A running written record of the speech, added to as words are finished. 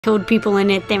killed people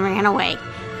in it, then ran away.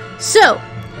 So,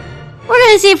 we're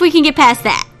gonna see if we can get past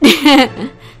that.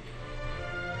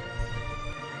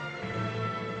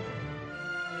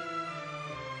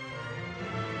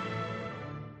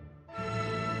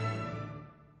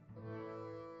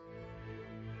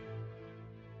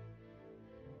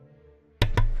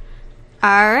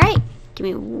 Alright, give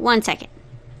me 1 second.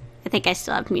 I think I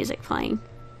still have music playing.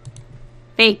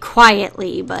 Very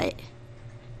quietly, but...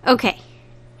 okay.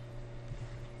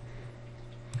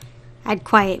 I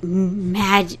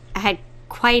had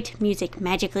quiet music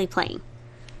magically playing.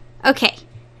 Okay.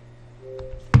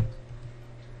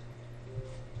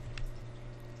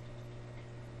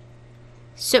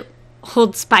 So,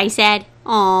 Old Spice ad.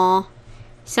 Aww.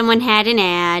 Someone had an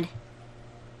ad.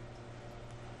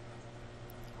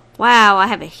 Wow, I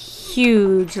have a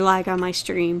huge lag on my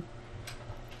stream.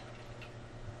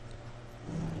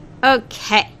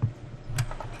 Okay.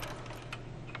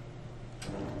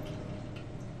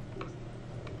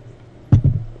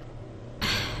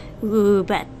 Ooh,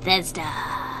 Bethesda.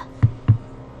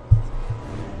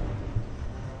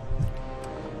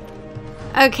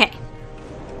 Okay.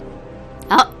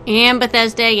 Oh, and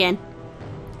Bethesda again.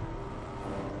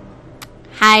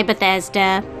 Hi,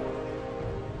 Bethesda.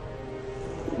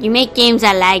 You make games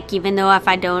I like, even though if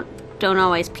I don't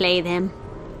always play them.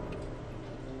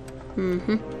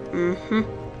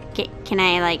 Okay, can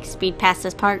I, like, speed past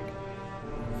this part?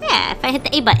 Yeah, if I hit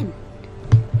the A button.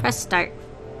 Press start.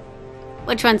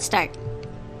 Which one start?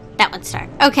 That one start.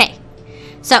 Okay.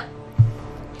 So,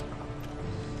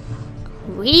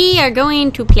 we are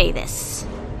going to play this.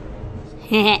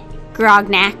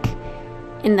 Grognak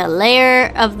in the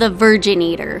lair of the Virgin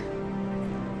Eater.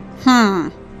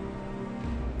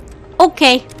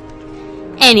 Okay.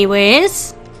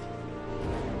 Anyways,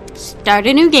 start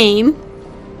a new game.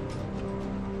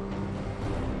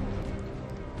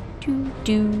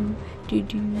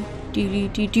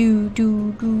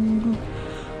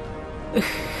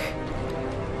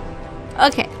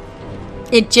 Okay.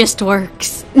 It just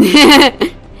works.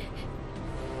 It's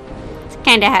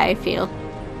kinda how I feel.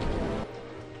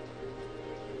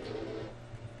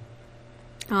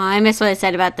 Oh, I miss what I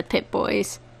said about the Pit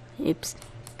Boys. Oops.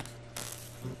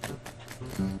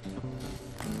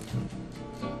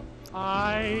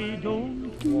 I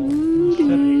don't want to set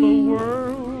the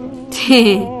world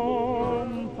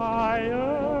on fire.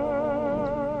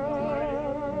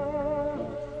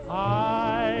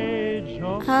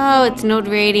 Oh, it's Node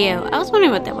Radio. I was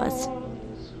wondering what that was.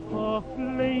 A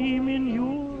flame in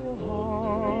your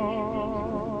heart.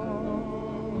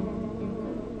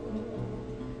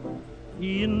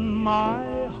 In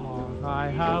my heart I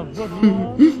have a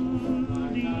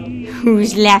lonely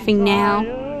Who's laughing now?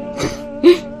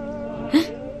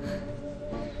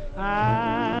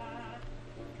 I'm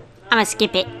gonna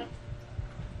skip it.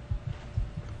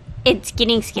 It's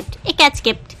getting skipped. It got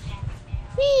skipped.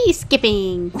 Whee!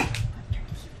 Skipping.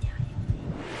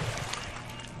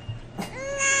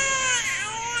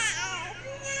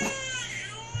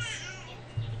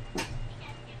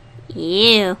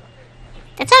 Ew.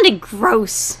 That sounded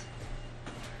gross.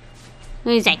 It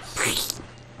was like...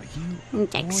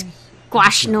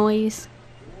 squash noise.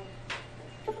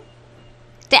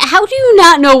 How do you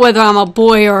not know whether I'm a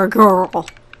boy or a girl?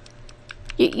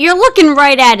 You're looking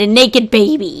right at a naked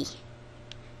baby.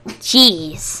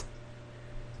 Jeez.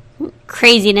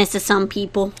 Craziness to some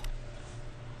people.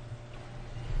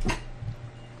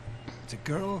 It's a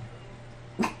girl.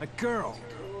 A girl.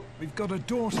 We've got a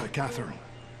daughter, Catherine.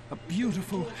 A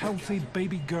beautiful, healthy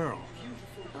baby girl.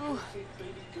 Oh,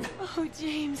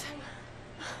 James.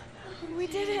 We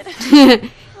did it.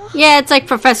 Yeah, it's like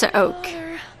Professor Oak.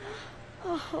 Daughter.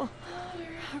 Oh,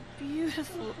 our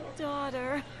beautiful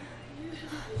daughter.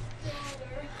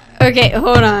 Okay,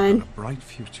 hold on. A bright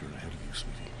future ahead of you,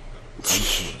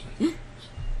 sweetie.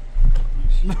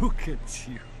 Look at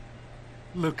you.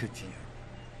 Look at you.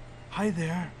 Hi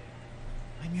there.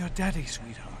 I'm your daddy,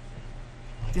 sweetheart.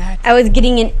 Dad. I was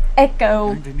getting an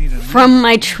echo from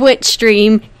my Twitch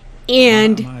stream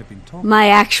and my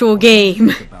actual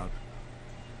game.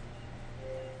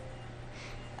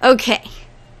 Okay,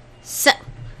 so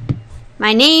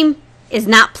my name is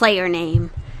not player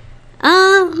name.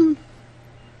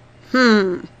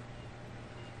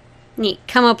 Need to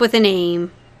come up with a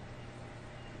name.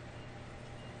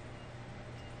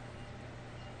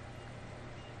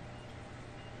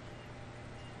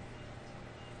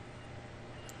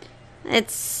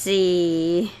 Let's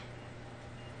see.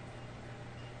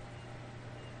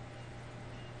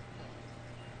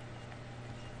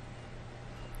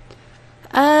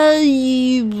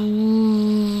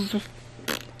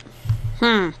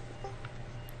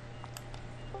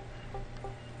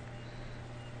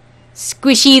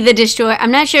 Squishy the Destroyer.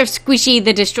 I'm not sure if Squishy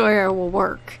the Destroyer will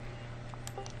work.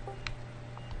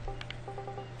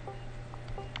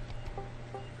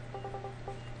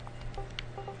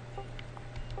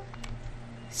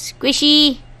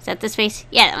 Squishy. Is that the space?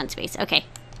 Yeah, that one's space. Okay.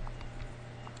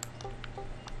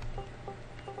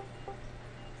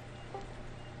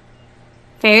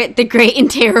 Ferret the Great and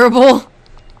Terrible.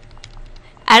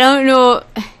 I don't know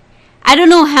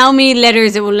how many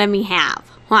letters it will let me have.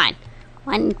 Hold on.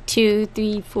 1, 2,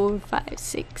 3, 4, 5,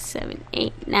 6, 7,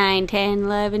 8, 9, 10,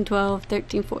 11, 12,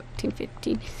 13, 14,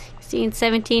 15, 16,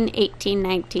 17, 18,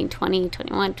 19, 20,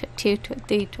 21, 22,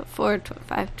 23, 24,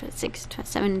 25, 26,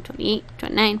 27, 28,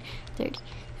 29, 30,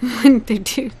 31,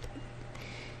 32.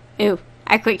 Ooh,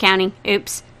 I quit counting.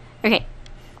 Oops. Okay.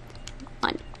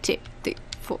 1, 2, 3,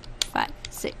 4, 5,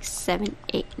 6, 7,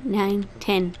 8, 9,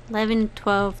 10, 11,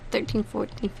 12, 13,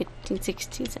 14, 15,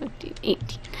 16, 17,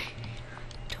 18,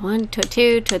 21,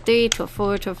 22, 23,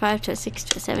 24, 25, 26,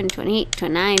 27, 28,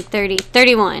 29, 30,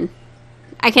 31.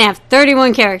 I can have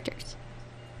 31 characters.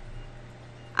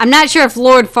 I'm not sure if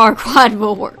Lord Farquaad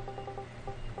will work.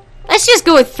 Let's just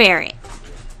go with Ferret.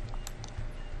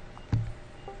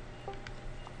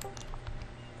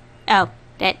 Oh,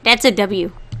 that's a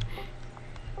W.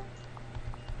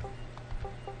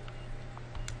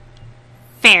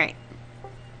 Ferret.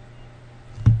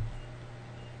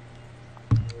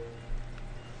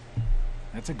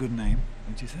 That's a good name,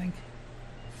 don't you think?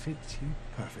 Fits you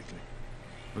perfectly.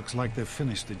 Looks like they've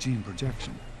finished the gene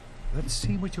projection. Let's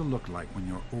see what you'll look like when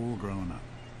you're all grown up.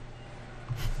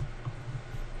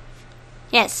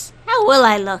 Yes, how will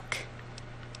I look?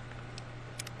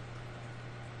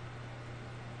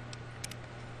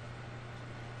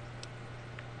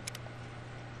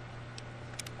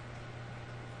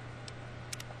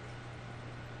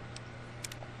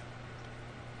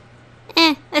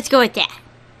 Let's go with that.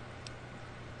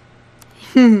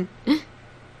 I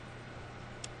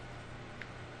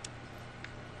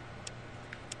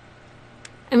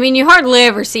mean, you hardly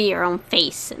ever see your own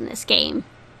face in this game.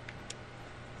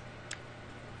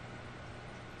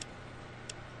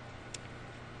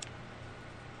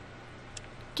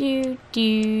 Do,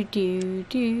 do, do,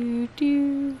 do,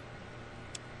 do.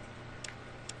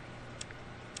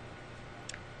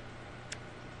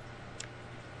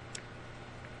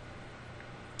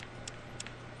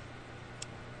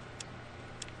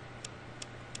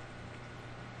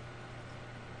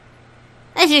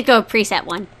 Let's just go with preset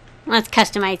 1. Let's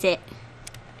customize it.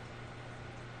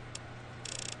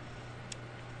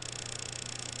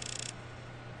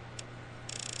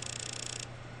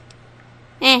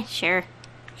 Sure.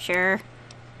 Sure.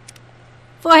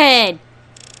 Forehead.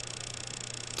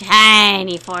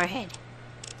 Tiny forehead.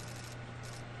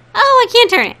 Oh, I can't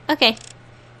turn it. Okay.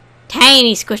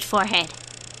 Tiny squished forehead.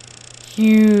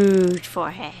 Huge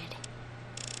forehead.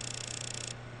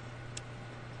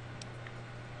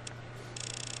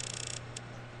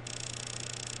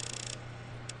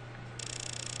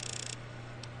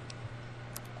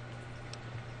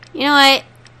 You know what?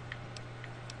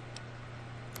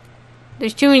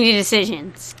 There's too many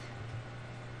decisions.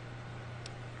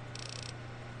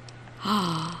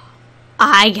 Oh,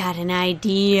 I got an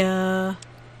idea.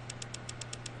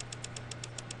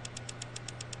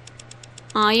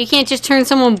 Oh, you can't just turn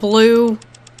someone blue.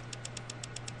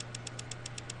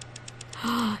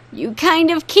 You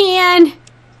kind of can.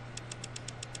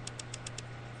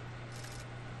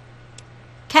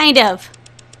 Kind of.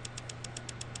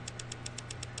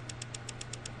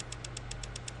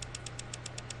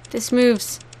 This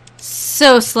moves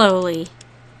so slowly.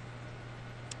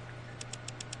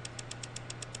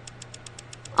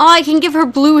 Oh, I can give her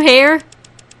blue hair?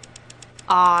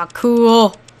 Aw,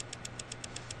 cool.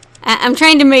 I'm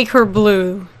trying to make her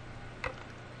blue.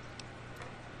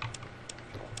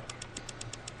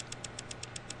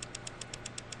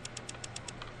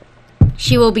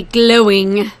 She will be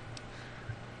glowing.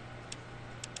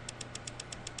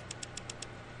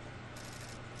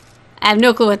 I have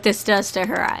no clue what this does to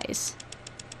her eyes.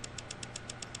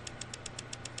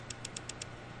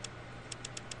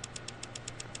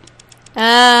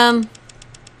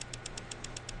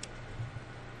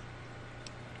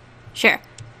 Sure.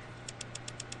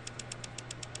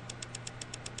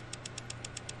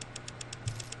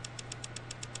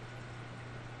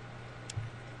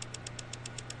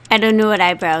 I don't know what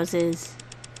eyebrows is.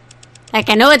 Like,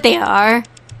 I know what they are.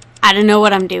 I don't know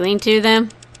what I'm doing to them.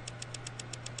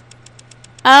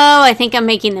 Oh, I think I'm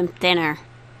making them thinner.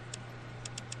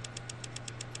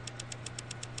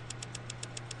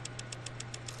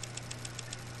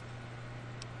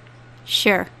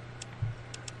 Sure.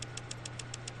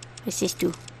 What's this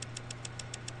do?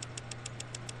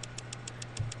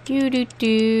 Do do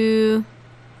do.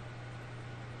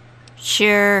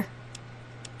 Sure.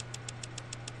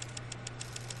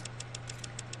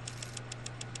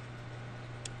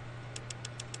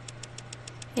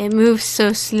 It moves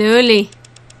so slowly.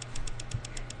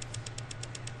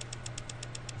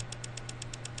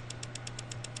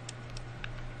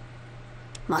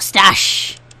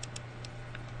 Mustache.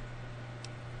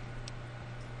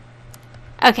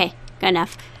 Okay, good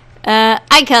enough.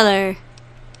 Eye color.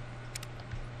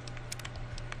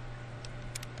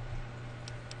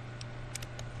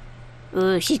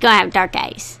 Ooh, she's gonna have dark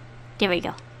eyes. There we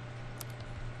go.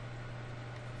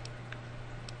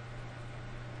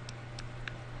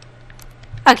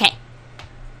 Okay.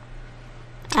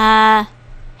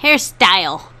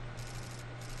 Hairstyle.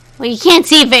 Well, you can't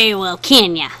see it very well,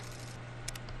 can ya?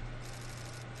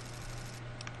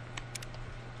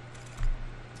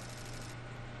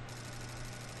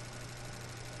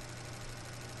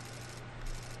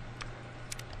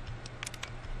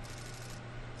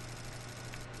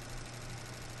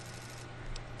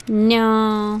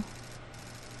 No.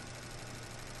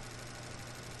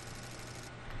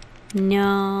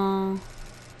 No.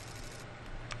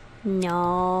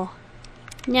 No.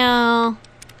 No.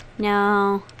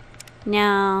 No.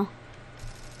 No.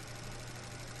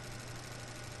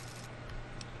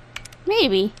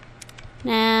 Maybe.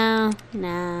 No.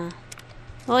 No.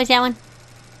 What was that one?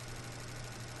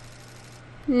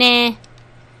 Nah.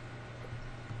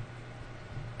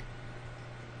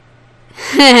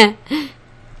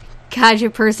 God,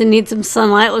 your person needs some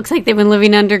sunlight. Looks like they've been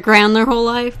living underground their whole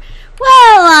life. Well,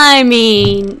 I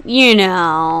mean, you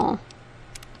know.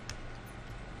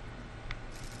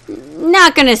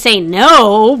 Not gonna say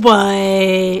no,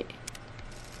 but...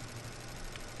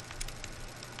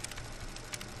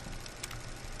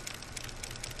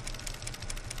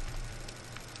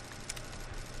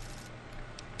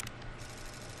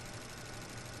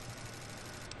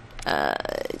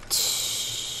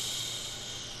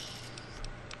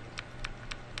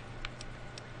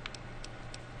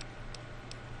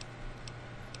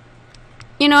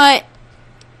 You know what?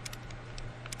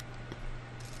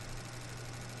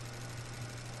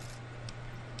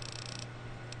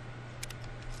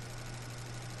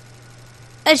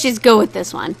 Let's just go with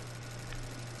this one.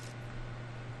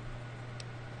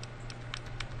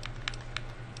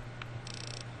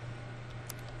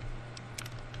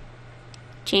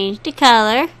 Change the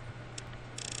color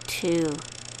to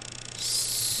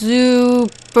super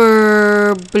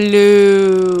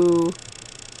blue.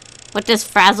 What does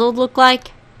frazzled look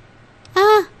like?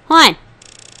 Hold on.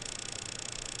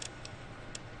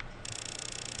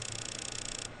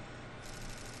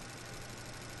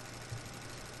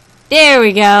 There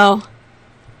we go.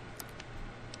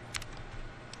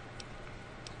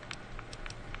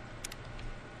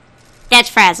 That's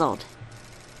frazzled.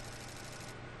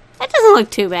 That doesn't look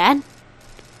too bad.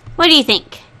 What do you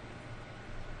think?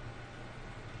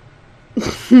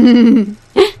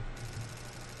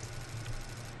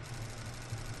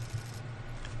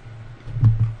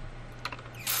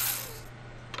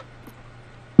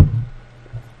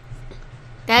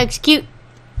 That looks cute.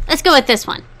 Let's go with this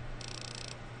one.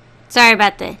 Sorry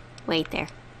about the wait there.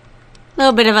 A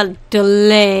little bit of a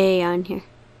delay on here.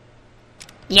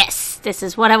 Yes, this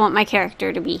is what I want my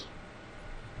character to be.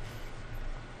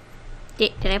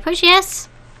 Did I push yes?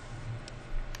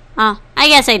 Oh, I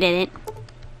guess I didn't.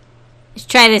 Let's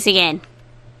try this again.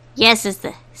 Yes is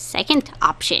the second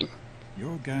option.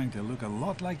 You're going to look a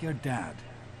lot like your dad.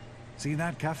 See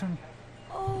that, Catherine?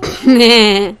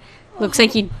 Looks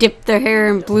like you dipped their hair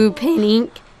in blue paint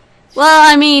ink. Well,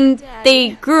 I mean,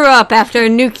 they grew up after a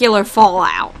nuclear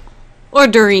fallout. Or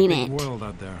during Big it. world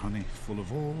out there, honey, full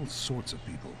of all sorts of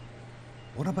people.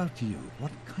 What about you?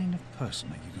 What kind of person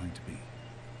are you going to be?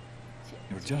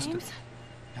 You're just a... James?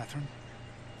 Catherine?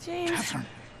 James. Catherine!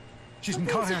 She's in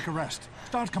cardiac arrest.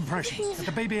 Start compressions. Get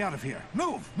the baby out of here.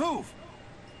 Move! Move!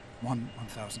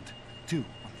 1,000. 2,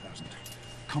 1,000.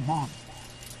 Come on.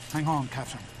 Hang on,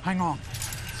 Catherine. Hang on.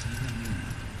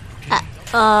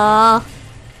 Well,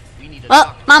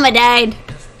 Mama died.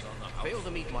 Failed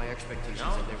to meet my expectations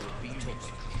and they were being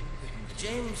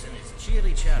James and his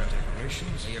cheery chatter.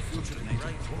 May your future be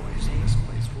bright.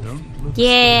 Don't look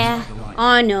Yeah, straight into the light.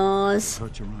 on nose.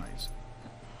 Hurt your eyes.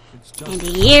 It's just And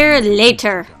a year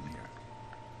later. down here.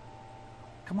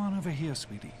 Come on over here,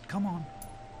 sweetie. Come on.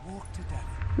 Walk to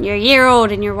daddy. You're a year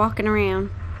old and you're walking around.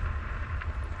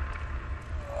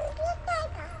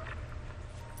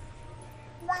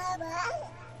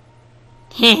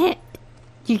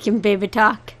 You can baby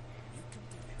talk.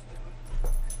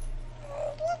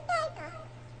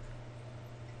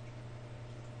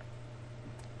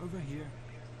 Over here.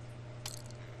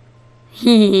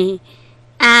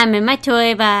 I'm in my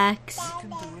toy box. You can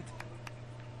do it.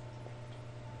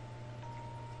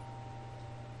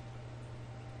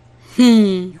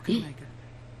 You can make it.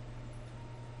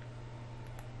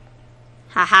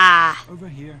 Haha. Over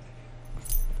here.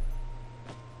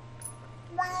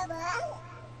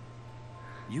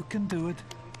 You can do it.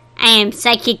 I am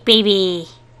psychic baby.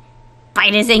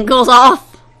 Bite his ankles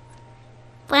off.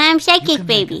 But I'm psychic can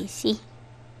make baby, it. see?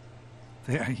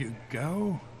 There you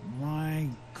go. My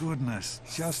goodness.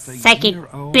 Just a Psychic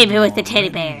year-old baby and with a teddy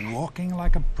already bear. walking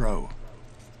like a pro.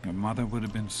 Your mother would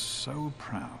have been so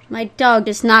proud. My dog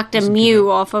just knocked a Listen, Mew kiddo,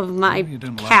 off of my maybe you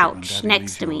didn't like it when couch Daddy next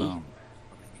leaves to you me. alone.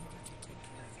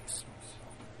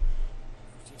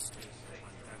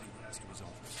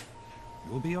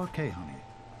 You'll be okay, honey.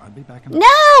 I'll be back in.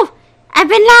 No! I've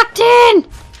been locked in!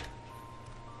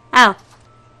 Oh.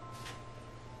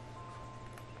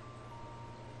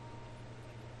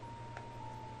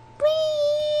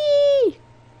 Whee!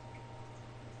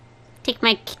 Take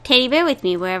my teddy bear with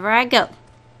me wherever I go.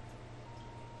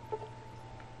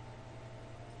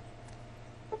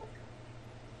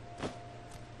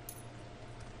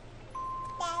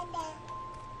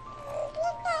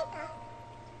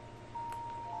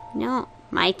 No,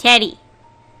 my teddy.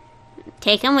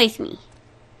 Take him with me.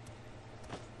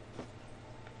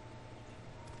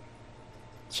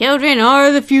 Children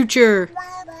are the future.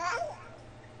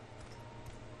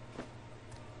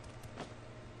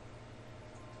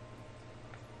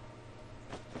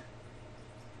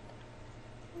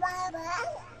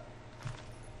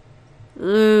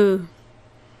 Ooh.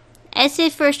 S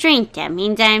is for strength. That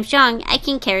means I am strong. I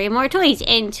can carry more toys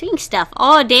and swing stuff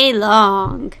all day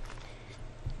long.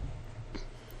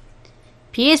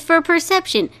 P is for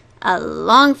perception. A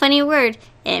long, funny word.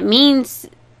 It means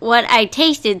what I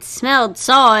tasted, smelled,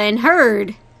 saw, and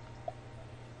heard.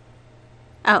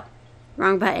 Oh,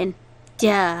 wrong button.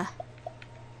 Duh.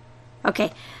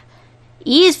 Okay.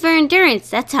 E is for endurance.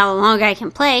 That's how long I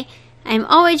can play. I'm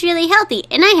always really healthy,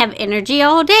 and I have energy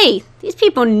all day. These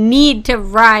people need to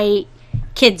write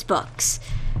kids' books.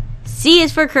 C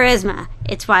is for charisma.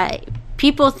 It's why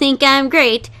people think I'm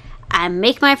great. I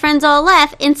make my friends all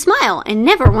laugh and smile and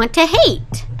never want to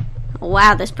hate.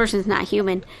 Wow, this person's not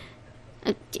human.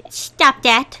 Stop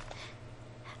that.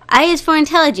 I is for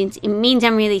intelligence. It means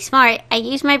I'm really smart. I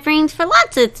use my brains for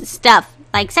lots of stuff,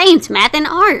 like science, math, and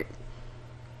art.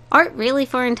 Art really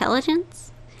for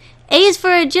intelligence? A is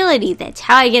for agility. That's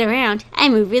how I get around. I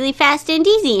move really fast and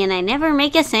easy, and I never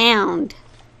make a sound.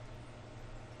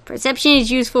 Perception is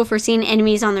useful for seeing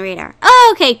enemies on the radar.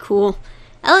 Oh, okay, cool.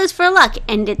 L is for luck,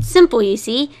 and it's simple, you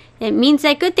see. It means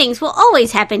that good things will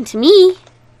always happen to me.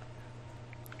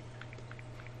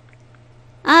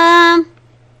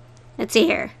 Let's see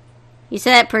here. You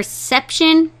said that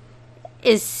perception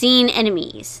is seeing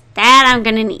enemies. That I'm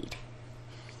gonna need.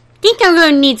 Think I'm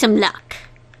gonna need some luck.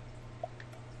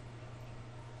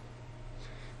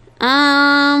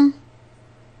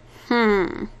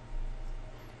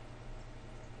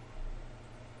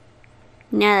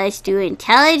 Now let's do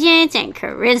intelligence and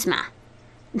charisma.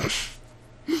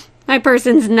 My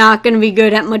person's not gonna be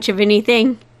good at much of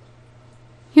anything.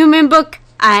 Human book,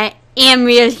 I am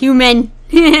real human.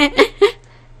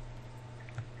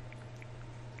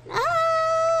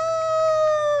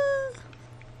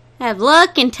 I have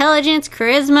luck, intelligence,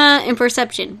 charisma, and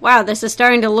perception. Wow, this is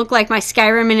starting to look like my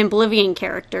Skyrim and Oblivion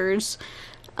characters.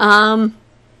 What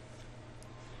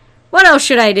else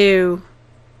should I do?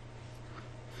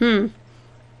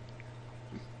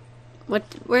 What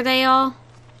were they all?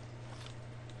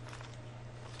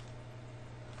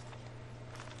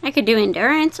 I could do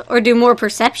endurance or do more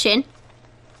perception.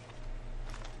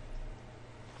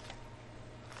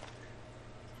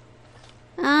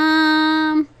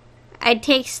 I'd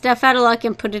take stuff out of luck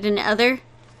and put it in other.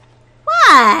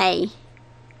 Why?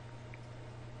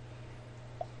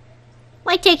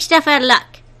 Why take stuff out of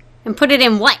luck and put it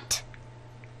in what?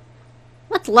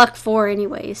 What's luck for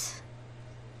anyways?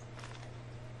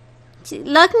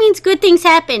 Luck means good things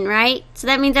happen, right? So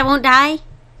that means I won't die?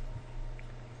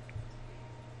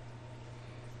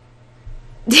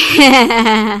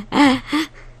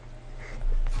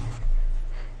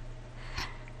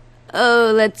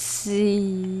 Oh, let's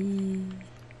see.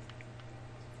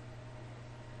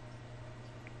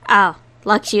 Oh,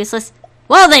 luck's useless.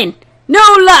 Well then, no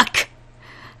luck!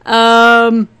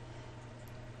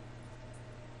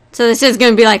 So this is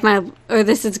gonna be like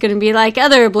this is gonna be like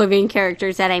other Oblivion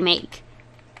characters that I make.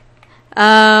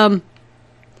 Let's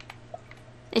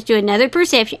do another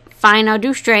perception. Fine, I'll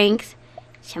do strength.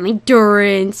 Some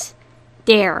endurance.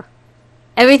 There.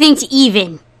 Everything's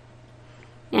even.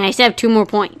 And I still have 2 more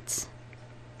points.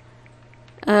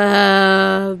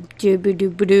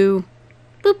 Doo-ba-doo-ba-doo.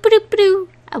 Boop-ba-doo-ba-doo.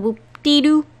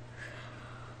 A-whoop-dee-doo.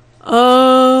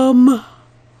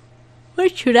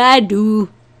 What should I do?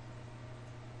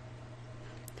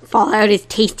 Fallout is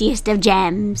tastiest of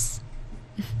gems.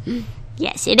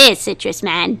 Yes, it is, Citrus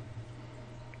Man.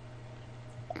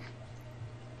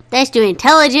 Let's do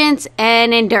intelligence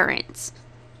and endurance.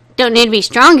 Don't need to be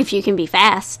strong if you can be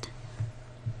fast.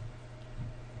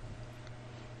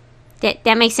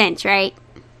 That makes sense, right?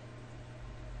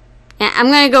 Yeah, I'm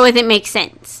going to go with it makes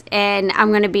sense. And I'm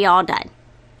going to be all done.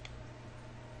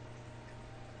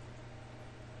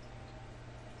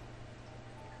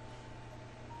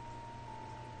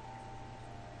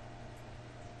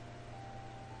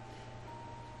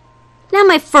 Not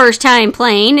my first time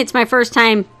playing. It's my first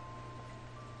time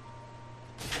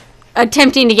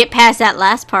attempting to get past that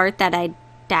last part that I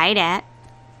died at.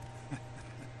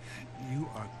 You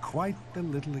are quite the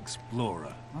little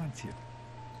explorer, aren't you?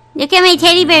 Look at my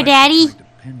teddy bear, Daddy. To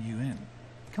pin you in.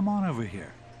 Come on over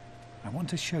here. I want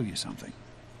to show you something.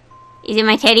 Is it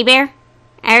my teddy bear?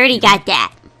 I already got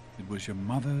that. It was your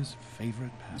mother's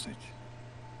favorite passage.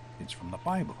 It's from the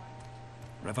Bible.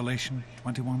 Revelation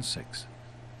 21:6.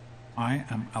 I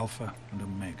am Alpha and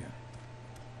Omega,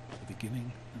 the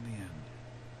beginning and the end.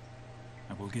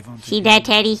 I will give unto See you that,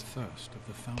 Teddy? the thirst of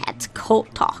the fountain That's of the cult water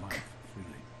of talk. life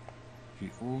freely.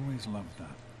 She always loved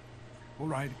that. All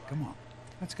right, come on.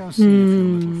 Let's go see if your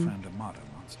little friend Amada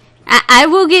wants to play. I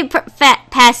will get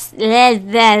past...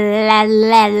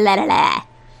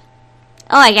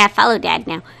 Oh, I gotta follow Dad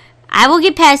now. I will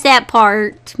get past that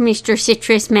part, Mr.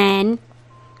 Citrus Man.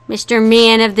 Mr.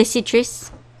 Man of the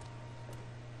Citrus.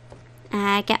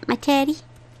 I got my teddy.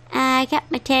 I got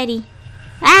my teddy.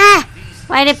 Ah!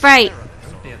 Why did it break?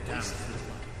 The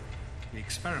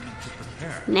experiment to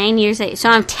prepare. 9 years later. So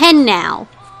I'm 10 now.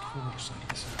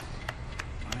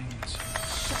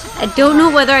 I don't know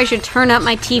whether I should turn up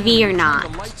my TV or not.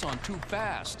 The lights on too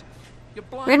fast. You're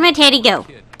blind. Where'd my teddy go?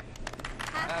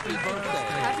 Happy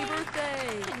birthday. Happy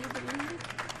birthday! Can you believe it?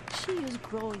 She is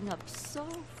growing up so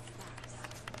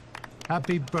fast.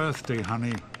 Happy birthday,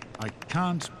 honey. I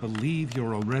can't believe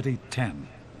you're already 10.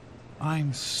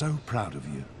 I'm so proud of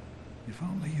you. If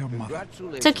only your mother...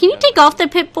 So can you take off the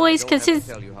Pip Boys? Because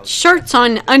his shirt's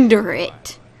on under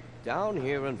it. Down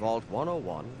here in Vault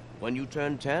 101, when you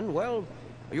turn 10, well,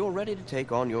 you're ready to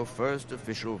take on your first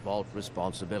official Vault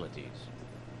responsibilities.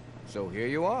 So here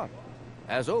you are.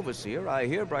 As Overseer, I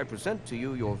hereby present to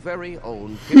you your very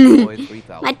own Pip Boy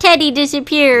 3000. My teddy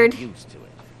disappeared. Used to it.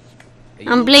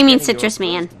 I'm blaming You'll be getting Citrus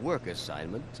your Man. first work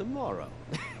assignment tomorrow.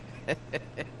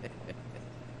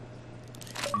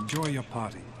 Enjoy your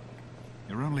party.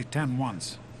 You're only 10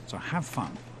 once, so have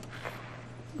fun.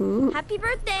 Happy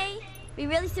birthday! We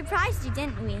really surprised you,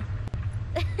 didn't we?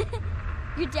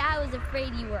 Your dad was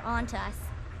afraid you were onto us.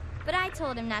 But I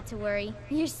told him not to worry.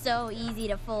 You're so easy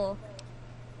to fool.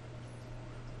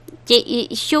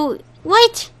 So,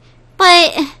 what?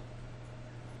 But...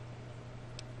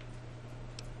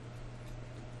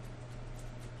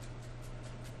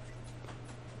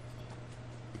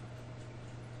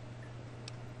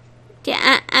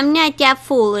 I'm not that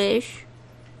foolish.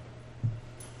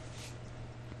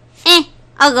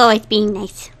 I'll go with being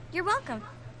nice. You're welcome.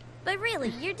 But really,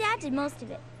 your dad did most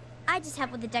of it. I just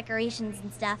help with the decorations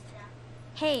and stuff.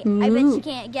 Hey, I bet you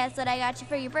can't guess what I got you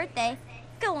for your birthday.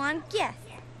 Go on, guess.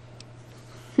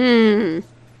 I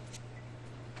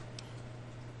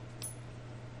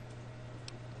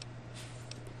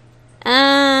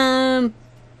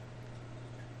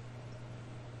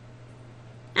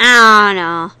don't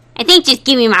know. I think just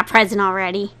give me my present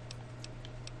already.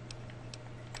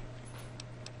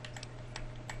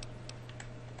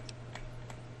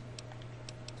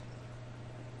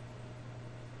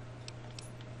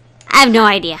 I have no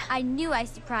idea. I knew I'd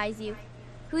surprise you.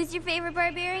 Who's your favorite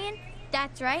barbarian?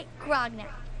 That's right,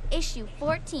 Grognak. Issue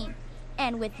 14.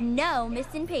 And with no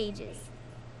missing pages.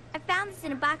 I found this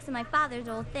in a box of my father's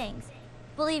old things.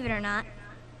 Believe it or not.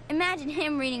 Imagine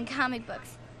him reading comic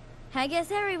books. I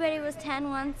guess everybody was 10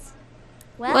 once.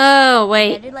 Well, Whoa,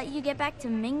 wait. better let you get back to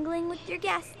mingling with your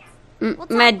guests.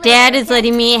 My dad is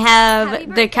letting me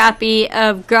have the copy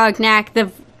of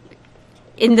Grognak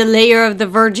in the layer of the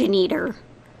Virgin Eater.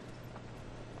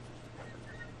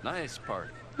 Nice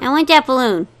party. I want that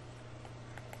balloon.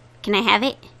 Can I have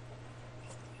it?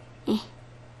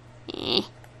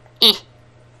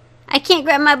 I can't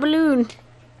grab my balloon.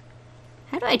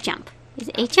 How do I jump? Is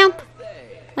it A jump?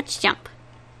 What's jump?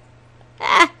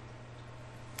 Ah!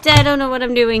 I don't know what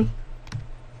I'm doing.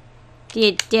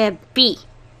 B.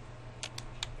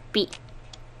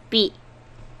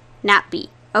 Not B.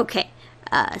 Okay.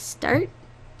 Start.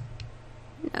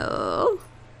 No.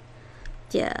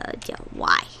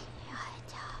 Y.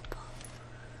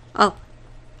 Oh.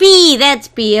 B, that's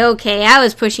B. Okay, I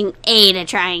was pushing A to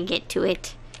try and get to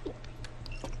it.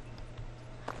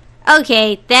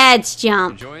 Okay, that's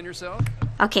jump. Enjoying yourself?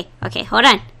 Okay, hold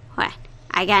on.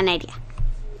 I got an idea.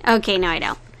 Okay, no I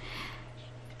don't.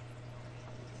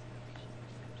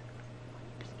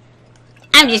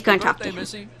 I'm just going to talk to him.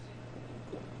 Missy.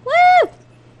 Woo!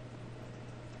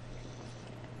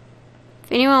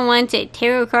 If anyone wants a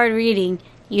tarot card reading,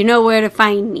 you know where to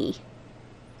find me.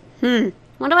 Wonder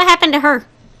what happened to her.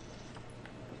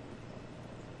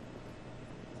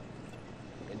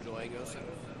 Enjoying yourself?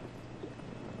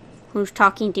 Who's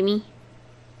talking to me?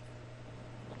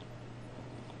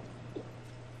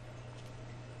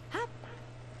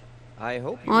 I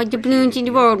hope you All the balloons in the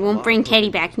appreciate world won't bring Teddy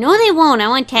back. No, they won't. I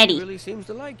want He Teddy. really seems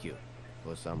to like you,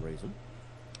 for some reason.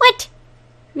 What?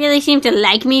 Really seem to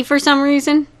like me for some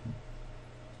reason?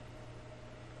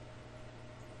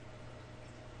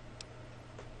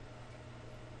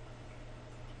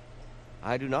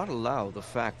 I do not allow the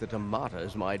fact that Amata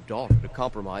is my daughter to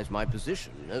compromise my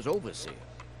position as overseer.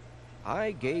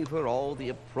 I gave her all the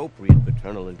appropriate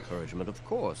paternal encouragement, of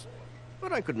course,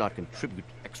 but I could not contribute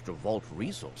extra vault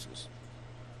resources.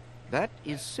 That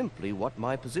is simply what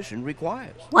my position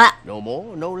requires. What? No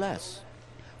more, no less.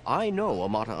 I know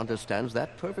Amata understands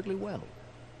that perfectly well.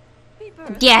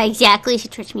 Yeah, exactly. He's a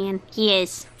church man. He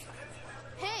is.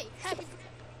 Hey, happy.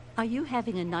 Are you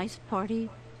having a nice party?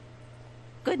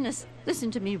 Goodness, listen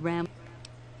to me, Ram.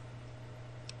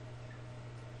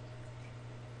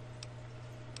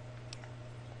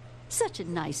 Such a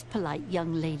nice, polite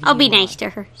young lady. I'll be you nice are. to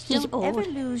her. She's Don't ever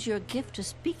old. lose your gift of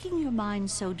speaking your mind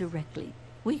so directly.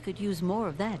 We could use more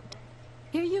of that.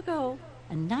 Here you go.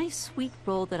 A nice sweet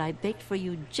roll that I baked for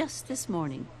you just this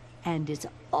morning. And it's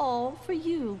all for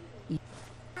you.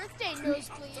 Birthday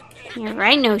nosebleed. You're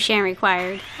right, no share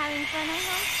required. Having fun at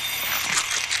home?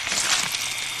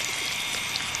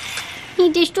 He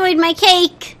destroyed my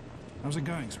cake. How's it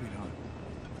going, sweetheart?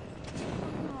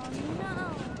 Oh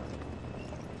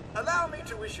no. Allow me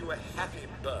to wish you a happy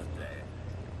birthday.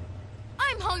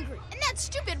 I'm hungry, and that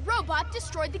stupid robot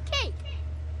destroyed the cake.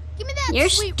 Give me that You're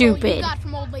sweet roll stupid. you got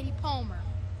from old lady Palmer.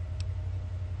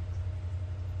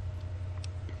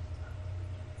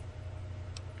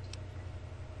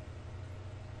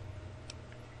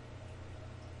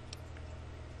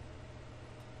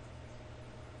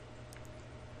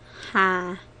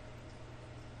 Huh.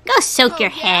 Go soak your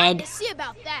Yeah, I head. can see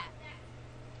about that.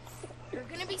 You're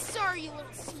gonna be sorry, you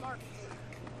little smart.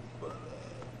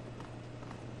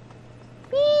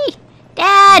 Whee!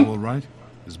 Dad! You all right?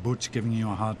 Is Butch giving you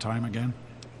a hard time again?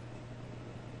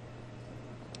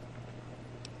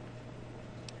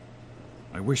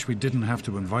 I wish we didn't have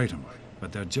to invite him,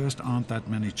 but there just aren't that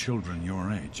many children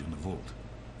your age in the vault.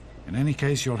 In any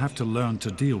case, you'll have to learn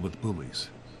to deal with bullies.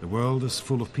 The world is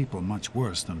full of people much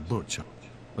worse than Butch.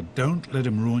 But don't let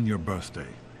him ruin your birthday.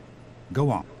 Go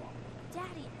on. Daddy,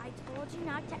 I told you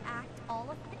not to act all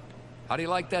of it. How do you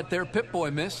like that there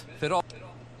Pip-Boy, miss? Fit all...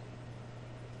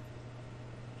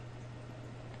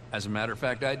 As a matter of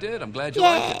fact, I did. I'm glad you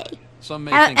like it. Some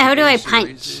may think How the do I A series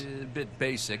punch? is a bit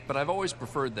basic, but I've always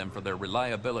preferred them for their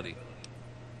reliability.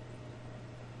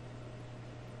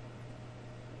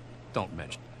 Don't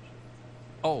mention.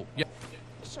 Oh, yeah.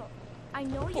 Sure. I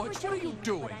know you were Butch, what are you joking,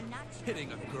 doing? but I'm not sure.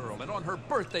 Hitting a girl, and on her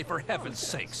birthday, for heaven's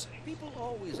sakes. People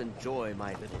always enjoy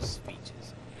my little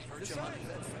speeches.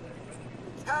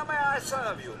 How may I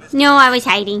serve you, Miss? No, I was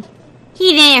hiding.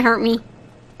 He didn't hurt me.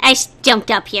 I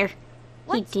jumped up here.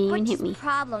 What's He didn't hit Butch's me.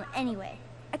 problem anyway?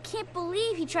 I can't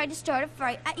believe he tried to start a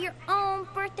fight at your own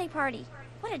birthday party.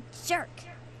 What a jerk.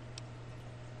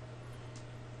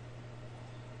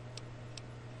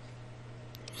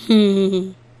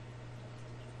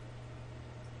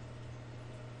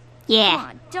 Yeah. Come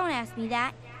on, don't ask me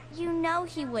that. You know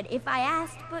he would if I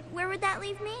asked, but where would that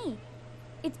leave me?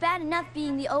 It's bad enough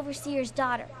being the overseer's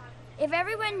daughter. If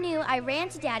everyone knew I ran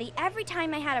to Daddy every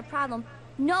time I had a problem,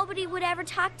 nobody would ever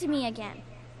talk to me again.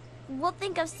 We'll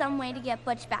think of some way to get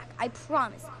Butch back, I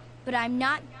promise. But I'm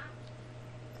not...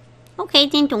 Okay,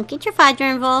 then don't get your father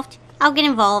involved. I'll get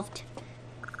involved.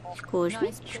 Excuse me.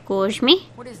 Excuse me.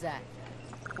 What is that?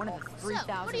 One of the So,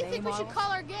 3,000 what do you think we should models?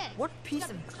 call our gang? What piece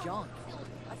of junk?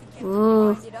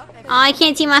 Ooh. Oh, I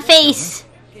can't see my face.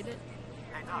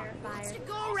 To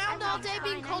go around all day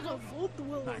being called a Volt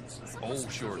Willow. Oh,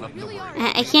 sure, nothing to Really worry are.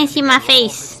 about. I can't see my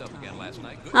face. Mixed up again last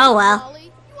night. Good. Oh well. Ollie,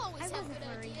 you always have good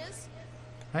ideas.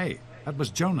 Hey, that was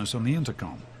Jonas on the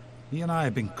intercom. He and I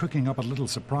have been cooking up a little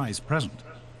surprise present.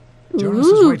 Jonas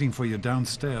is Ooh. waiting for you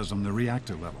downstairs on the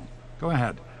reactor level. Go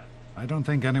ahead. I don't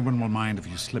think anyone will mind if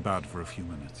you slip out for a few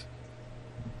minutes.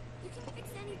 You can fix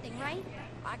anything, right?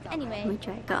 Let Anyway, me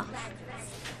try to go.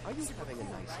 Are you having a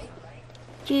nice day?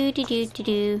 Do do do do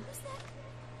do.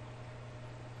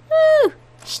 Woo!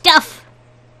 Stuff!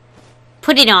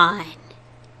 Put it on.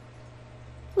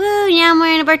 Woo, now I'm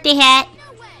wearing a birthday hat.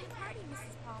 no way. Party,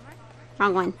 Mrs. Palmer.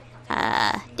 Wrong one.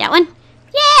 That one?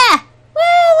 Yeah!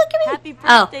 Woo, look at me! Happy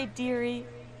Oh. birthday, dearie.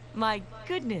 My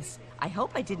goodness. I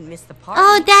hope I didn't miss the party.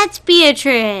 Oh, that's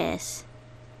Beatrice.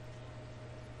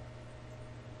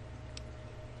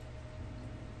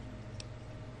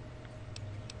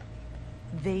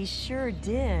 They sure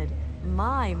did.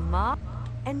 My mom.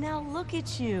 And now look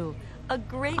at you. A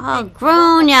great All big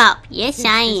grown up. Yes, Since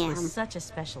I this am. was such a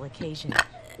special occasion.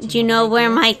 Do you know what I where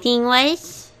did? my thing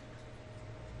was?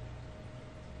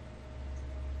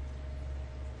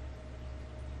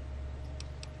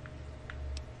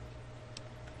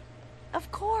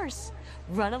 Of course.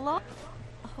 Run along.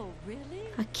 Oh, really?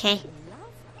 Okay.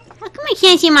 How come I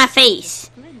can't see my face?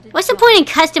 What's the point in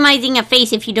customizing a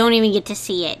face if you don't even get to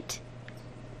see it?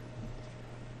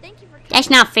 Thank you for coming. That's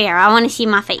not fair. I want to see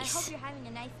my I hope face. you're having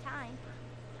a nice time.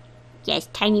 Yes,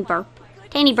 tiny burp.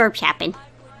 Tiny burps happen.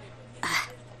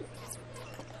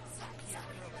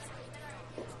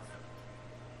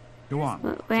 Go on.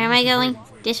 Where am I going?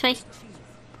 This way?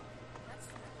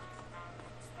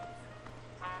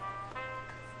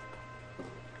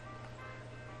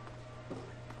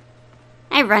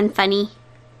 I run funny.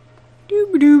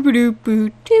 Doo-ba-doo-ba-doo-boo,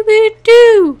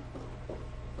 doo-ba-doo.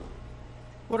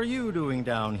 What are you doing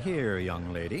down here,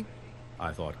 young lady?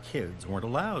 I thought kids weren't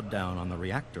allowed down on the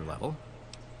reactor level.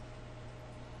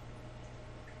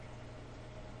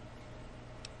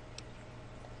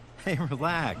 Hey,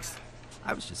 relax.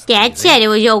 I was just Dad teasing. said it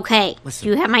was okay. Listen,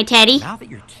 Do you have my teddy? Now that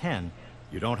you're 10,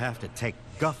 you don't have to take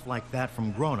guff like that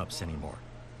from grown-ups anymore.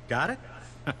 Got it?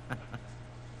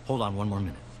 Hold on one more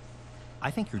minute. I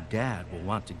think your dad will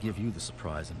want to give you the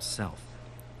surprise himself.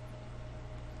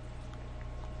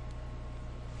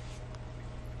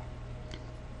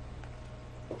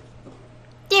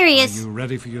 There he Are is. you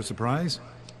ready for your surprise?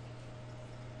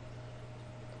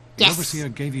 The Yes. overseer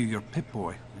gave you your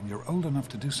Pip-Boy, and you're old enough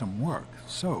to do some work.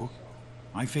 So,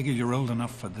 I figure you're old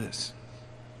enough for this.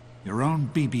 Your own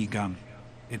BB gun.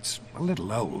 It's a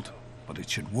little old, but it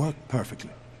should work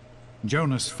perfectly.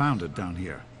 Jonas found it down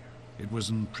here. It was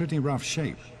in pretty rough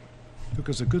shape. Took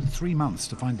us a good 3 months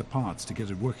to find the parts to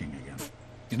get it working again.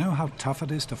 You know how tough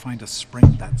it is to find a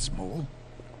spring that small?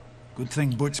 Good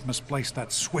thing Butch misplaced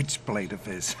that switchblade of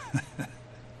his.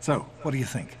 So, what do you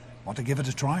think? Want to give it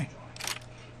a try?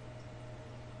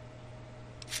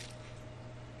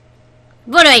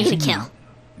 What are I gonna Easy kill? now.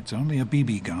 It's only a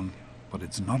BB gun, but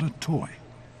it's not a toy.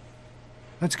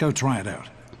 Let's go try it out.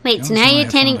 Wait, so Jonas now and I you're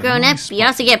have 10 and found a grown up, nice you spot.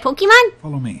 also get Pokemon?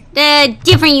 Follow me. The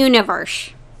different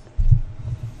universe.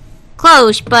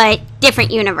 Close, but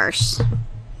different universe.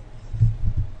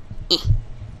 Eh.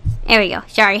 There we go.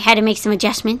 Sorry, had to make some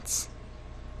adjustments.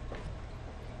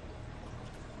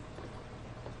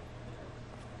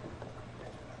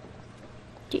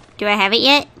 Do I have it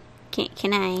yet?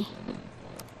 Can I?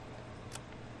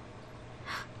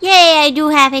 Yay, I do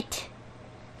have it.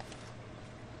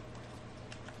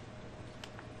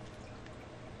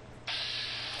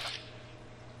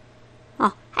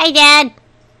 Oh, hi, Dad.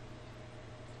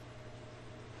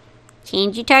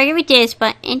 Change your target with this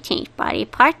button. Change body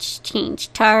parts.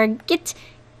 Change targets.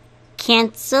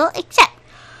 Cancel. Accept.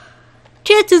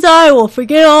 Chances are I will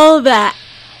forget all of that.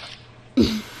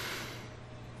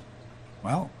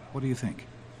 Well, what do you think?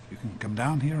 You can come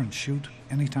down here and shoot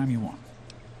anytime you want.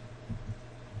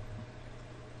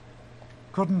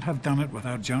 Couldn't have done it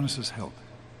without Jonas's help.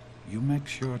 You make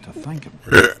sure to thank him.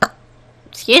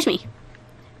 Excuse me.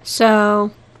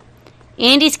 So,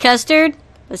 Andy's custard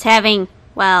was having,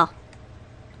 well,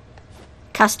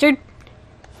 custard?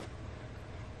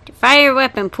 To fire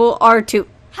weapon, pull R2.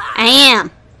 I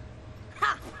am.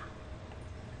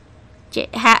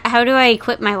 How do I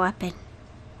equip my weapon?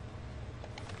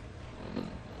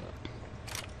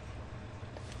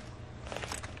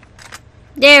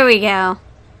 There we go.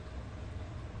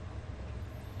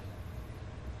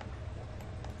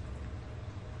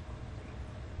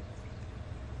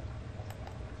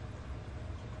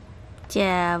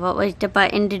 Yeah, what was the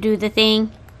button to do the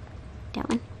thing? That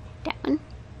one? That one?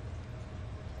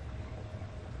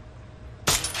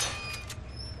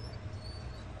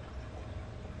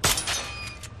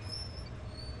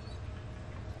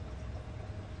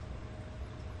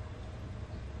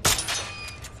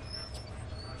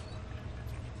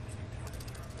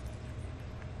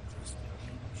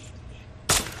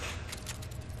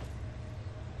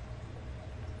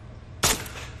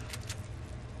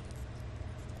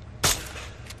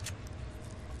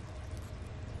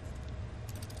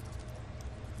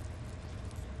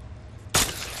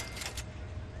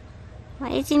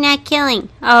 Why is he not killing?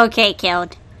 Okay,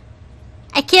 killed.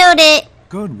 I killed it!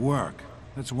 Good work.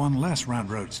 That's one less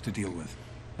round roads to deal with.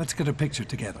 Let's get a picture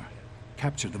together.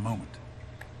 Capture the moment.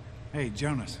 Hey,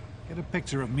 Jonas, get a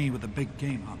picture of me with a big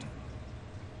game hunter.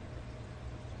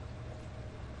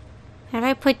 How do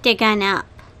I put the gun up?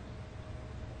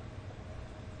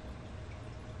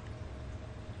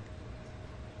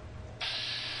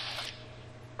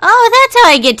 Oh, that's how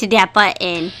I get to that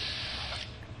button.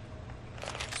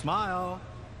 Smile.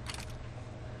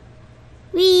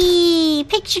 Whee!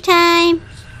 Picture time!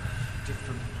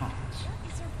 Different parts.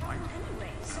 It's her father anyway,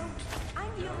 so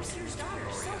I'm the overseer's daughter,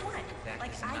 so what?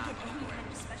 Like, I get any kind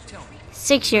of special treatment.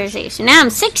 6 years age. So now I'm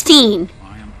 16.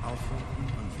 I am Alpha and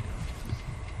Omega.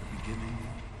 The beginning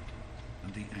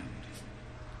and the end.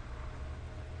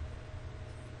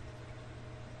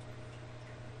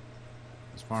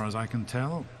 As far as I can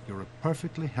tell, you're a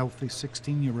perfectly healthy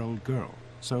 16-year-old girl.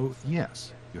 So,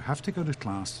 yes, you have to go to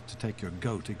class to take your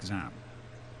GOAT exam.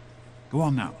 Go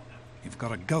on now. You've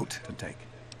got a GOAT to take.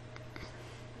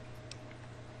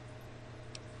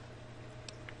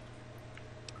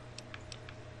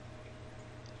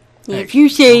 If you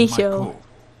say don't mind so. cool.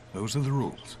 Those are the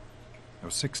rules.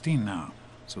 You're 16 now,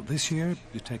 so this year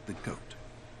you take the GOAT.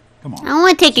 Come on. I don't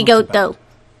want to take a It's not so goat, though. bad.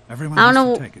 Everyone I don't has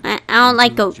know. to take it. I don't You'll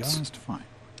like do goats. Just fine.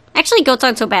 Actually, goats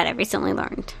aren't so bad. I recently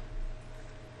learned.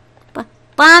 But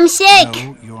I'm sick!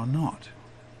 No, you're not.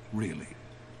 Really.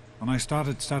 When I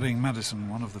started studying medicine,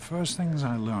 one of the first things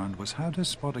I learned was how to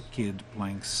spot a kid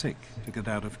playing sick to get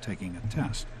out of taking a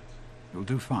test. You'll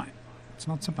do fine. It's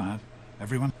not so bad.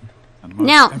 Everyone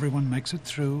everyone makes it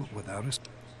through without a...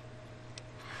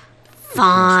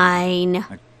 Fine.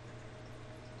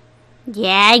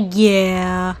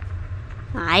 Yeah.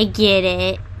 I get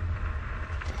it.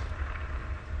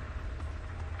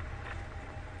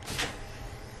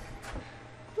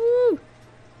 Woo.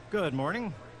 Good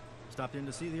morning. Stopped in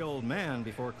to see the old man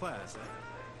before class.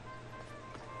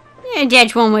 Yeah,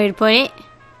 that's one way to put it.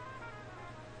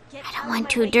 I don't want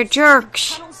to. They're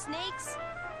jerks. Tunnel snakes?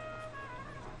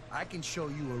 I can show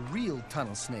you a real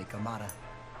tunnel snake, Amata.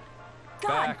 God,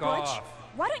 Back Butch. off.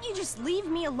 Why don't you just leave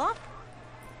me alone?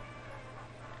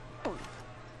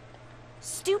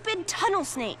 Stupid tunnel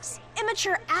snakes.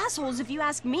 Immature assholes, if you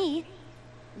ask me.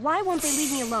 Why won't they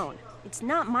leave me alone? It's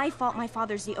not my fault my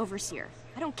father's the overseer.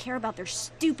 I don't care about their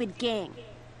stupid gang.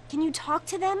 Can you talk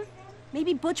to them?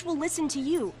 Maybe Butch will listen to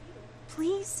you.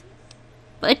 Please?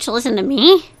 Butch, listen to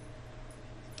me?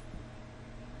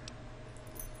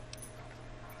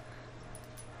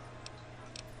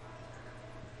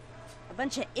 A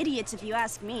bunch of idiots, if you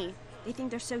ask me. They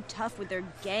think they're so tough with their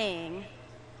gang.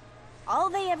 All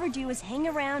they ever do is hang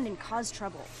around and cause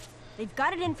trouble. They've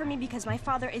got it in for me because my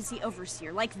father is the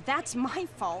overseer. Like, that's my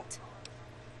fault.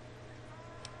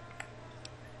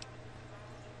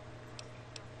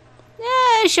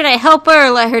 Should I help her or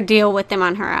let her deal with them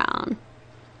on her own?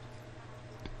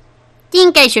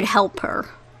 Think I should help her.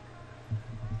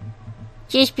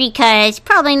 Just because,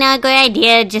 probably not a good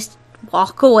idea, just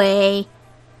walk away.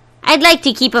 I'd like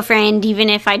to keep a friend even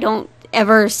if I don't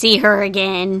ever see her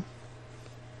again.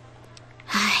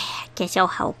 I guess I'll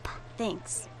help.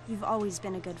 Thanks. You've always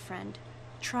been a good friend.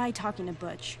 Try talking to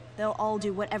Butch. They'll all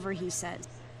do whatever he says.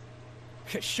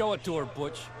 Show it to her,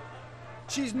 Butch.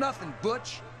 She's nothing,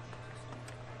 Butch.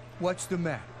 What's the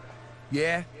matter?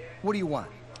 Yeah? What do you want?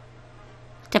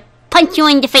 To punch you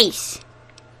in the face.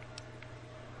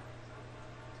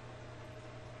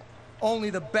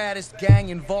 Only the baddest gang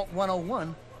in Vault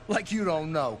 101? Like you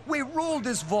don't know. We ruled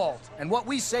this vault, and what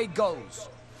we say goes.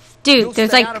 Dude, You'll there's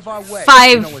stay like out of our way.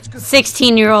 5 You know what's good for you.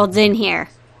 16-year-olds in here.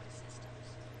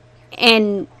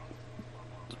 And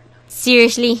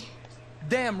seriously?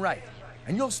 Damn right.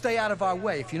 And you'll stay out of our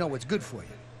way if you know what's good for you.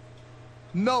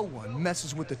 No one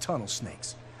messes with the tunnel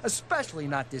snakes. Especially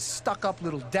not this stuck-up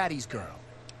little daddy's girl.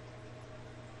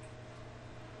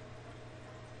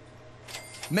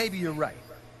 Maybe you're right.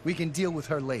 We can deal with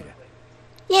her later.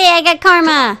 Yeah, I got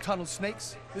karma. Tunnel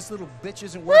snakes, this little bitch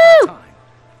isn't worth our time.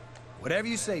 Whatever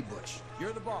you say, Butch.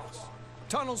 You're the boss.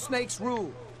 Tunnel snakes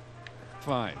rule.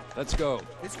 Fine, let's go.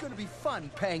 It's gonna be fun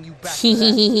paying you back for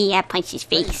that. I punched his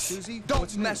Hey, face. Susie,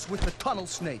 don't mess with the tunnel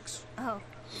snakes. Oh.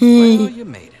 Well, you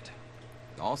made it.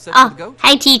 All set for the Oh, goat?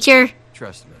 hi, teacher.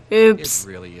 Trust me. Oops. It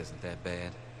really isn't that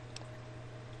bad.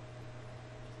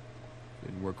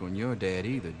 Didn't work on your dad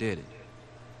either, did it?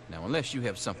 Now, unless you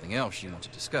have something else you want to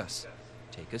discuss,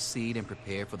 take a seat and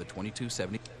prepare for the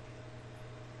 2270.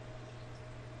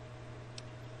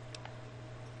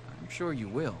 I'm sure you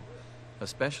will,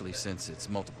 especially since it's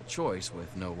multiple choice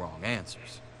with no wrong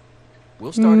answers.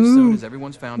 We'll start as soon as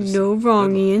everyone's found a seat. No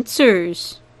wrong Good luck.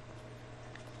 answers.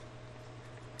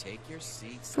 Take your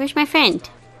seats. Where's my friend?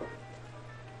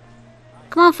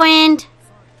 Come on, friend.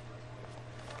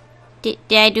 Did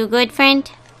I do good,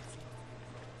 friend?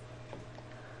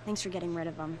 Thanks for getting rid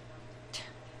of them.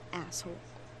 Asshole.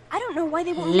 I don't know why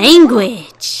they won't.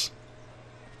 Language.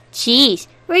 Jeez.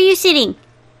 Where are you sitting?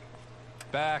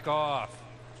 Back off.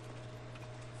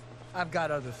 I've got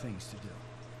other things to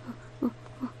do.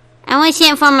 I want to sit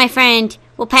in front of my friend.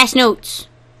 We'll pass notes.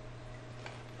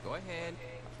 Go ahead.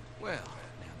 Well,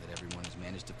 now that everyone has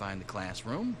managed to find the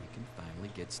classroom, we can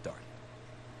finally get started.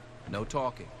 No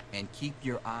talking, and keep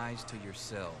your eyes to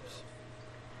yourselves.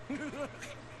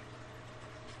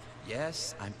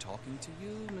 Yes, I'm talking to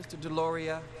you, Mr.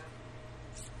 Deloria.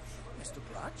 Mr.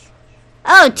 Brotch?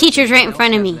 Oh, teacher's right in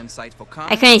front of me.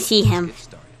 I couldn't see him. Get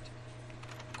started.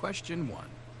 Question 1.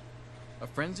 A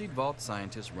frenzied vault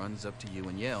scientist runs up to you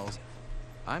and yells,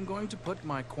 "I'm going to put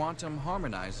my quantum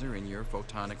harmonizer in your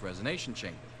photonic resonation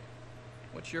chamber."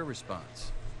 What's your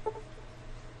response?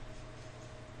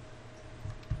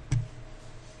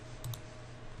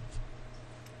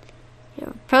 You're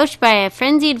approached by a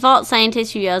frenzied vault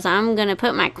scientist who yells, "I'm gonna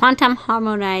put my quantum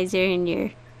harmonizer in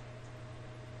your..."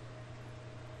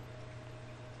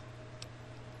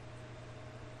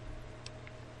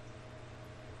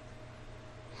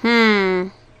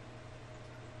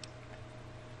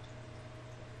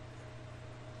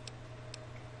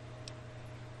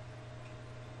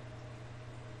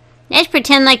 Let's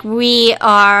pretend like we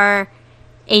are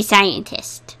a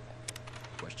scientist.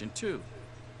 Question 2.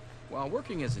 While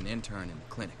working as an intern in the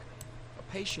clinic, a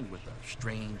patient with a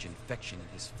strange infection in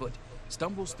his foot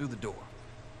stumbles through the door.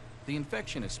 The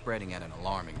infection is spreading at an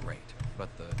alarming rate,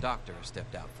 but the doctor has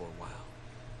stepped out for a while.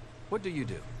 What do you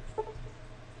do?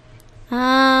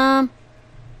 I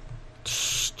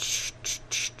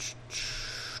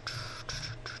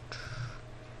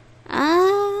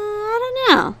don't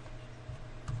know.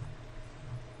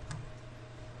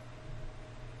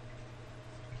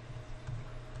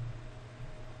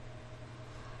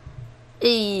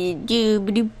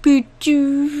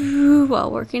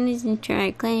 While working as an intern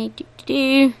at clinic.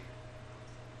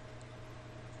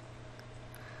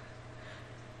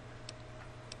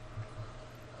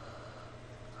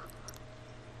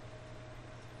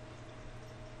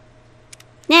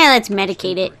 Now let's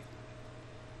medicate it.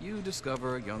 You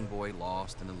discover a young boy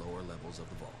lost in the lower levels of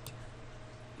the vault.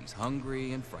 He's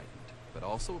hungry and frightened, but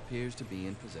also appears to be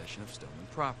in possession of stolen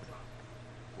property.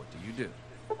 What do you do?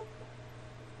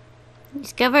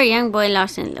 Discover a young boy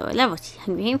lost in lower levels. He's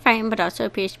hungry and frightened, but also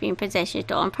appears to be in possession of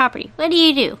stolen property. What do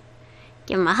you do?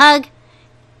 Give him a hug?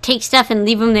 Take stuff and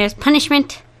leave him there as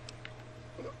punishment?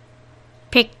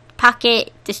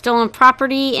 Pickpocket the stolen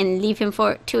property and leave him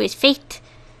to his fate?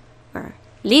 Or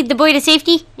lead the boy to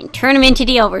safety and turn him into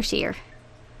the overseer?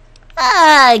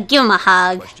 Give him a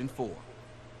hug. Question 4.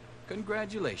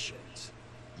 Congratulations.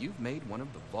 You've made one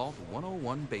of the Vault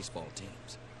 101 baseball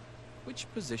teams. Which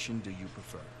position do you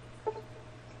prefer?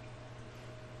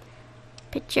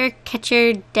 Pitcher,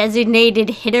 catcher, designated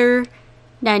hitter.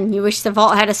 None. You wish the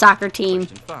Vault had a soccer team.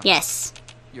 Yes.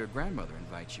 Your grandmother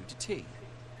invites you to tea,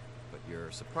 but you're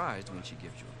surprised when she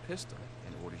gives you a pistol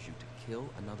and orders you to kill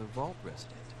another Vault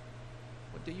resident.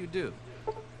 What do you do?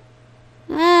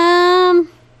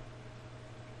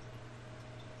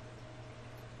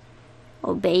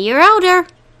 Obey your elder.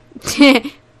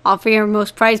 Offer your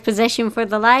most prized possession for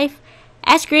the life.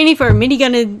 Ask Granny for a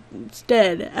minigun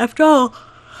instead. After all,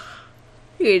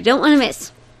 you don't want to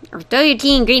miss. Or throw your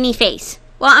tea in Granny's face.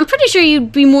 Well, I'm pretty sure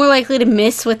you'd be more likely to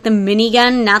miss with the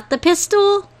minigun, not the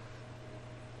pistol.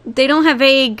 They don't have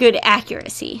very good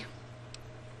accuracy.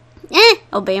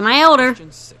 Obey my elder.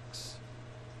 Question 6.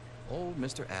 Old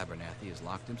Mr. Abernathy has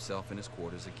locked himself in his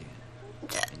quarters again,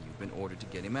 and you've been ordered to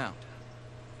get him out.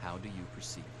 How do you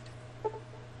proceed?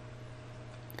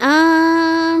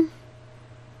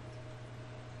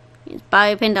 Use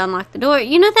bobby pin to unlock the door.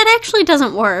 You know, that actually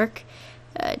doesn't work.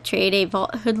 Trade a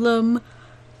vault hoodlum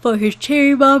for his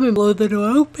cherry bomb and blow the door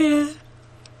open.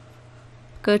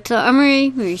 Go to the armory,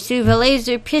 receive a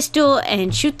laser pistol,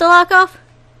 and shoot the lock off.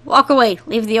 Walk away.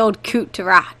 Leave the old coot to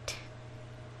rot.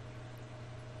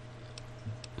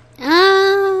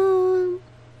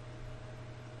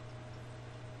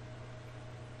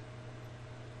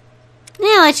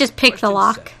 Yeah, let's just pick the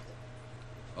lock. 7.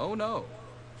 Oh no.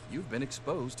 You've been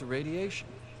exposed to radiation,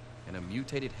 and a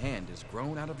mutated hand has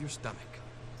grown out of your stomach.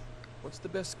 What's the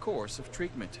best course of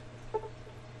treatment?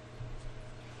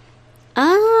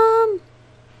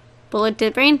 Bullet to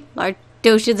the brain, large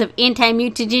doses of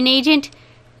anti-mutagen agent,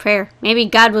 prayer. Maybe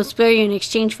God will spare you in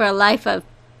exchange for a life of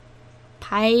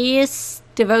pious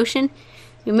devotion.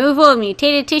 Removal of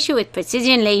mutated tissue with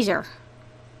precision laser.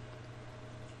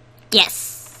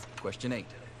 Yes. Question 8.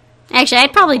 Actually,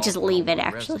 I'd probably just leave it,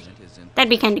 actually. That'd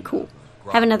be kind of cool.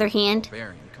 Have another hand.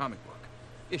 Barbarian comic book.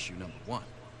 Issue number 1.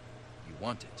 You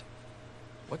want it.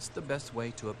 What's the best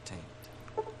way to obtain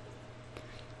it?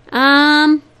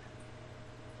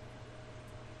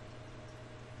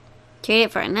 Trade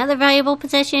it for another valuable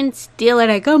possession. Steal it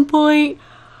at gunpoint.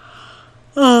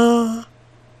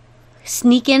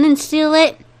 Sneak in and steal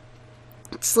it.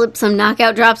 Slip some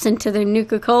knockout drops into their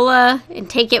Nuka-Cola and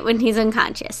take it when he's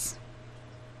unconscious.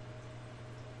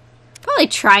 Probably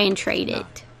try and trade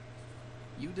it.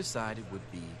 You decide it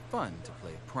would be fun to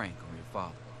play a prank on your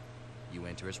father. You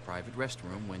enter his private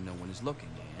restroom when no one is looking,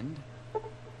 and...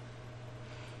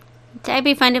 It'd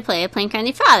be fun to play a prank on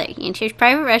your father. You enter his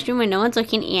private restroom when no one's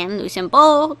looking and loosen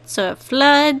bolts so it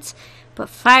floods. Put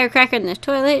firecracker in the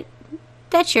toilet.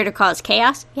 That's sure to cause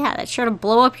chaos. Yeah, that's sure to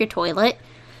blow up your toilet.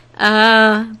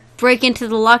 Break into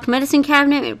the locked medicine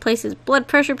cabinet and replace his blood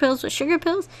pressure pills with sugar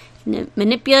pills.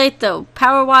 Manipulate the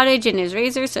power wattage in his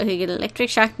razor so he gets electric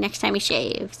shock next time he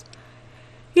shaves.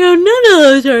 You know, none of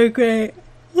those are great.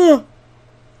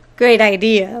 Great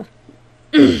idea.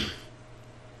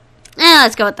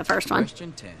 Let's go with the first one.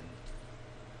 Question 10.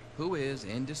 Who is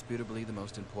indisputably the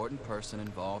most important person in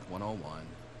Vault 101?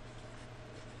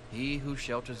 He who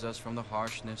shelters us from the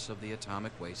harshness of the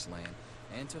atomic wasteland,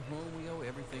 and to whom we owe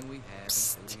everything we have,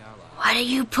 including our lives. What are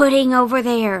you putting over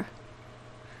there?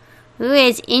 Who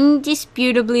is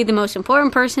indisputably the most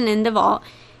important person in the vault?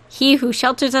 He who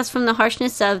shelters us from the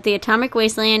harshness of the atomic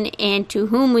wasteland, and to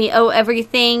whom we owe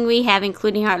everything we have,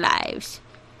 including our lives.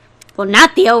 Well,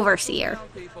 not the Overseer. Now,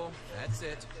 people, that's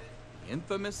it. The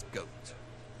infamous goat.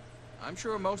 I'm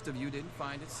sure most of you didn't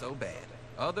find it so bad.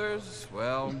 Others,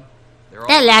 well, they're all...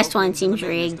 That last one seems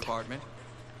rigged.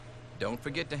 Don't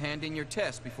forget to hand in your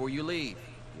test before you leave.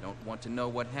 You don't want to know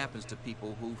what happens to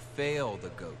people who fail the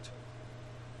goat.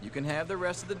 You can have the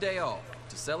rest of the day off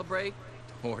to celebrate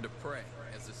or to pray,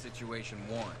 as the situation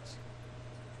warrants.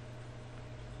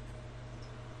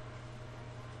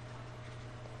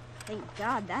 Thank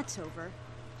God that's over.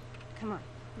 Come on,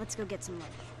 let's go get some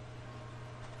lunch.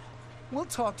 We'll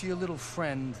talk to your little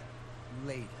friend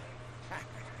later.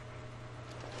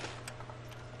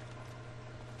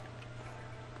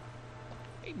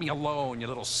 Leave me alone, you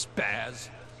little spaz.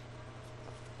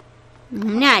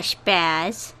 Not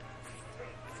spaz.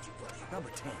 Number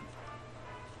 10.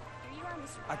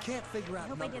 I can't figure out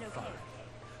number 5.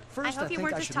 First, I hope you think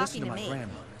weren't I just should listen to talking my to me.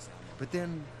 grandma. But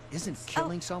then, isn't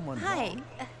killing someone Hi. wrong?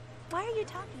 Why are you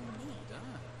talking to me?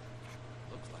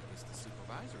 Looks like it's the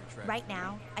supervisory track. Right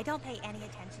now, I don't pay any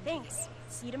attention Thanks. to you.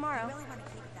 See you tomorrow. I really want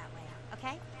to keep it that way,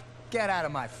 okay? Get out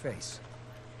of my face.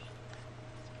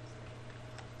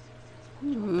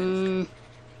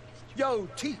 Yo,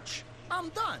 teach. I'm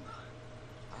done.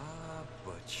 Ah,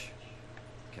 Butch.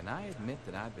 Can I admit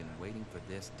that I've been waiting for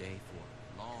this day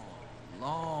for a long,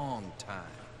 long time?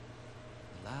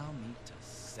 Allow me to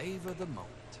savor the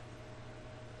moment.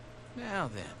 Now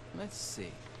then, let's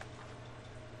see.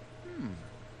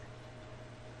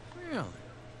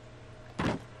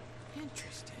 Really?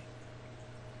 Interesting.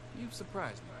 You've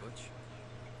surprised me, Butch.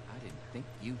 I didn't think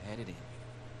you had it in you.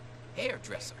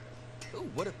 Hairdresser. Who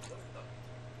would have...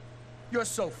 You're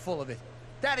so full of it.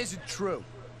 That isn't true.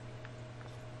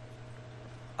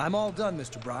 I'm all done,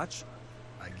 Mr. Broch.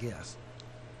 I guess.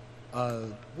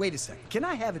 Wait a second. Can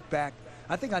I have it back?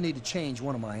 I think I need to change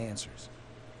one of my answers.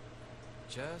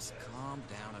 Just calm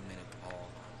down a minute, Paul.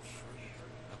 I'm sure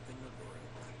you've nothing to worry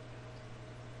about.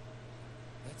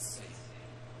 Let's see.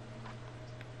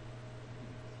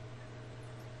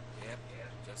 Yep,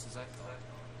 just as I thought.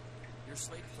 You're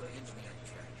slated for the engineering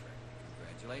track.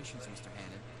 Congratulations, Mr.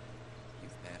 Hannon.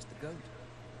 You've passed the goat.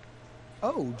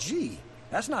 Oh, gee.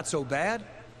 That's not so bad.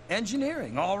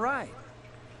 Engineering, all right.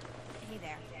 Hey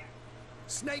there.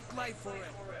 Snake life forever.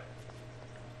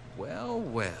 Well,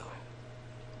 well.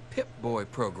 Pip-Boy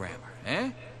programmer,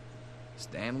 eh?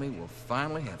 Stanley will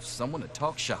finally have someone to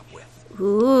talk shop with.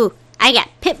 Ooh, I got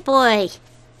Pip-Boy.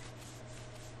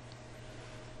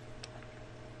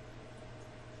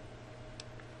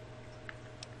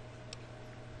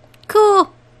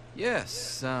 Cool.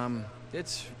 Yes,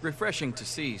 it's refreshing to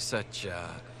see such,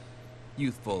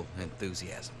 youthful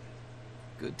enthusiasm.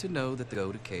 Good to know that the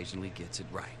goat occasionally gets it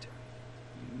right.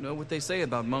 You know what they say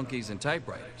about monkeys and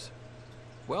typewriters.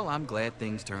 Well, I'm glad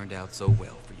things turned out so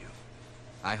well for you.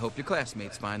 I hope your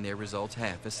classmates find their results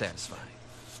half as satisfying.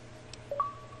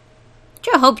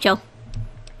 Sure hope so.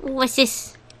 What's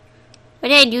this? What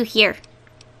did I do here?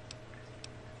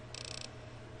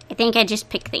 I think I just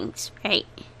pick things, right?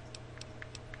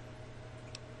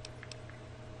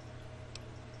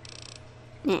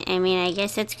 I mean, I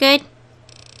guess that's good.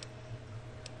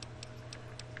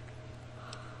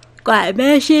 got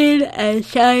medicine and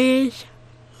science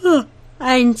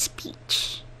and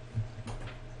speech.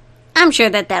 I'm sure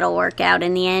that that'll work out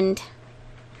in the end.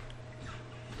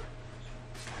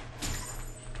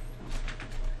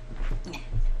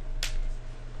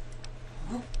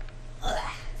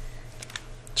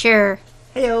 Sure.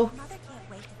 Hello.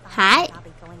 Hi.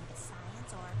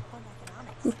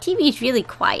 The TV's really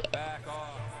quiet.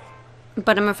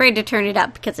 But I'm afraid to turn it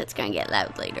up because it's going to get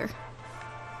loud later.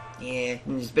 Yeah,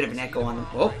 there's a bit of an echo on them.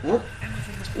 Oh, oh.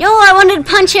 No, I wanted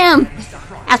to punch him!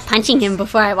 I was punching him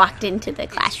before I walked into the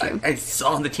classroom. I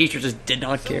saw the teacher just did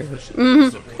not care.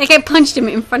 Like I punched him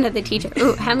in front of the teacher.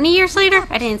 Ooh, how many years later?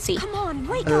 I didn't see. Come on,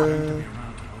 wake up!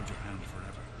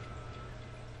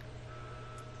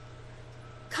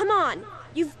 Come on!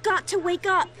 You've got to wake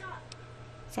up!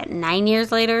 Is that 9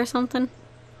 years later or something?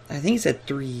 I think he said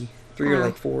 3 or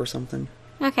like 4 or something.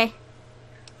 Okay.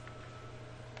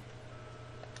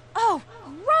 Oh,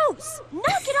 Rose!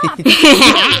 Knock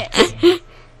it off!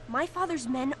 My father's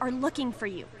men are looking for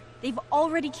you. They've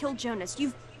already killed Jonas.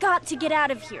 You've got to get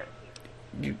out of here.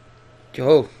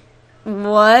 Oh.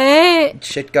 What?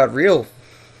 Shit got real.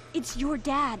 It's your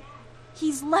dad.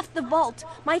 He's left the vault.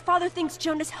 My father thinks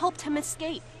Jonas helped him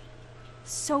escape.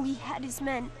 So he had his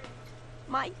men.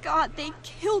 My God, they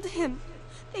killed him.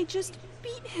 They just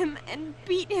beat him and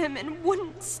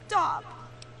wouldn't stop.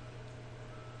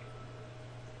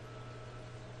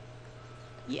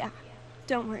 Yeah,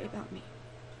 don't worry about me.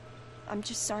 I'm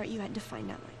just sorry you had to find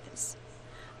out like this.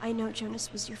 I know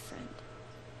Jonas was your friend.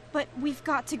 But we've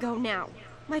got to go now.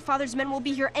 My father's men will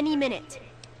be here any minute.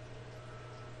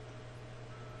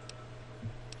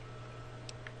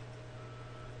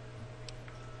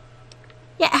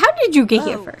 Yeah, how did you get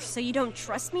here first? So you don't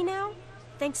trust me now?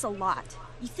 Thanks a lot.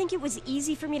 You think it was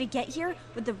easy for me to get here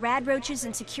with the rad roaches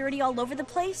and security all over the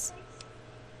place?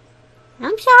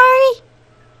 I'm sorry.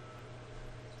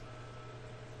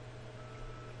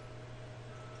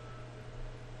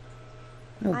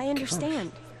 Oh, I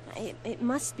understand. It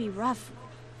must be rough,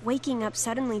 waking up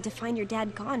suddenly to find your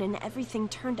dad gone and everything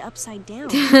turned upside down.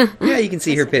 Yeah, you can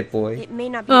see her pit boy. It may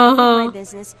not be any of my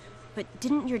business, but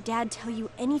didn't your dad tell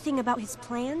you anything about his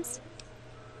plans?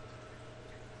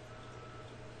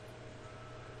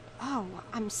 Oh,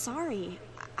 I'm sorry.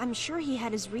 I'm sure he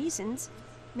had his reasons.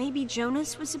 Maybe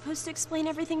Jonas was supposed to explain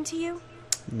everything to you?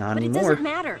 Not but anymore. It doesn't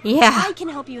matter. Yeah. I can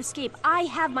help you escape. I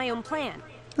have my own plan.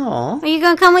 Aw. Are you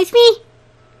gonna come with me?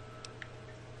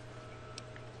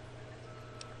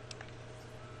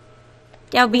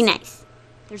 That would be nice.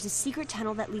 There's a secret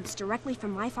tunnel that leads directly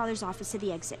from my father's office to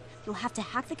the exit. You'll have to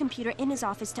hack the computer in his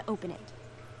office to open it.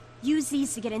 Use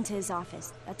these to get into his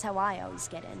office. That's how I always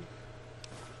get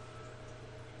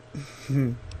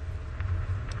in.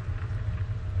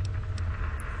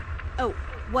 Oh,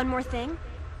 one more thing.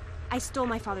 I stole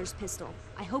my father's pistol.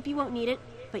 I hope you won't need it,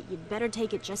 but you'd better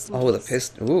take it just in case. Oh, the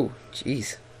pistol. Ooh,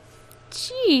 jeez.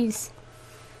 Jeez.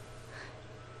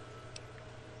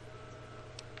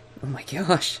 Oh my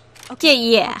gosh. Okay,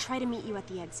 yeah. I'll try to meet you at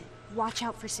the exit. Watch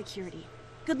out for security.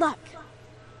 Good luck.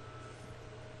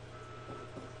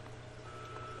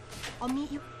 I'll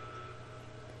meet you.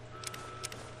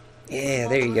 Yeah,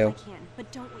 there you go. I can,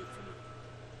 but don't wait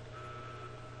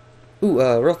for me.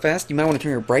 Ooh, real fast, you might want to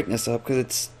turn your brightness up, because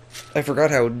it's... I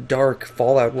forgot how dark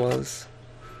Fallout was.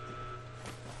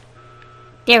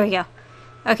 There we go.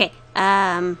 Okay,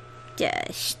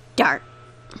 start.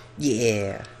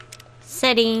 Yeah.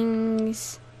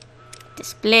 Settings.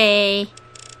 Display.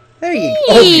 There you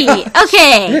go. Eee, Oh,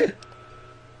 okay.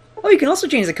 Oh, you can also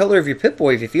change the color of your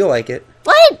Pip-Boy if you feel like it.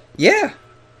 What? Yeah.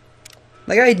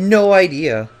 Like, I had no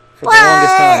idea for the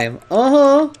longest time.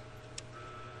 Uh-huh.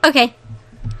 Okay.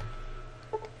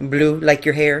 Blue, like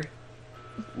your hair.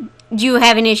 Do you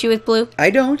have an issue with blue? I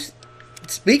don't.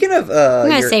 Speaking of, I'm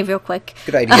gonna save real quick.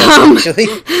 Good idea, actually.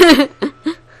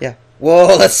 Yeah.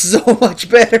 Whoa, that's so much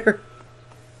better.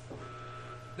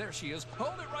 There she is.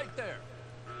 Hold it right there.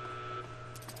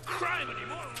 Crime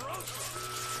anymore,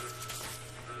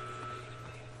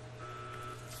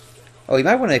 Oh, you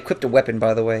might want to equip the weapon,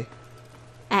 by the way.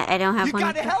 I don't have You one.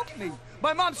 gotta help me!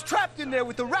 My mom's trapped in there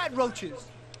with the rat roaches!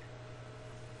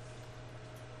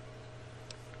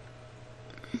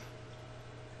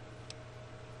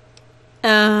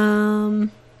 I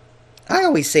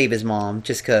always save his mom,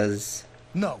 just cause...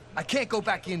 No, I can't go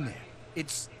back in there.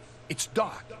 It's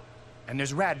dark, and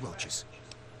there's rat roaches.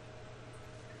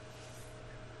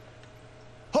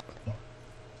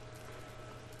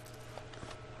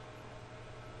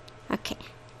 Okay.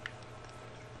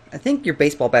 I think your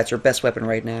baseball bat's your best weapon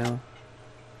right now.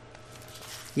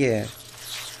 Yeah.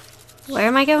 Where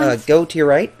am I going? Go to your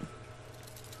right.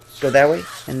 Go that way,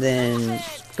 and then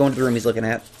Go into the room he's looking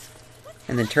at.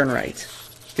 And then turn right.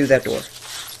 Through that door.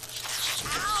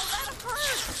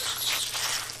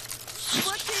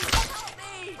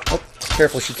 Oh,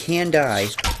 careful, she can die.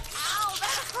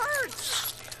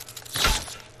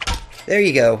 There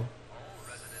you go.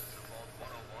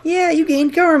 Yeah, you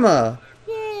gained karma.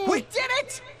 We did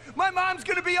it! My mom's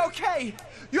gonna be okay.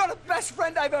 You're the best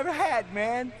friend I've ever had,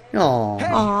 man. Aww. Hey,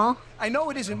 Aww. I know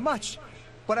it isn't much,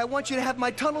 but I want you to have my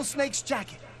tunnel snake's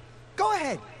jacket. Go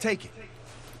ahead, take it.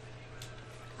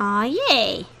 Aw,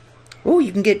 yay. Oh,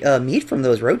 you can get meat from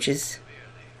those roaches.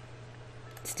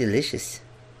 It's delicious.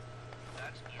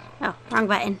 Oh, wrong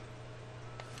button.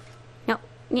 No.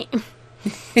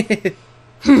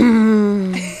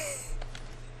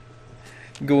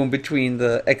 Going between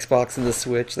the Xbox and the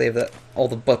Switch, they have all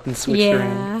the buttons switched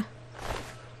around.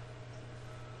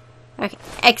 Okay,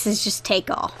 X is just take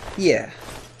all. Yeah.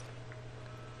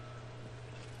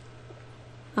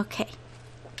 Okay.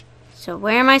 So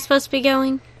where am I supposed to be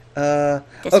going? This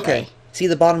okay. way. See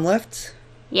the bottom left?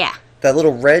 Yeah. That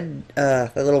little red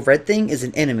thing is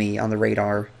an enemy on the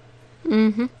radar.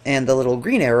 Mm-hmm. And the little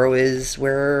green arrow is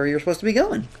where you're supposed to be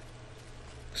going.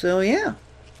 So, yeah.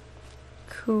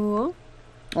 Cool.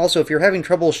 Also, if you're having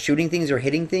trouble shooting things or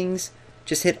hitting things,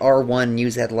 just hit R1 and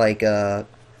use that, like,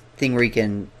 thing where you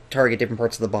can target different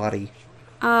parts of the body.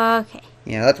 Okay.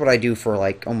 Yeah, that's what I do for,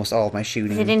 like, almost all of my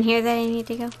shooting. Is it in here that I need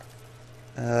to go?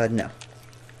 No.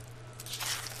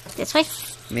 This way?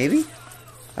 Maybe?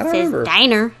 I don't It says remember.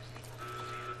 diner.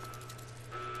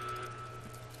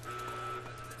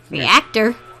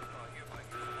 Reactor.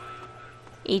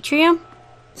 Atrium?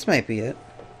 This might be it.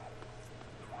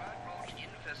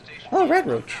 Oh, red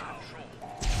roach.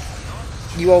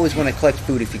 You always want to collect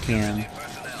food if you can.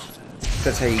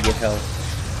 That's how you get health.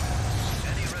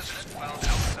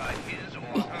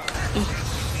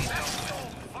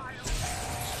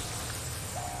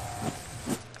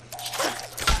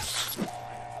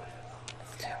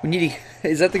 We need to,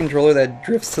 is that the controller that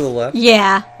drifts to the left?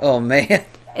 Yeah. Oh, man.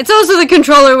 It's also the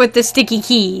controller with the sticky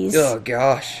keys. Oh,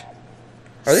 gosh.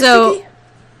 Are they so, sticky?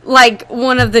 Like,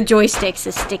 one of the joysticks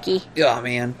is sticky. Oh,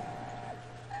 man.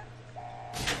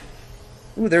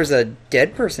 Ooh, there's a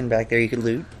dead person back there you could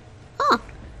loot. Huh.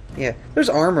 Yeah, there's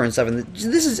armor and stuff.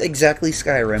 This is exactly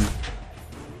Skyrim.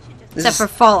 Except for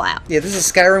Fallout. Yeah, this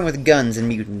is Skyrim with guns and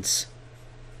mutants.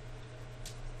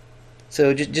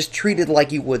 So just treat it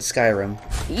like you would Skyrim.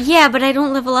 Yeah, but I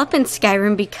don't level up in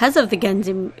Skyrim because of the guns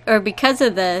or because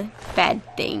of the bad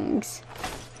things.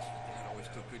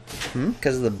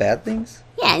 Because of the bad things?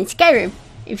 Yeah, in Skyrim.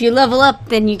 If you level up,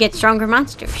 then you get stronger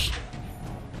monsters.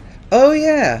 Oh,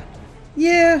 yeah.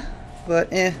 Yeah, but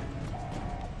eh.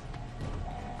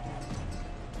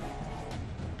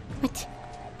 What?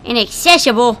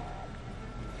 Inaccessible.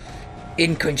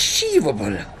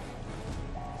 Inconceivable.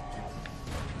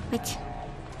 What?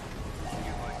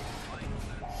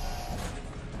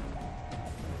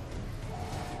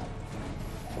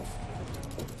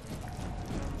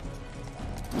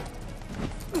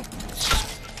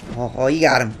 Oh, you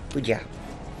got him. Good job.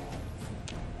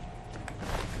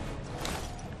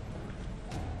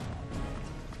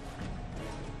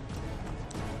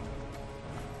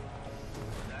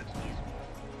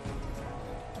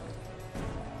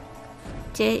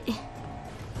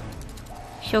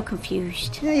 So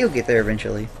confused. Yeah, you'll get there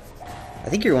eventually. I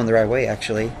think you're going the right way,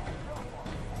 actually.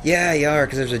 Yeah, you are,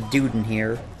 because there's a dude in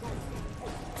here.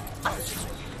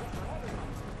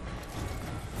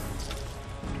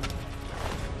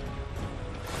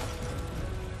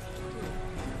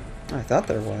 I thought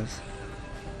there was.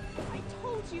 I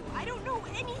told you, I don't know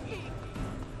anything.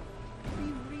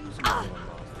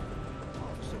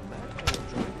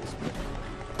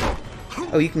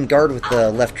 Oh, you can guard with the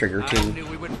left trigger, too. I knew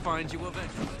we wouldn't find you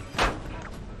eventually.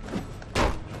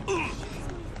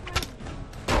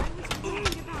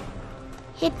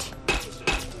 Hit.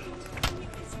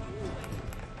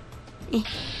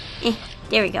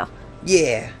 There we go.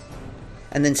 Yeah.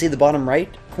 And then see the bottom right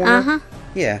corner? Uh-huh.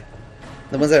 Yeah.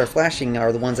 The ones that are flashing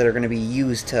are the ones that are going to be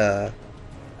used to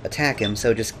attack him.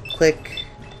 So just click.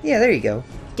 Yeah, there you go.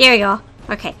 There we go.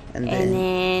 Okay. And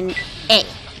then A.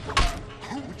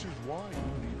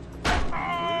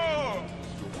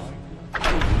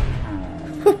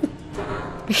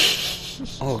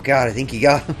 Oh god, I think you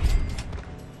got him.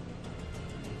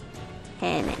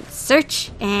 And then search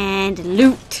and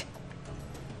loot.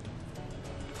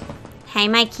 Hi,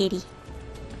 my kitty.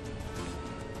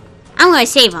 I'm gonna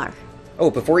save her. Oh,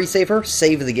 before you save her,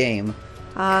 save the game.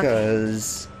 Okay.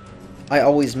 Because I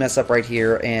always mess up right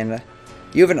here, and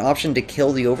you have an option to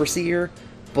kill the Overseer,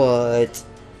 but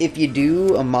if you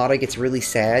do, Amada gets really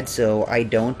sad, so I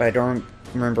don't, but I don't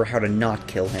remember how to not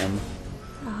kill him.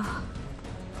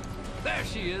 There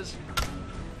she is.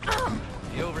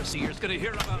 The overseer's gonna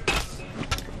hear about this.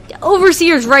 The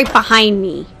overseer's right behind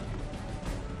me.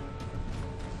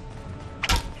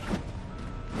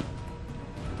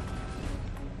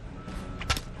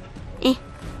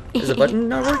 Is the button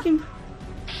not working?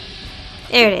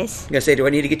 There it is. I'm gonna say, do I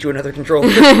need to get you another controller?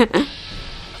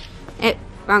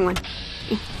 Wrong one.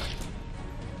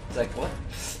 It's like, what?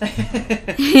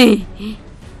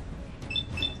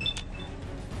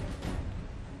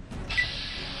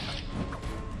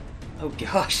 Oh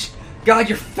gosh. God,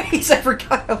 your face! I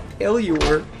forgot how pale you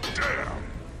were.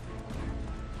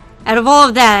 Out of all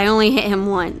of that, I only hit him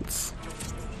once.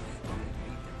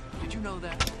 Did you know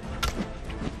that?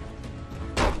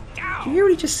 Did you hear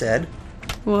what he just said?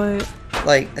 What?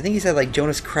 Like, I think he said, like,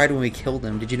 Jonas cried when we killed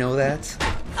him. Did you know that?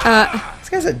 This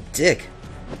guy's a dick.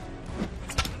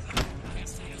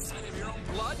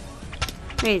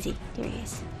 Where is he? There he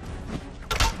is.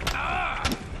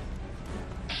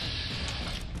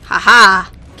 Haha!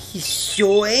 He's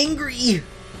so angry! You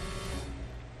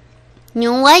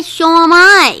know what? So am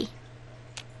I!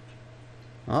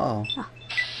 Uh-oh.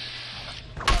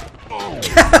 Oh.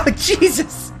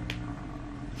 Jesus!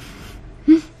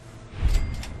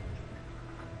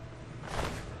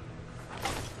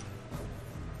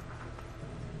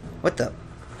 What the?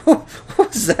 What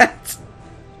was that?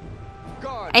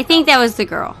 I think that was the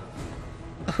girl.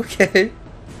 Okay.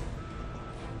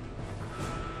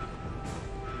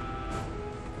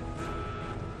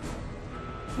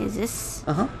 Is this?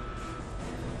 Uh-huh.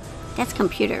 That's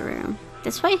computer room.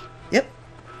 This way? Yep.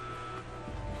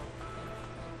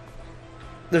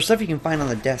 There's stuff you can find on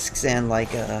the desks and, like,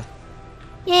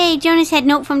 Yay, Jonas had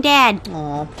note from Dad.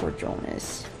 Aw, poor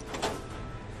Jonas.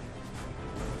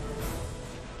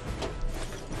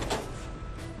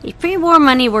 Is pre-war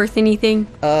money worth anything?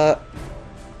 I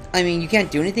mean, you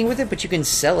can't do anything with it, but you can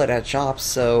sell it at shops,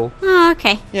 so... Oh,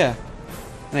 okay. Yeah.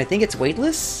 And I think it's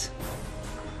weightless?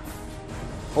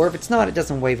 Or if it's not, it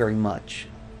doesn't weigh very much.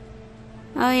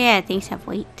 Oh yeah, things have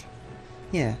weight.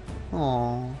 Yeah.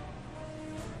 Aww.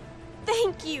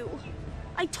 Thank you.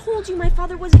 I told you my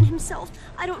father wasn't himself.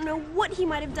 I don't know what he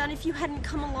might have done if you hadn't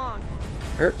come along.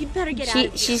 You'd better get out of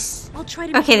here. She's... I'll try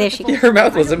to... Okay, there she goes. Her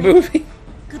mouth wasn't moving.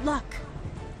 Good luck.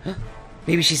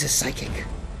 Maybe she's a psychic.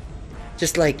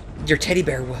 Just like your teddy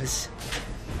bear was.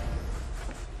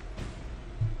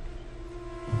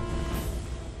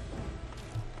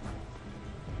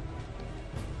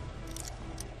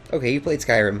 Okay, you played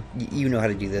Skyrim. You know how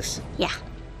to do this. Yeah.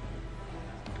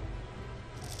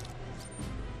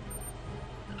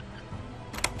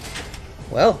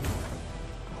 Well.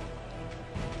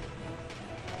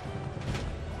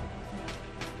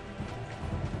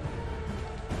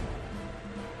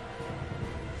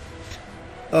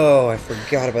 Oh, I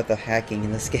forgot about the hacking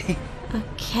in this game.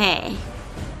 Okay.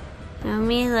 How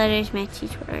many letters match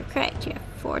each word are correct? You have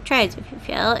 4 tries. If you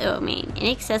fail, it will remain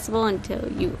inaccessible until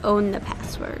you own the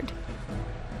password.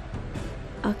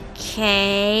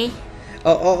 Okay.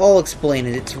 I'll explain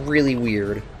it. It's really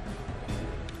weird.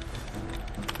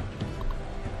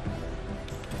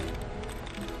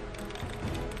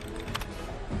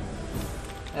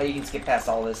 Now you can skip past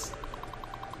all this.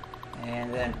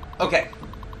 And then... Okay.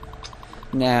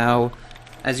 Now,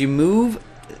 as you move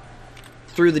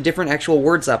through the different actual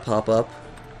words that pop up,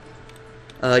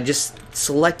 just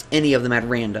select any of them at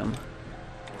random.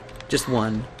 Just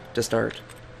one to start.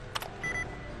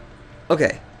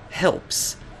 Okay,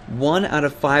 helps. 1 out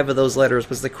of 5 of those letters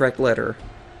was the correct letter.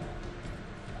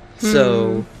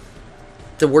 So,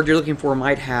 the word you're looking for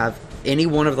might have any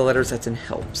one of the letters that's in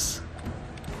helps.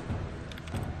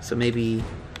 So maybe...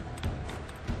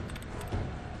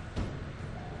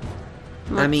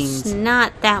 Well, that means... it's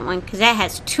not that one, because that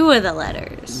has 2 of the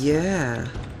letters. Yeah.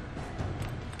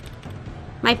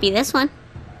 Might be this one.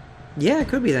 Yeah, it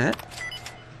could be that.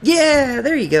 Yeah,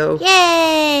 there you go.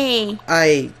 Yay!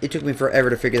 It took me forever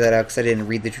to figure that out because I didn't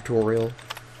read the tutorial.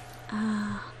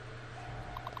 Am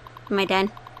I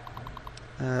done?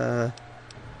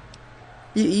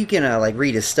 You can, like,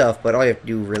 read his stuff, but all you have to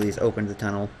do really is open the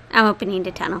tunnel. I'm opening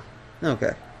the tunnel.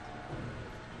 Okay.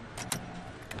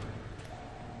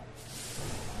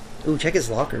 Ooh, check his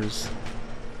lockers.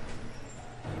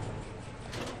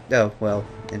 Oh, well,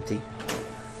 empty.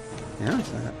 No,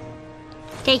 it's not.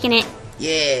 Taking it.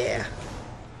 Yeah!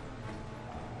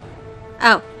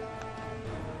 Oh.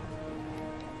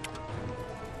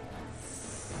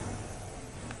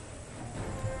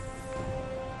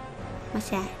 What's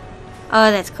that? Oh,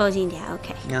 that's closing down.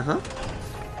 Okay. Uh-huh.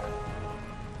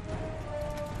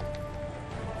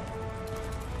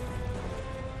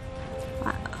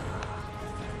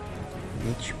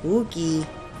 Spooky.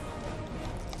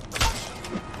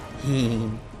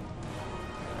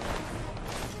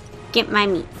 Get my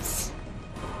meats.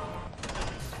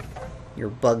 Your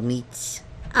bug meats.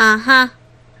 Uh-huh.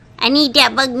 I need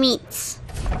that bug meats.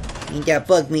 Need that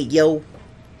bug meat, yo.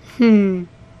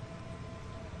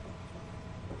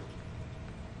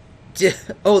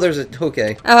 Oh, there's a...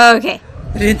 Okay. Oh, okay.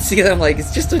 I didn't see that. I'm like,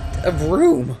 it's just a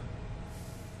room.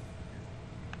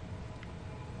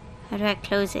 How do I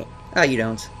close it? Ah, you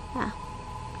don't. Oh.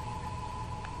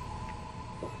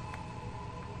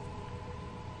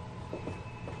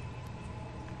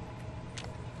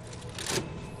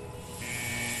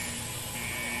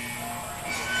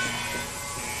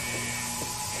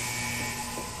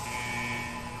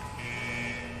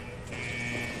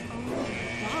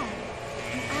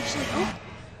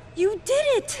 You did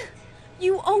it!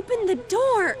 You opened the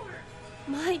door!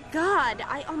 My God,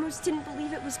 I almost didn't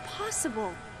believe it was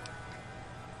possible.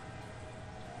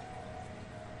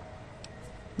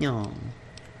 No.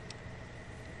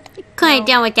 Couldn't have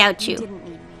done without You you. didn't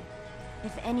need me.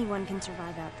 If anyone can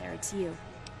survive out there, it's you.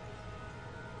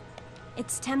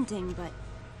 It's tempting, but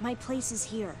my place is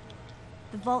here.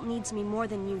 The vault needs me more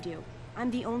than you do. I'm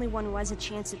the only one who has a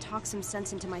chance to talk some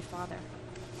sense into my father.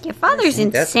 Your father's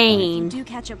That's insane. If you do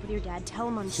catch up with your dad, tell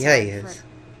him I'm Yeah, sorry he is.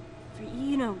 for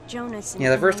you know, Jonas and Yeah,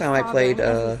 the and first my time I father played, and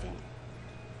everything.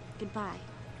 Goodbye.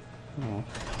 Oh.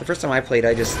 The first time I played,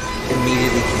 I just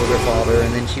immediately killed her father,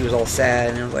 and then she was all sad,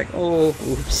 and I was like, oh,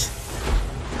 oops.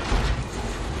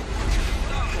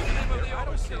 I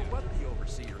don't care what the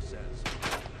overseer says.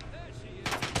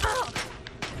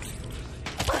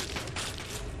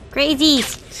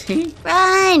 Crazies.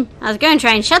 Run! I was going to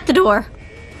try and shut the door.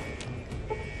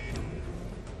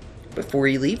 Before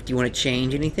you leave, do you want to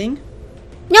change anything?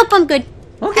 Nope, I'm good.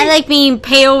 Okay. I like being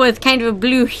pale with kind of a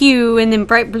blue hue and then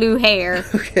bright blue hair.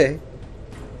 Okay.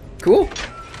 Cool.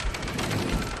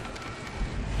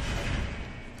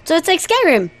 So it's like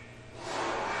Skyrim.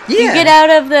 Yeah. You get out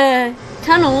of the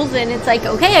tunnels and it's like,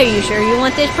 okay, are you sure you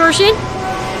want this person?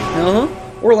 Uh-huh.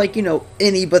 Or like, you know,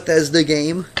 any Bethesda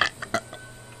game.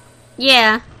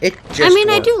 Yeah. It just I mean,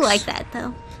 I do works. like that,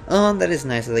 though. That is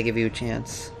nice that they give you a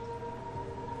chance.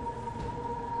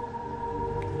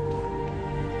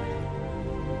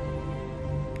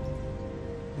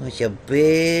 It's a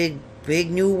big, big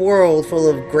new world full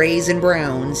of grays and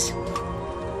browns.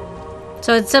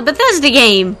 So it's a Bethesda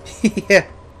game. Yeah.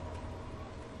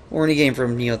 Or any game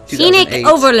from, you know, 2008. Scenic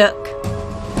Overlook.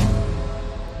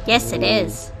 Yes, it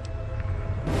is.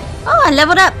 Oh, I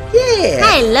leveled up. Yeah.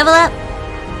 Hey, level up.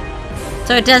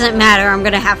 So it doesn't matter. I'm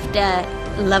going to have to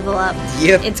level up.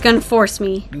 Yep. It's going to force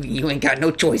me. You ain't got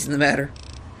no choice in the matter.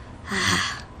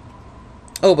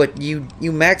 Oh, but you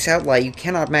max out, like, you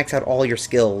cannot max out all your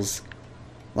skills.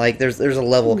 Like, there's a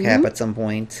level cap at some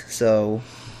point, so...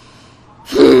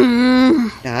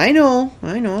 I know.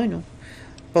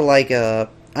 But, like, I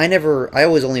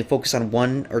always only focus on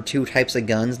one or two types of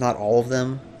guns, not all of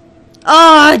them.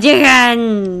 Oh, the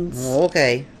guns! Well,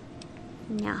 okay.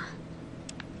 No.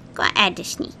 Gotta add the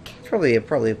sneak. It's probably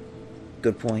a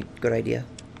good point, good idea.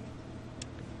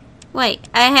 Wait,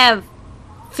 I have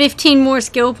 15 more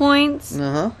skill points?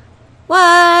 Uh-huh.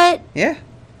 What? Yeah.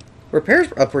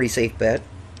 Repair's a pretty safe bet.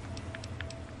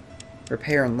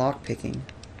 Repair and lockpicking.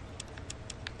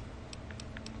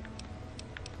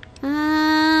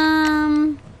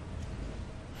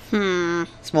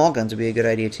 Small guns would be a good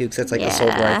idea too, because that's like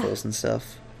assault rifles and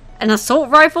stuff. An assault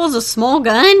rifle is a small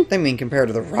gun? I mean, compared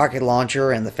to the rocket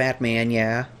launcher and the Fat Man,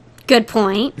 yeah. Good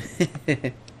point.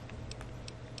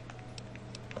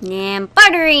 And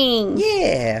bartering!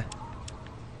 Yeah.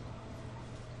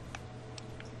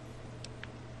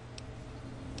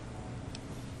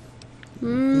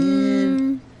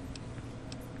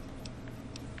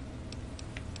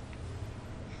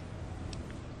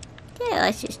 Yeah,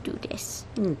 let's just do this.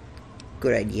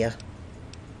 Good idea.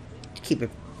 Keep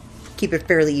it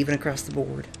fairly even across the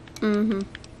board. Mm-hmm.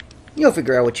 You'll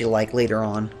figure out what you like later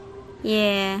on.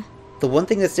 Yeah. The one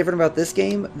thing that's different about this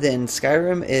game than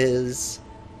Skyrim is,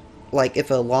 like,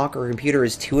 if a lock or a computer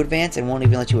is too advanced, it won't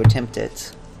even let you attempt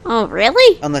it. Oh,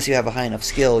 really? Unless you have a high enough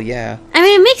skill, yeah. I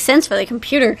mean, it makes sense for the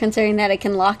computer, considering that it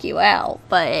can lock you out,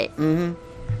 but... Mm-hmm.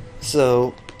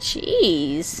 So...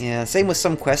 Jeez. Yeah, same with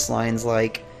some quest lines,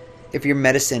 like, if your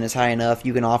medicine is high enough,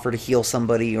 you can offer to heal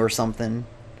somebody or something.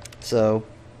 So...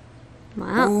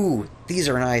 Wow. Ooh, these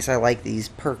are nice. I like these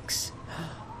perks.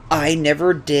 I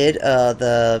never did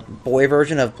the boy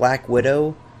version of Black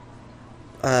Widow.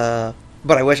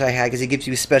 But I wish I had, because it gives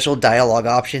you special dialogue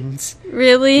options.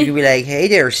 Really? You can be like, hey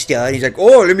there, stud. He's like,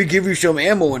 oh, let me give you some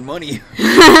ammo and money.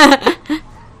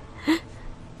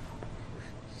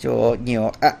 So, you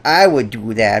know, I would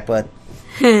do that, but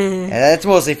yeah, that's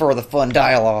mostly for the fun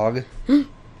dialogue.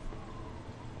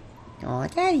 Oh,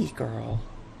 daddy's girl.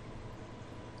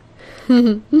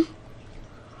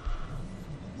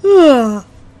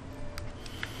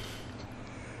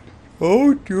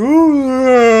 Oh, do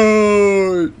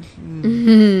it.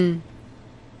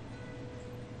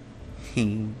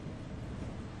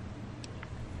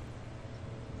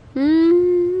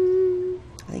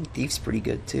 I think Thief's pretty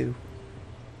good too.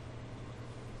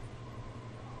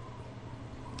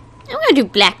 I'm gonna do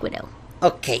Black Widow.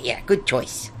 Okay, yeah, good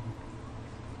choice.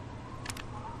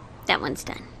 That one's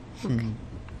done. Okay.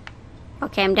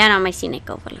 Okay, I'm down on my scenic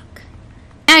overlook.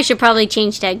 I should probably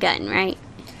change that gun, right?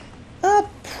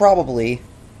 Probably.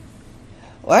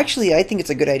 Well, actually, I think it's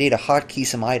a good idea to hotkey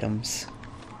some items.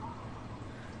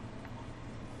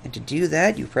 And to do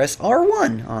that, you press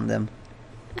R1 on them.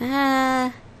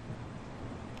 Hotkey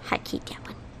that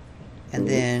one. And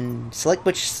then select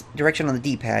which direction on the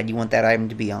D-pad you want that item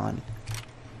to be on.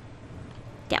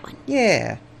 That one.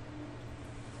 Yeah.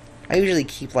 I usually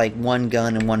keep like one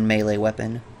gun and one melee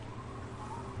weapon.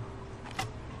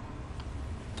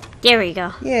 There we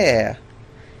go. Yeah.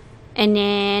 And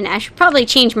then I should probably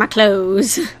change my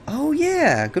clothes. Oh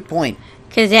yeah, good point.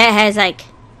 Because that has like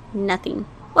nothing.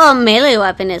 Well, melee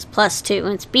weapon is +2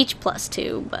 and speech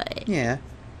 +2, but yeah.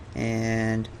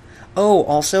 And oh,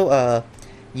 also,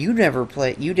 you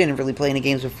didn't really play any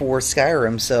games before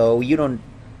Skyrim, so you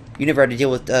never had to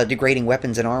deal with degrading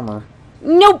weapons and armor.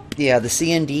 Nope. Yeah, the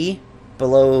CND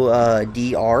below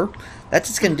DR, that's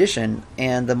its condition,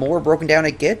 and the more broken down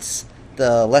it gets,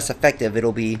 the less effective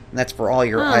it'll be. And that's for all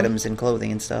your items and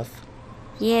clothing and stuff.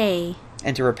 Yay.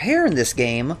 And to repair in this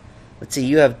game, let's see,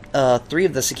 you have 3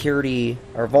 of the security,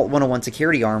 or Vault 101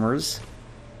 security armors.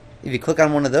 If you click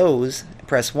on one of those,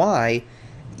 press Y,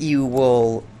 you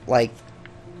will, like,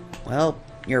 well,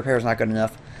 your repair's not good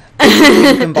enough.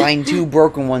 You combine 2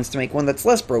 broken ones to make one that's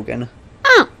less broken.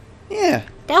 Oh. Yeah.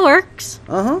 That works.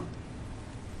 Uh-huh.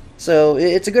 So,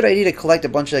 it's a good idea to collect a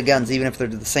bunch of guns, even if they're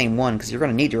the same one, because you're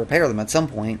going to need to repair them at some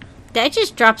point. Did I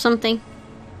just drop something?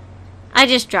 I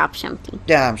just dropped something.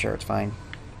 Yeah, I'm sure it's fine.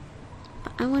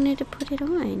 But I wanted to put it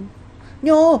on.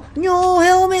 No,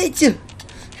 helmet!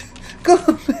 Go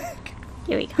back!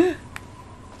 Here we go.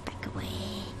 Back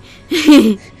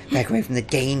away. Back away from the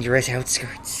dangerous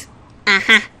outskirts.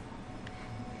 Uh-huh.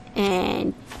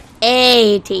 And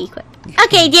A to equip.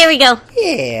 Okay, there we go.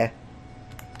 Yeah.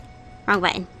 Wrong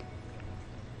button.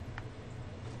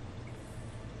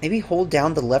 Maybe hold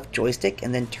down the left joystick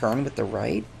and then turn with the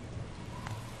right?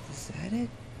 Is that it?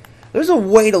 There's a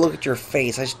way to look at your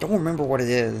face. I just don't remember what it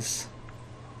is.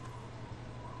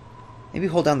 Maybe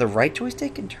hold down the right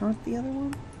joystick and turn with the other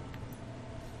one?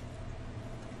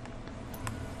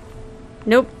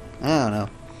 Nope. I don't know.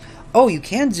 Oh, you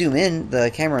can zoom in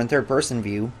the camera in third-person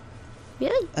view.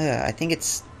 Really? I think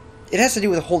it has to do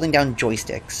with holding down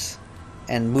joysticks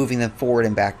and moving them forward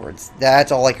and backwards.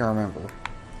 That's all I can remember.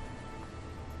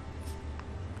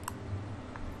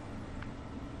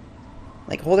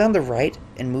 Like, hold down the right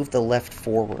and move the left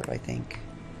forward, I think.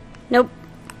 Nope.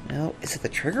 No, is it the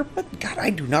trigger button? God, I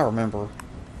do not remember.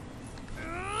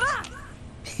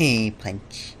 Hey,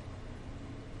 punch.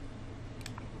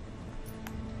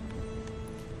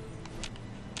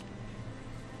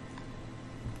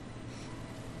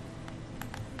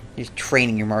 You're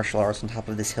training your martial arts on top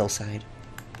of this hillside.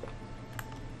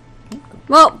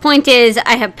 Well, point is,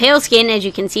 I have pale skin, as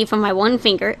you can see from my one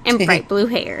finger, and bright blue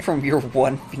hair. From your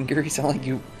one finger? You sound like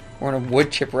you were in a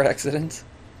wood chipper accident.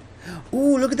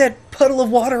 Ooh, look at that puddle of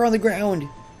water on the ground. You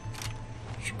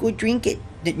should go drink it.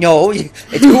 No,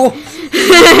 it's cool.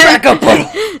 Back up, puddle.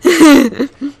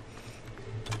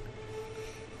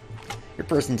 Your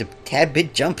person's a tad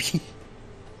bit jumpy.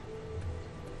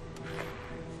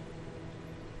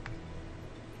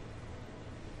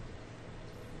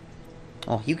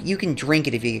 Oh, you can drink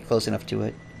it if you get close enough to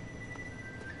it.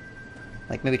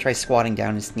 Like, maybe try squatting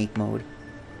down in sneak mode.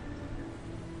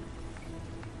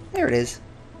 There it is.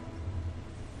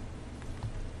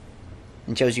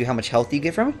 And shows you how much health you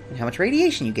get from it, and how much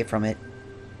radiation you get from it.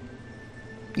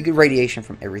 You get radiation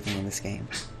from everything in this game.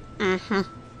 Mm-hmm.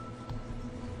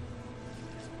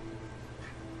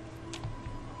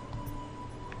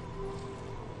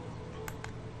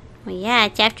 Well, yeah,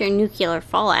 it's after nuclear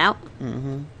fallout.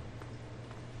 Mm-hmm.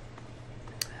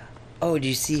 Oh, did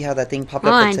you see how that thing popped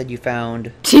up that said you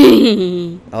found...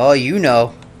 Oh, you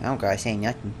know. I don't gotta say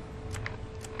nothing.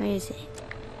 Where is it?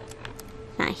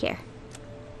 Not here.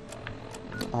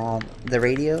 The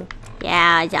radio?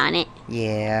 Yeah, I was on it.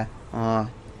 Yeah. I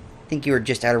think you were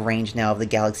just out of range now of the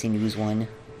Galaxy News one.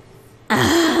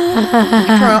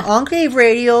 Turn on Enclave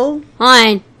Radio.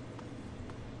 On.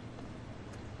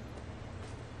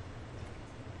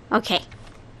 Okay.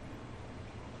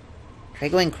 Try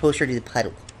going closer to the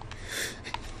puddle.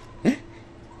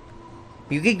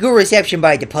 You get good reception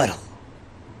by the puddle.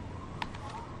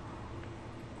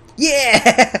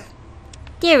 Yeah!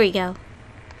 There we go.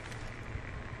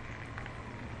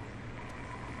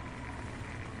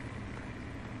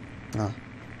 Oh,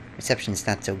 reception's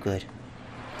not so good.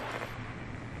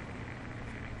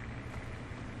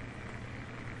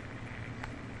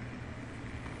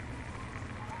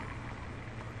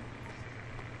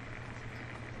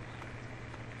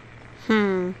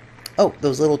 Oh,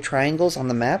 those little triangles on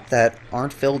the map that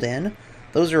aren't filled in,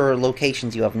 those are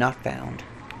locations you have not found.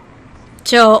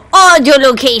 So, all your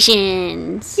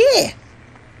locations. Yeah.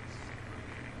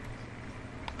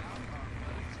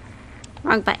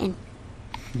 Wrong button.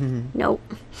 Nope.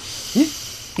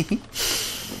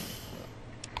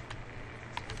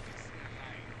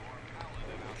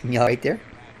 You all right there?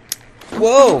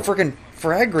 Whoa, freaking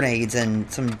frag grenades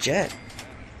and some jet.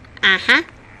 Uh-huh.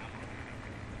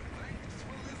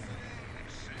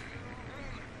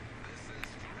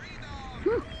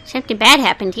 Something bad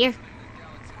happened here.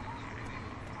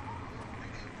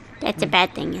 That's a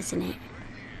bad thing, isn't it?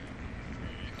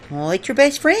 Well, it's your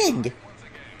best friend.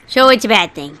 So it's a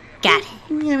bad thing. Got it.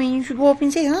 I mean, you should go up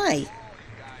and say hi.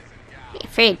 Hey,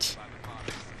 Fridge.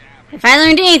 If I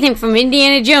learned anything from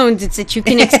Indiana Jones, it's that you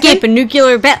can escape a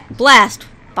nuclear blast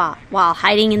while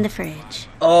hiding in the fridge.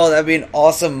 Oh, that'd be an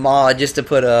awesome mod just to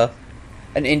put an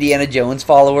Indiana Jones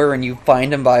follower and you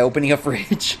find him by opening a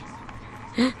fridge.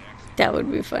 That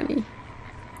would be funny.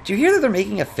 Do you hear that they're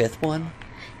making a 5th one?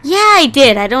 Yeah, I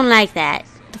did. I don't like that.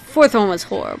 The 4th one was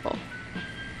horrible.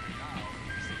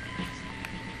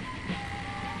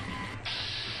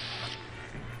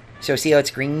 So see how it's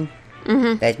green?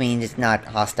 Mm-hmm. That means it's not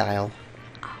hostile.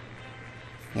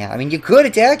 Yeah, I mean, you could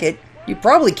attack it. You'd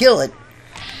probably kill it.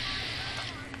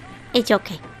 It's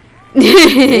okay.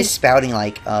 It is spouting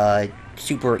like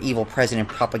super evil president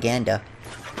propaganda.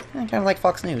 Kind of like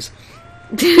Fox News.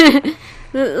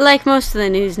 Like most of the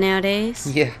news nowadays.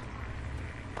 Yeah.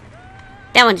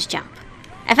 That one's jump.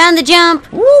 I found the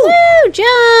jump! Woo! Woo!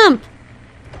 Jump!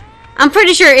 I'm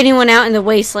pretty sure anyone out in the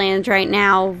wastelands right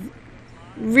now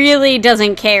really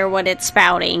doesn't care what it's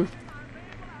spouting.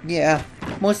 Yeah,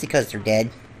 mostly because they're dead.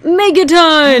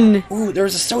 Megaton! Ooh,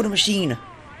 there's a soda machine.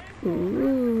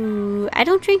 Ooh, I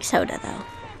don't drink soda though.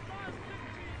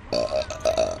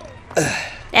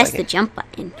 That's the jump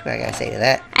button. What I gotta say to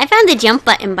that? I found the jump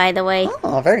button, by the way.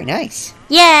 Oh, very nice.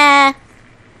 Yeah!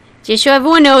 Just so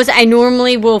everyone knows, I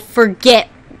normally will forget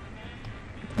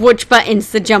which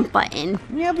button's the jump button.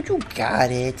 Yeah, but you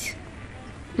got it.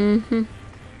 Mm-hmm.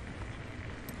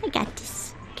 I got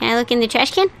this. Can I look in the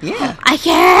trash can? Yeah. I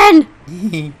can!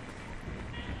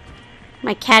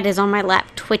 My cat is on my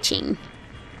lap twitching.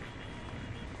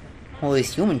 Well,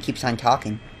 this human keeps on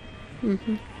talking.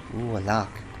 Mm-hmm. Ooh, a lock.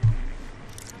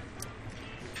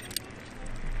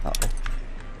 Uh-oh.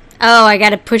 Oh, I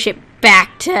gotta push it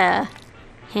back to...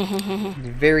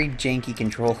 Very janky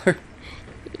controller.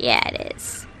 Yeah, it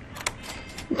is.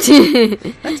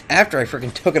 That's after I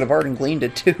freaking took it apart and cleaned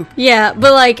it, too. Yeah,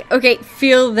 but like, okay,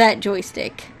 feel that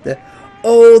joystick. The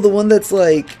one that's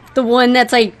like... The one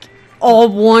that's like all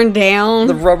worn down.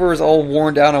 The rubber is all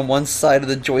worn down on one side of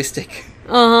the joystick.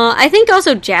 I think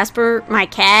also Jasper, my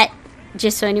cat,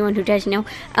 just so anyone who doesn't know,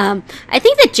 I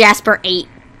think that Jasper ate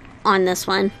on this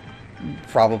one.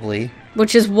 Probably.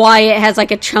 Which is why it has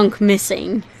like a chunk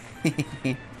missing.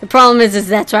 The problem is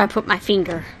that's where I put my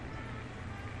finger.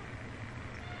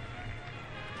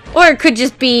 Or it could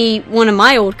just be one of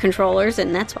my old controllers,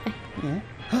 and that's why. Yeah.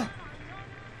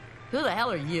 Who the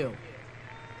hell are you?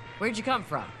 Where'd you come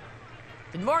from?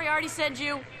 Did Moriarty send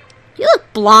you? You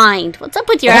look blind. What's up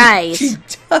with your eyes? She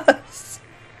does.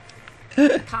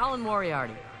 Colin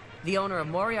Moriarty, the owner of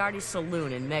Moriarty's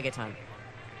Saloon in Megaton.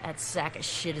 That sack of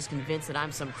shit is convinced that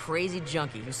I'm some crazy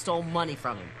junkie who stole money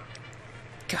from him.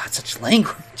 God, such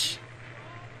language.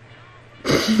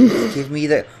 Give me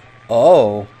the...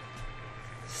 Oh.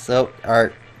 So,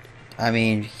 here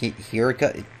it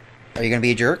goes. Are you gonna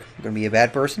be a jerk? Gonna be a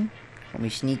bad person? Gonna be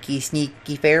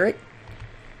sneaky ferret?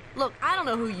 Look, I don't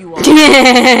know who you are.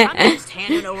 I'm just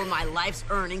handing over my life's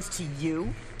earnings to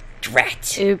you.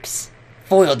 Drat. Oops.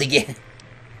 Foiled again.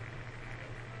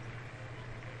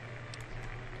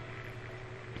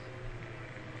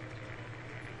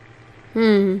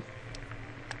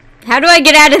 How do I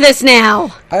get out of this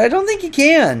now? I don't think you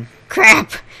can.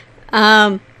 Crap.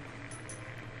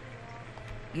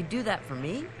 You do that for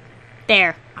me?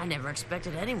 There. I never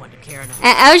expected anyone to care enough.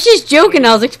 I was just joking.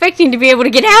 I was expecting to be able to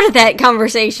get out of that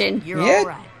conversation. You're Yeah.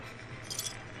 alright.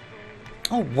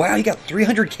 Oh, wow, you got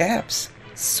 300 caps.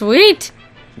 Sweet.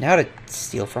 Now to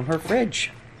steal from her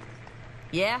fridge.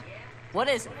 Yeah? What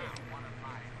is it?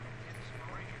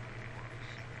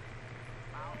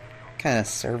 What kind of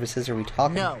services are we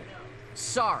talking? No.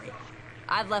 Sorry.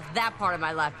 I've left that part of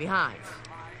my life behind.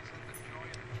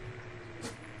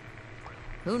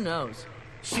 Who knows?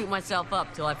 Shoot myself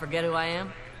up till I forget who I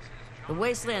am? The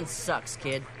wasteland sucks,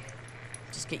 kid.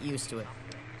 Just get used to it.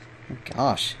 Oh,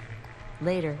 gosh.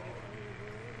 Later.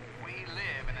 We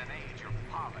live in an age of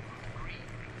poverty, greed,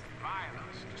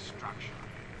 violence, destruction.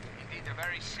 Indeed, the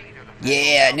very seed of the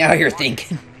Yeah, now you're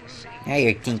thinking. Now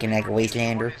you're thinking like a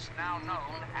wastelander. now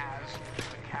known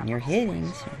as And you're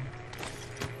hitting.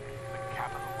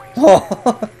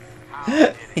 Oh.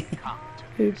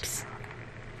 Oops.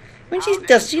 I mean, she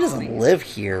doesn't live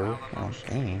here, I don't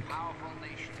think.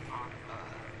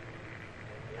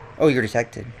 Oh, you're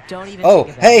detected. Don't even Oh,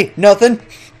 think about hey, nothing.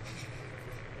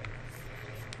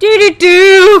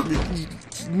 Do-do-do!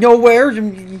 Nowhere.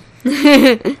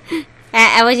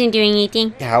 I wasn't doing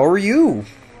anything. How are you?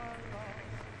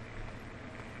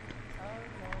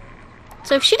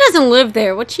 So if she doesn't live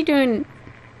there, what's she doing?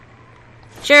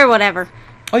 Sure, whatever.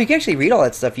 Oh, you can actually read all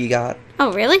that stuff you got.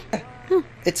 Oh, really?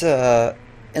 It's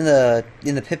in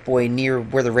the Pip-Boy near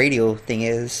where the radio thing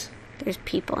is. There's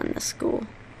people in the school.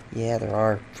 Yeah, there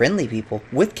are friendly people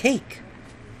with cake.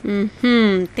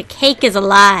 Mm-hmm. The cake is a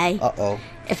lie. Uh-oh.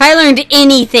 If I learned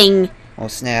anything, Oh,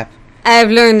 snap. I've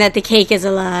learned that the cake is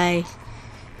a lie.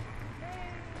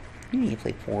 You need to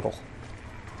play Portal.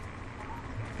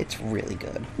 It's really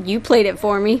good. You played it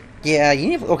for me. Yeah, you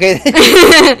need to... Okay.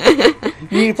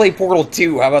 You need to play Portal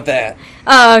 2. How about that?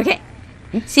 Oh, okay.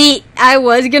 See, I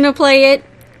was gonna play it,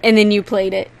 and then you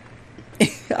played it.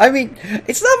 I mean,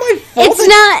 it's not my fault. It's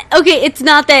not... Okay, it's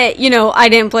not that, I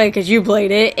didn't play it because you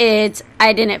played it. It's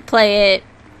I didn't play it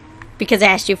because I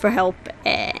asked you for help,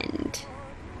 and...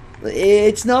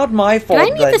 It's not my Do fault. I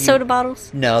need the soda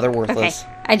bottles? No, they're worthless.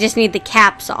 Okay. I just need the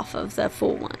caps off of the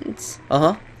full ones.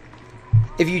 Uh-huh.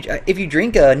 If you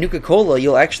drink a Nuka-Cola,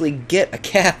 you'll actually get a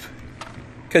cap.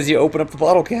 Because you open up the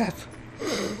bottle cap.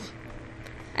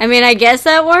 I mean, I guess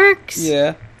that works.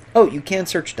 Yeah. Oh, you can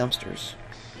search dumpsters.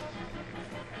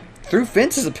 Through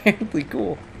fences, apparently.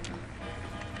 Cool.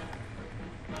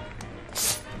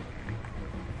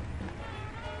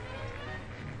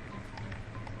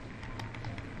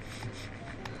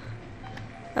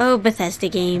 Oh, Bethesda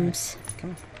games.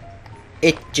 Come on.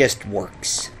 It just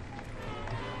works.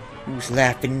 Who's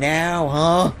laughing now,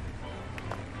 huh?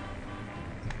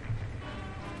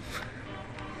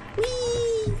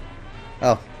 Whee!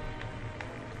 Oh.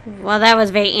 Well, that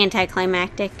was very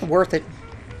anticlimactic. Worth it.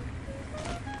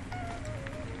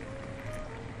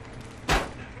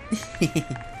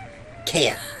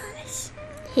 Chaos.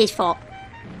 His fault.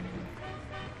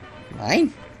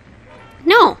 Mine?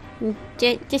 No.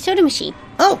 The soda machine.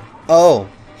 Oh. Oh.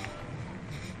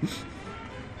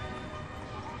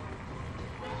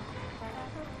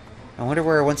 I wonder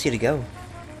where it wants you to go.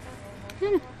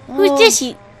 Who's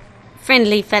this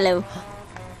friendly fellow?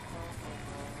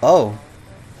 Oh.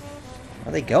 Where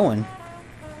are they going?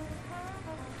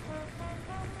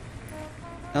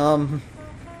 Where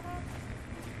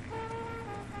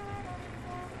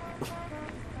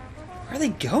are they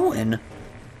going?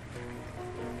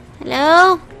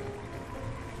 Hello?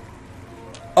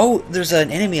 Oh, there's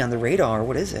an enemy on the radar.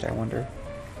 What is it, I wonder?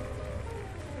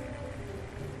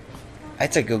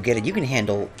 I'd say go get it. You can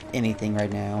handle anything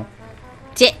right now.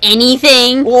 To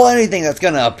anything? Well, anything that's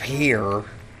gonna appear.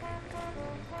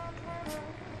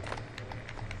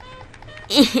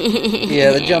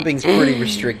 Yeah, the jumping's pretty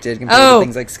restricted compared to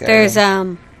things like Skyrim. There's,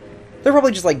 They're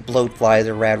probably just like bloat flies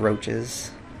or rad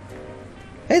roaches.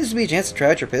 Hey, this would be a chance to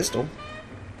try out your pistol.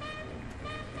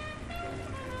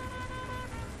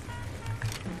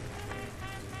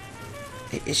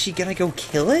 Is she gonna go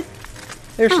kill it?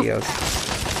 There she goes.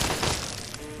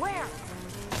 Where?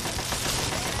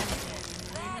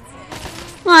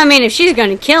 Well, I mean, if she's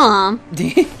gonna kill him.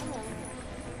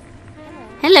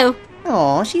 Hello.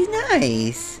 Aw, she's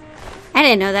nice. I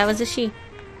didn't know that was a she.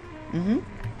 Mm-hmm.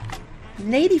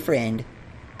 Lady friend.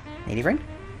 Lady friend?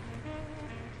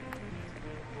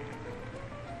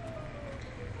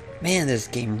 Man, this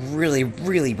game really,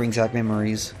 really brings back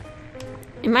memories.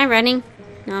 Am I running?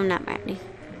 No, I'm not running.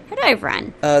 How do I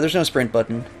run? There's no sprint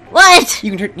button. What?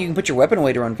 You can put your weapon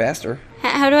away to run faster.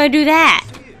 How do I do that?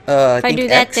 If I do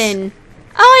that, X. then...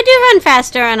 Oh, I do run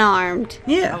faster unarmed.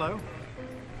 Yeah. Hello.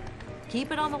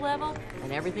 Keep it on the level,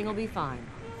 and everything will be fine.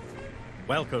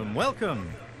 Welcome, welcome.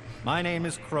 My name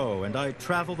is Crow, and I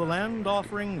travel the land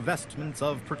offering vestments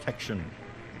of protection.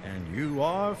 And you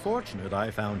are fortunate I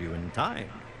found you in time.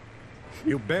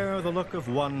 You bear the look of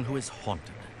one who is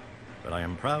haunted. But I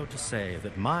am proud to say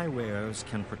that my wares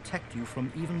can protect you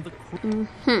from even the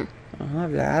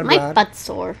My butt's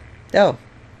sore. Oh.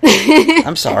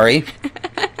 I'm sorry.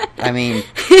 I mean,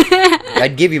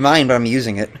 I'd give you mine, but I'm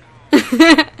using it.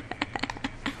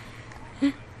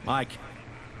 Mike.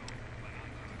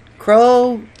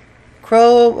 Crow,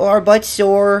 our butt's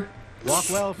sore. Walk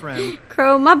well, friend.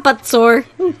 Crow, my butt's sore.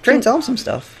 Try and sell him some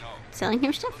stuff. Selling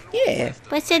him stuff? Yeah.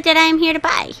 But said that I am here to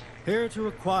buy. Here to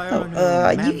acquire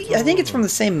I think it's from the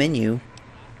same menu.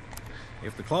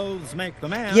 If the clothes make the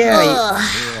man.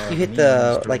 Yeah, you hit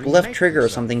the like left trigger or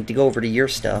something to go over to your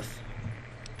stuff.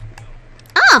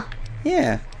 Oh.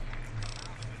 Yeah.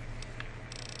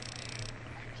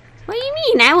 What do you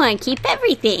mean? I want to keep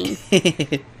everything.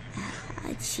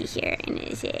 Let's see here. And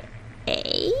is it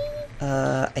A?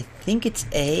 I think it's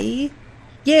A.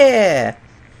 Yeah.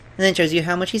 And then it shows you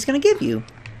how much he's gonna give you.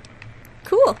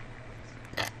 Cool.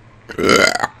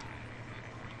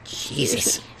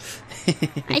 Jesus.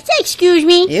 I said excuse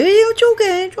me. Yeah, it's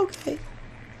okay, it's okay.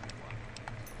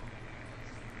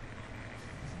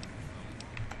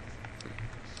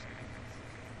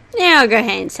 Yeah, I'll go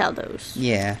ahead and sell those.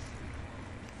 Yeah.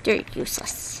 They're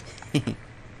useless.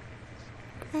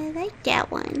 I like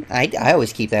that one. I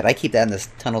always keep that. I keep that in the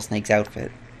Tunnel Snake's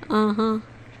outfit. Uh-huh.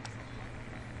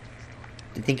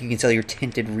 I think you can sell your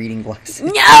tinted reading glasses.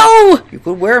 No! You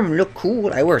could wear them, look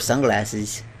cool. I wear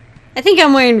sunglasses. I think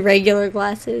I'm wearing regular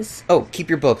glasses. Oh, keep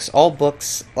your books. All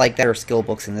books like that are skill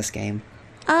books in this game.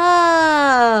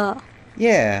 Oh.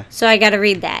 Yeah. So I gotta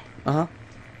read that. Uh-huh.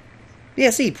 Yeah,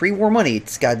 see, pre-war money.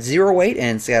 It's got 0 weight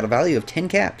and it's got a value of 10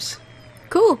 caps.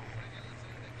 Cool.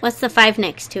 What's the 5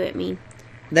 next to it mean?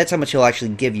 That's how much he'll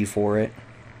actually give you for it.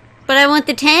 But I want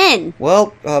the 10.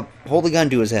 Well, hold the gun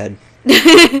to his head.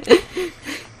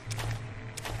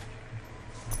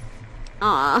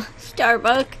 Aw,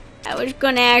 Starbuck. I was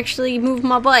gonna actually move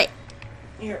my butt.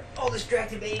 Here, all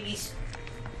distracted babies.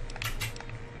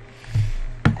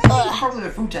 It's probably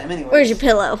their food time anyway. Where's your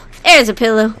pillow? There's a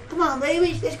pillow. Come on,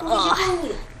 babies. Let's go get your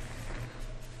food.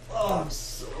 Oh, I'm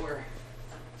sore.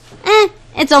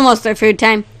 It's almost their food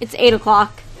time. It's 8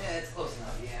 o'clock. Yeah, it's close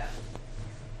enough,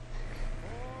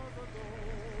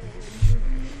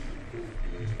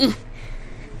 yeah.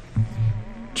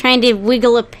 Trying to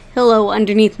wiggle a pillow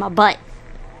underneath my butt.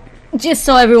 Just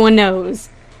so everyone knows.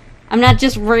 I'm not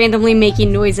just randomly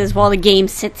making noises while the game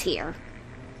sits here.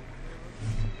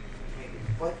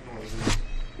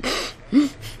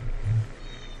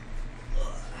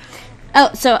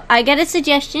 Oh, so I got a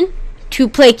suggestion to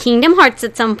play Kingdom Hearts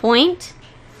at some point.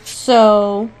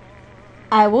 So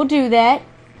I will do that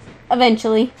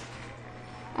eventually.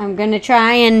 I'm gonna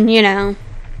try and, you know,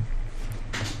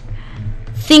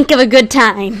 think of a good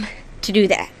time to do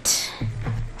that.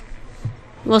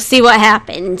 We'll see what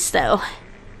happens, though.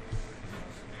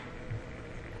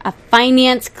 A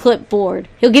finance clipboard.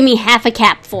 He'll give me half a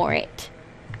cap for it.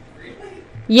 Really?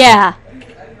 Yeah. I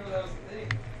didn't know that was a thing.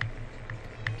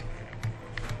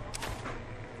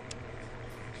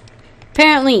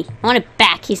 Apparently, I want it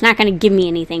back. He's not going to give me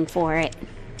anything for it.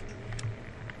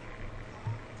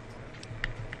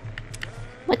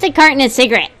 What's a carton of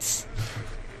cigarettes?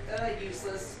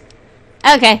 Useless.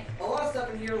 Okay. A lot of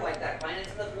stuff in here like that. Finance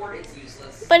clipboard, it's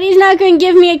useless. But he's not going to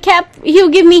give me a cap. He'll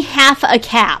give me half a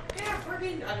cap. Yeah,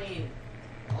 freaking, I mean,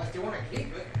 unless you want to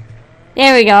keep it.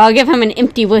 There we go. I'll give him an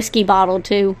empty whiskey bottle,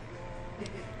 too.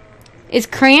 Is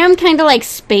cram kind of like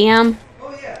Spam?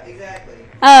 Oh, yeah, exactly.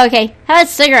 Oh, okay. How about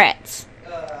cigarettes?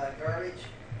 Garbage.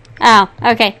 Oh,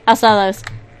 okay. I'll sell those.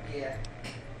 Yeah.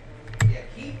 Yeah,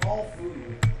 keep all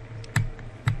food.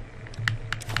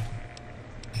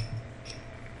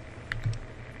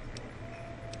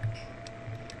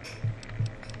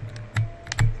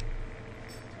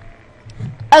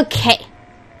 Okay.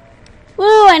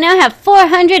 Woo, I now have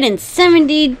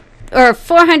 470 or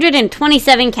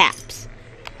 427 caps.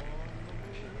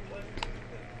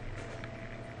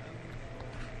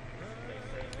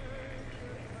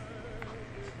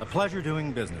 A pleasure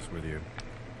doing business with you.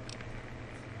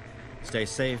 Stay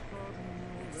safe.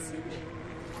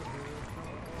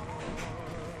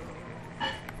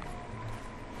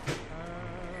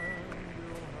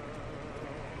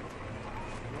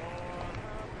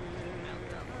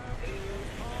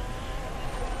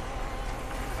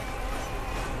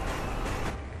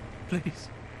 Please.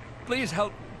 Please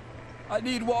help. I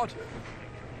need water.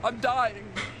 I'm dying.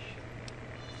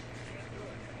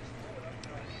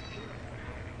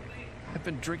 I've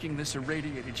been drinking this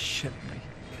irradiated shit.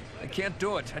 I can't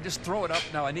do it. I just throw it up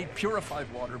now. I need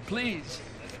purified water, please.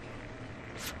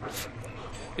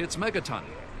 It's Megaton.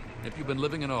 If you've been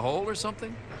living in a hole or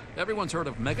something, everyone's heard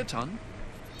of Megaton.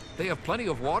 They have plenty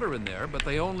of water in there, but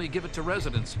they only give it to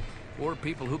residents or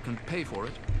people who can pay for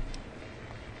it.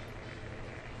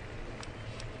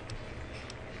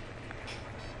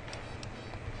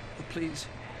 Please.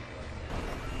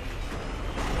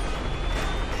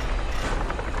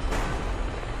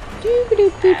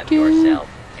 Have yourself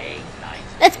a nice.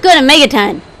 Let's go to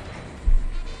Megaton.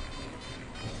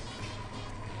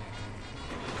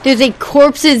 There's a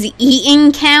corpses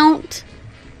eaten count.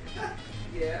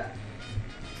 Yeah.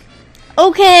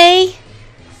 Okay.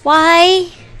 Why?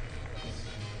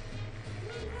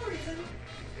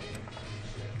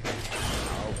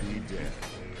 I'll be damned.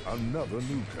 Another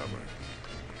newcomer.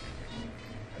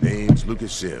 Name's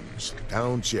Lucas Sims,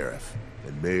 town sheriff,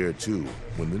 and mayor too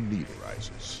when the need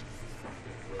arises.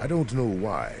 I don't know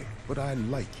why, but I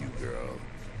like you, girl.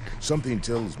 Something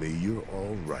tells me you're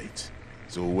all right.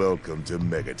 So welcome to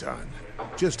Megaton.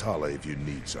 Just holla if you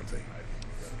need something.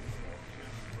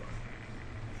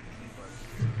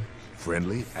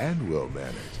 Friendly and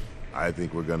well-mannered. I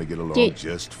think we're gonna get along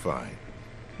just fine.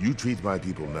 You treat my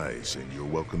people nice, and you're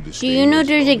welcome to stay. Do you know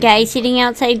there's a guy sitting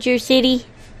outside your city?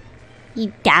 He's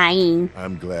dying.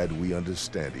 I'm glad we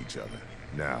understand each other.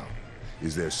 Now,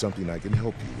 is there something I can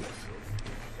help you with?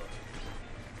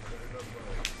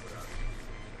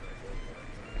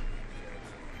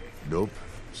 Nope.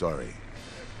 Sorry.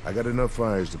 I got enough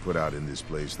fires to put out in this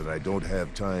place that I don't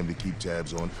have time to keep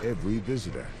tabs on every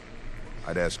visitor.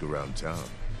 I'd ask around town.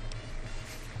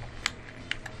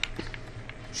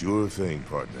 Sure thing,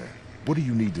 partner. What do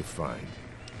you need to find?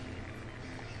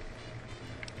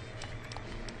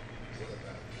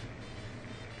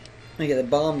 Okay, the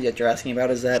bomb that you're asking about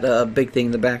is that big thing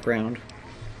in the background.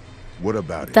 What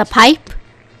about it? The pipe?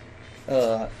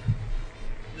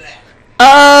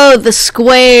 Oh, the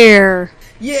square.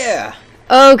 Yeah.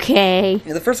 Okay.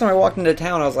 Yeah, the first time I walked into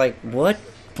town, I was like, what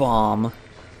bomb?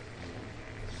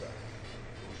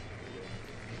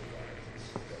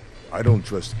 I don't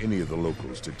trust any of the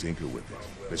locals to tinker with it.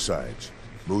 Besides,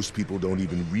 most people don't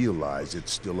even realize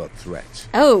it's still a threat.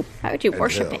 Oh, how would you And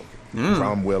worship hell, it?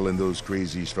 Cromwell and those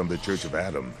crazies from the Church of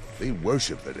Adam, they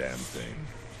worship the damn thing.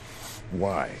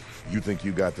 Why? You think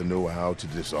you got the know-how to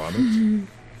disarm it?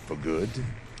 For good?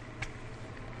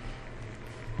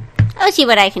 I'll see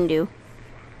what I can do.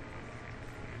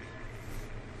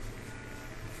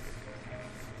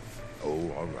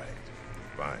 Oh, all right.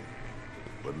 Fine.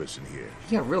 But listen here.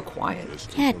 He got real quiet.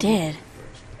 Yeah, it did.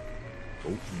 Go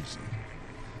easy.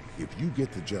 If you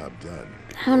get the job done...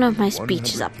 I don't know if my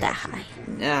speech is up that high.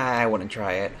 Nah, I wouldn't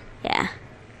try it. Yeah.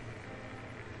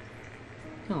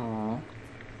 Aww.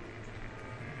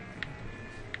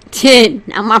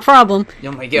 Not my problem.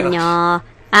 Oh my gosh. No,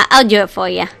 I'll do it for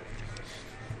you.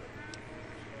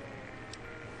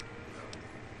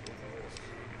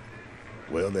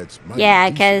 Well, that's my Yeah,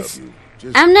 because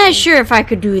I'm not sure if I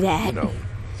could do that. You know,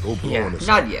 go blow on the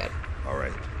not yet. All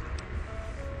right.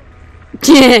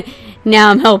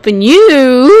 Now I'm helping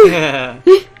you.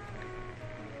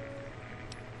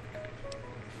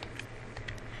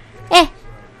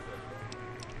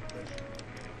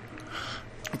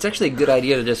 It's actually a good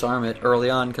idea to disarm it early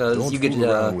on, because you get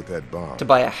to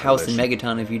buy a house in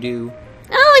Megaton if you do.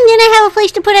 Oh, and then I have a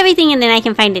place to put everything, and then I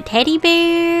can find a teddy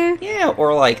bear. Yeah,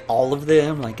 or like all of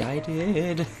them, like I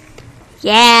did.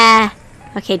 Yeah.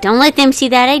 Okay, don't let them see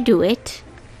that I do it.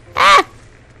 Ah!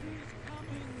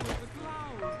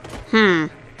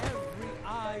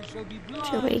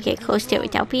 Should we get close to it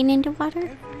without being into water?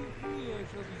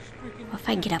 What if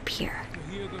I get up here?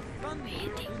 And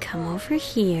then come over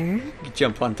here. You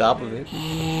jump on top of it.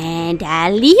 And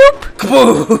alley-oop!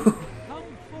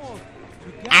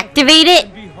 Activate it!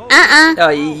 Oh,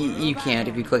 you can't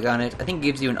if you click on it. I think it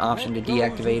gives you an option to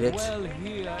deactivate it.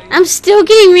 I'm still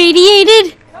getting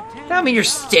radiated! I mean, you're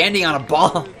standing on a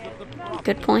ball.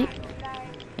 Good point.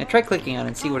 Yeah, try clicking on it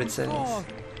and see what it says.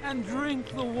 And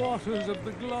drink the waters of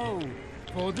the glow,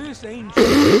 for this ancient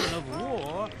weapon of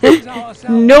war is our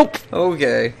salvation. Nope.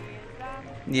 Okay.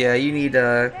 Yeah, you need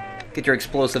to get your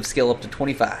explosive skill up to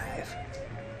 25.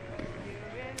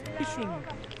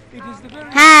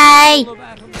 Hi!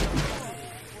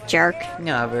 Jerk.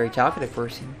 No, a very talkative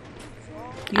person.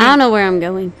 I don't know where I'm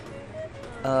going.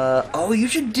 Oh, you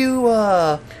should do,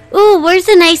 Ooh, where's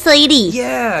the nice lady?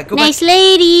 Yeah, go nice back.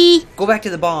 Lady! Go back to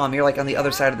the bomb. You're like on the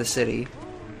other side of the city.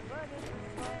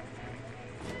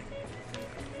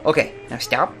 Okay, now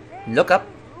stop. Look up.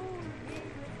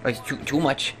 Oh, it's too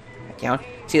much. Count.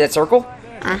 See that circle?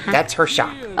 Uh-huh. That's her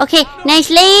shop. Okay, nice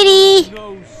lady!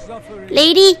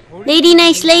 Lady, Lady,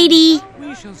 nice lady.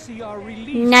 We shall see our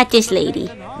release. Not this lady.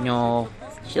 No.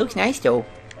 She looks nice, though.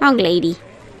 Wrong lady.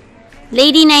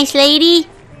 Lady, nice lady.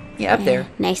 Yeah, up there.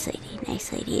 Nice lady,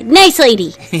 nice lady, nice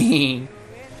lady.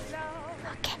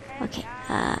 Okay.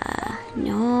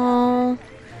 No.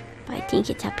 But I think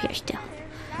it's up here still.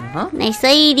 Uh-huh. Nice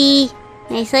lady.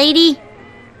 Nice lady.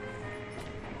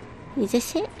 Is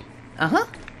this it? Uh-huh.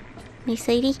 Nice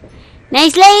lady.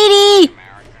 Nice lady!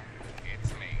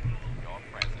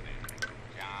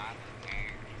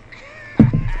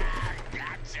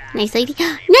 Nice lady.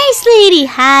 Nice lady!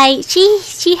 Hi.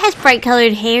 She has bright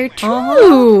colored hair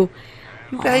too.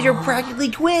 You guys are practically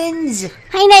twins.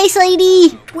 Hi, nice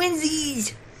lady.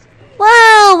 Twinsies.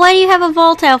 Wow, why do you have a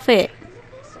vault outfit?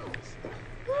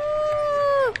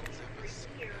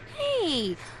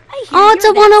 Hey, I hear Oh, it's a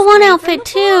you're that 101 stray outfit from the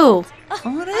too.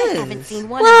 vault. I haven't seen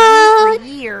one What? of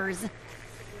these for years.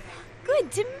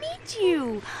 Good to meet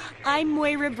you. I'm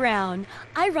Moira Brown.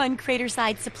 I run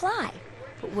Craterside Supply.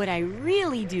 But what I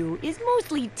really do is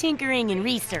mostly tinkering and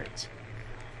research.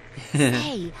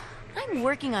 Hey, I'm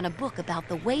working on a book about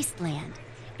the wasteland.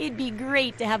 It'd be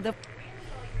great to have the...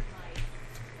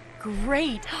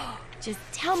 Great. Just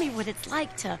tell me what it's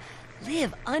like to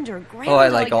live underground. Oh, I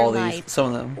like all your these. life.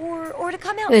 Some of them. Or to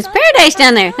come out. There's paradise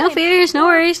down there. No fears, no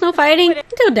worries, no fighting.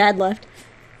 Until Dad left.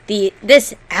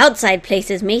 This outside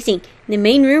place is amazing. In the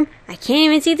main room, I can't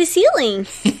even see the ceiling.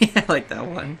 I like that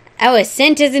one. I was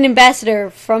sent as an ambassador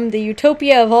from the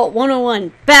Utopia of Vault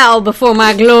 101. Bow before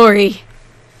my glory.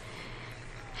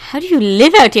 How do you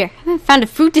live out here? I haven't found a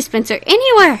food dispenser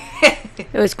anywhere.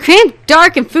 It was cramped,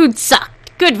 dark, and food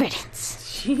sucked. Good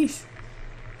riddance. Jeez.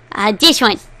 This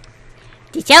one.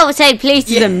 This outside place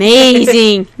is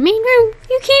amazing. Main room,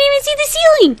 you can't even see the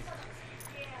ceiling.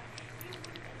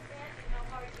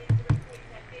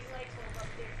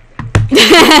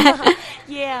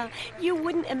 Yeah, you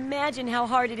wouldn't imagine how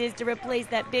hard it is to replace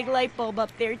that big light bulb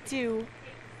up there, too.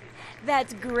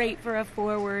 That's great for a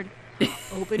forward.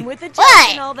 Open with a jump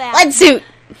and all that. What suit?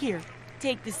 Here,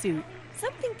 take the suit.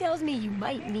 Something tells me you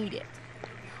might need it.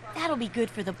 That'll be good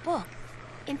for the book.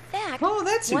 In fact, oh,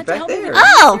 that suit want to back help me there. with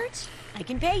Oh! research? I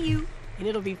can pay you, and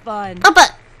it'll be fun. What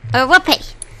book? Or what pay?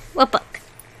 What book?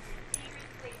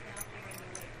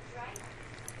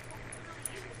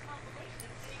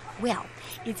 Well,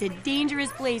 it's a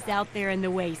dangerous place out there in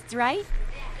the wastes, right?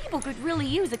 People could really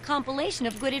use a compilation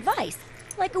of good advice,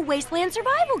 like a wasteland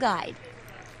survival guide.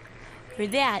 For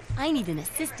that, I need an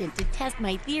assistant to test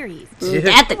my theories. That's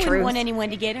the I wouldn't truth. want anyone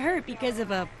to get hurt because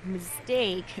of a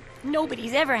mistake.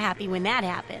 Nobody's ever happy when that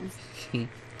happens.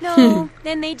 No,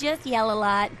 then they just yell a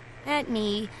lot at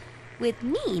me with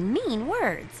mean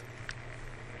words.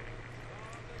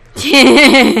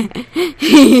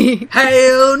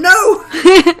 Hell no!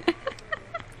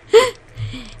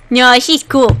 No, she's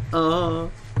cool.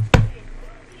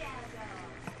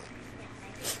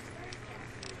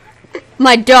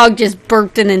 My dog just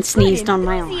burped and then sneezed on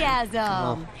my arm.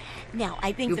 Enthusiasm. Now,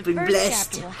 I think You've the been first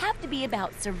blessed. chapter will have to be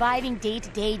about surviving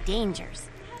day-to-day dangers.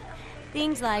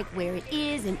 Things like where it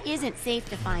is and isn't safe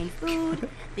to find food,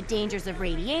 the dangers of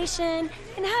radiation,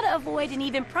 and how to avoid and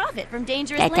even profit from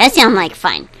dangerous That does landing. sound like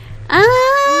fun.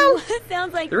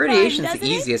 Sounds like The radiation's fun, the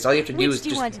doesn't it? easiest. All you have to do Which is do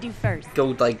you just want to do first? go,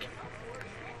 like...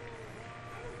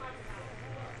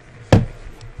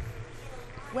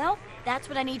 Well, that's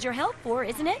what I need your help for,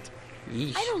 isn't it?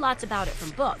 Yeesh. I know lots about it from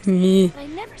books, Mm. but I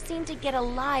never seem to get a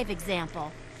live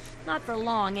example. Not for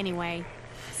long, anyway.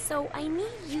 So I need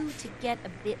you to get a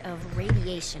bit of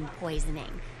radiation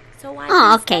poisoning, so I Oh,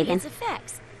 can okay, study then. its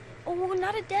effects. Oh,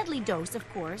 not a deadly dose, of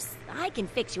course. I can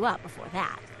fix you up before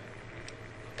that.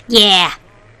 Yeah.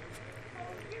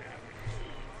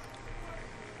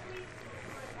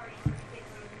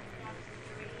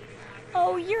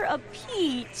 Oh, you're a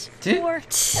peach. Or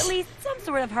at least some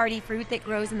sort of hardy fruit that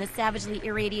grows in the savagely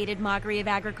irradiated mockery of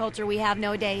agriculture we have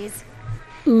nowadays.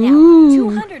 Now,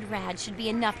 200 rads should be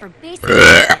enough for basic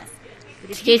tests. But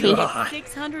if you Excuse me. get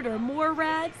 600 or more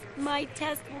rads, my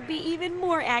test will be even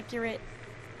more accurate.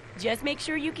 Just make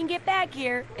sure you can get back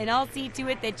here, and I'll see to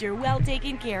it that you're well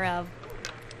taken care of.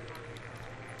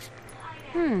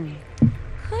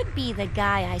 Could be the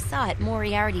guy I saw at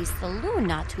Moriarty's saloon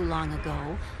not too long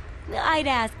ago. I'd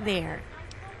ask there.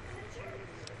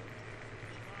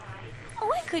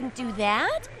 Oh, I couldn't do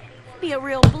that. It'd be a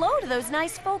real blow to those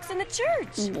nice folks in the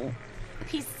church.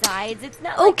 Besides, it's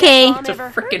not like Okay. that bomb It's a ever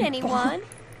hurt frickin' anyone.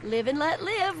 Live and let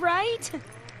live, right?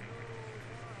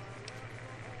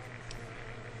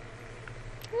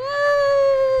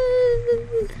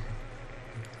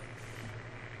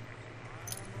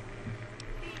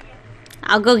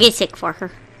 I'll go get sick for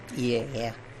her.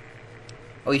 Yeah.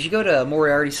 Oh, you should go to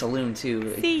Moriarty Saloon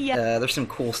too. See ya. There's some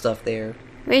cool stuff there.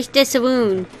 Where's the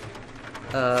saloon?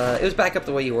 It was back up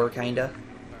the way you were, kinda.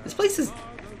 This place is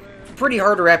pretty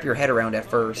hard to wrap your head around at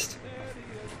first.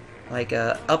 Like,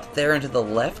 up there and to the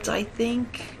left, I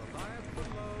think?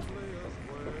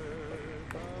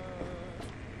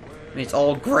 I mean, it's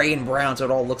all gray and brown, so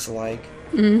it all looks alike.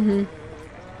 Mm-hmm.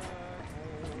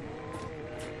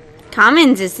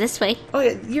 Commons is this way. Oh,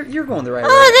 yeah, you're going the right way.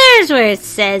 Oh, there's where it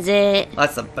says it.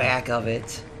 That's the back of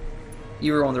it.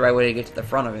 You were going the right way to get to the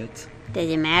front of it. Does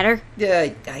it matter? Yeah,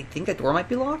 I think that door might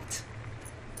be locked.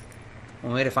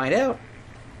 One way to find out.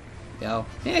 Yeah,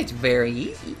 it's very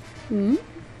easy. Hmm?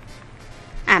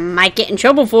 I might get in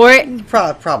trouble for it.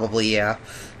 Probably, yeah.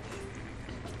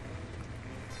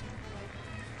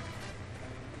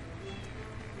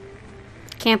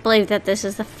 Can't believe that this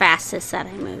is the fastest that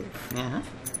I move. Uh-huh.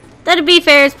 Though to be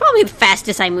fair, it's probably the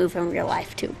fastest I move in real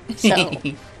life too. So,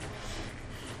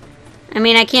 I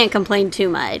mean, I can't complain too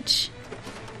much.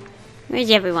 Where's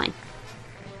everyone?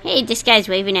 Hey, this guy's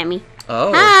waving at me.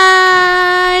 Oh.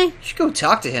 Hi! You should go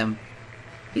talk to him.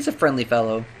 He's a friendly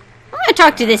fellow. I'm gonna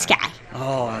talk to this guy.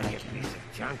 Oh,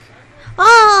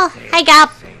 Oh, hi,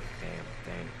 Gop.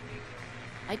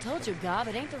 I told you, Gob,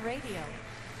 it ain't the radio.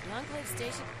 The Enclave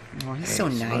station. Oh, he's so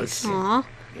nice. Aw.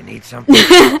 You need something?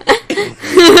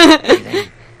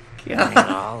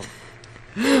 God.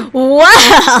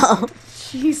 Wow!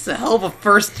 Jeez, a hell of a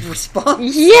first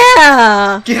response.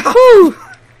 Yeah! Yeah. Whew.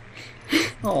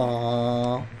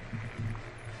 Aww.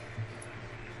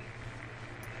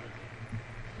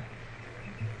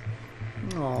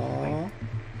 Aww.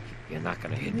 You're not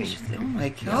gonna hit me. Oh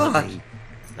my Yell at god. me,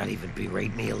 not even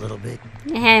berate me a little bit.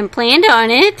 I hadn't planned on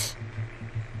it.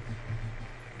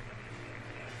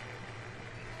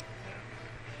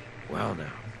 Well,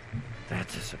 now,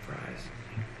 that's a surprise.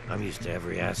 I'm used to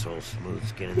every asshole smooth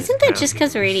skin in Isn't that just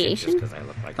 'cause of radiation? Just 'cause I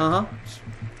look like a Uh-huh. boss.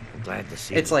 I'm glad to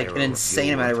see It's that like there an are a insane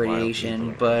few amount of worthwhile radiation,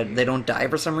 people but they don't die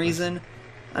for some reason.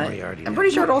 Moriarty I'm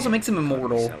pretty sure it also makes them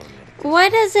immortal. Why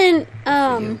doesn't,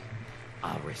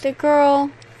 I'll risk the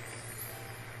girl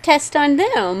test on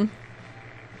them?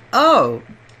 Oh,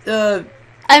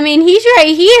 I mean, he's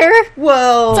right here.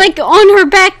 well... It's like on her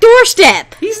back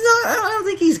doorstep. He's not... I don't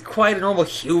think he's quite a normal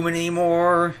human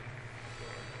anymore.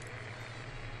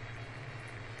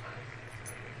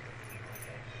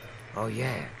 Oh,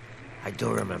 yeah. I do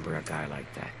remember a guy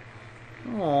like that.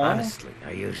 Aww. Honestly,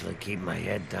 I usually keep my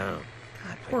head down.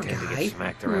 Poor I tend to guy. get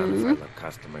smacked around if I look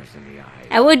customers in the eye.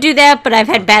 I would do that, but I've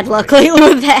had bad luck lately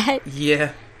with that.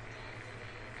 Yeah.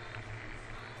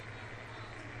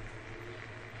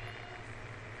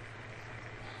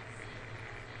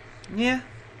 Yeah.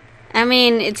 I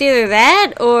mean, it's either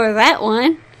that or that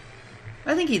one.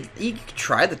 I think he could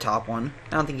try the top one.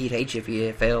 I don't think he'd hate you if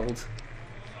you failed.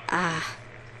 Ah.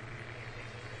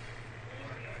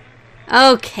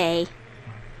 Okay.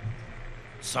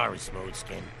 Sorry, Smooth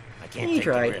Skin. I can't You take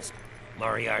tried. the risk.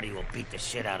 Moriarty will beat the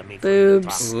shit out of me.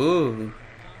 Boobs. Ooh.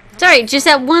 Sorry, just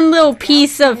that one little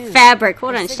piece of fabric.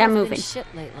 Hold on, stop moving. Shit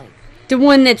lately. The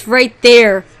one that's right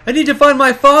there. I need to find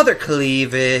my father,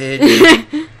 cleavage.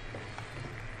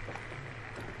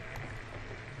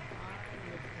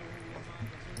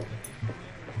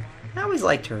 I always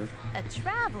liked her. A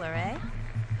traveler, eh?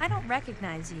 I don't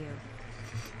recognize you.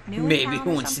 New in Maybe town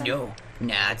who or wants to something? know?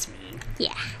 Nah, it's me.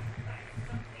 Yeah.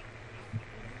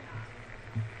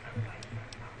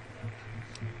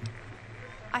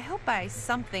 I hope by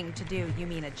something to do you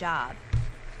mean a job.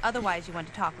 Otherwise, you want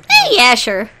to talk with me. Yeah,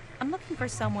 sure. I'm looking for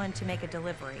someone to make a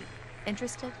delivery.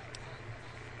 Interested?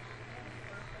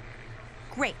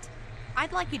 Great.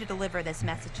 I'd like you to deliver this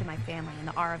message to my family in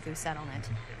the Aravu settlement.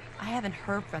 I haven't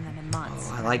heard from them in months.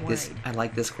 Oh, I and like I'm this. worried. I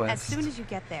like this As quest. soon as you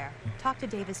get there, talk to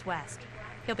Davis West.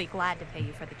 He'll be glad to pay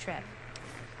you for the trip.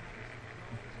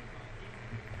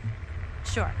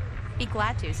 Sure. Be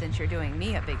glad to, since you're doing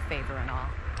me a big favor and all.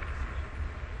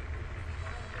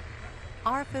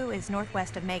 Aravu is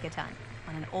northwest of Megaton,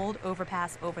 on an old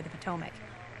overpass over the Potomac.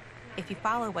 If you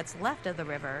follow what's left of the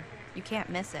river, you can't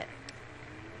miss it.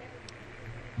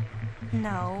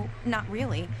 No, not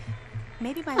really.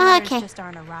 Maybe my letters Okay. just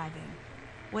aren't arriving.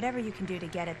 Whatever you can do to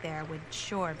get it there would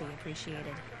sure be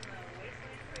appreciated.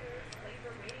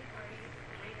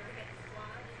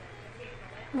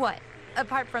 What?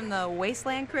 Apart from the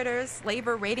wasteland critters,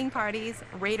 slaver raiding parties,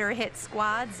 raider hit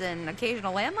squads, and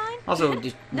occasional landmine? Also,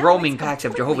 just No, roaming it's packs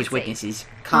of completely Jehovah's safe. Witnesses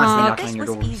constantly knocking This on your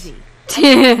was doors. easy. I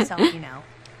did it myself, you know.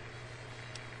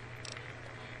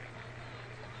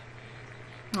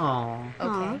 Aw.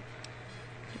 Okay.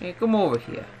 Hey, come over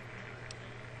here.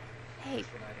 Hey,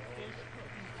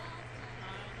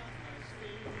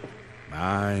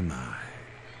 My.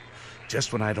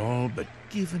 Just when I'd all but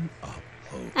given up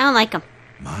hope. I don't like him.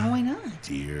 Why not?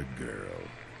 Dear girl,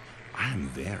 I'm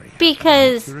very happy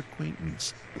Because- with your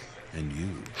acquaintance. And you.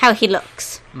 How he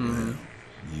looks. Well,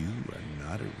 you are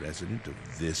not a resident of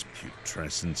this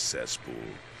putrescent cesspool.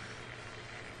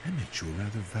 That makes you a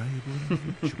rather valuable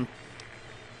individual.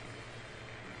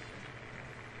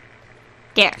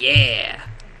 There. Yeah.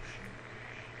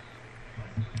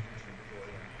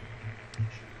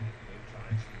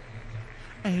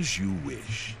 As you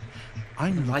wish.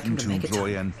 I'm looking to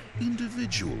employ an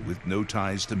individual with no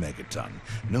ties to Megaton,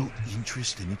 no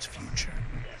interest in its future.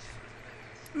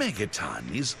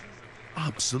 Megaton is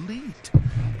obsolete,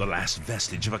 the last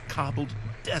vestige of a cobbled,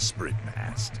 desperate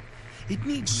past. It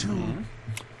needs to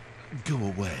go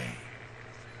away,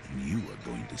 and you are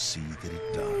going to see that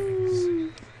it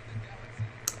does.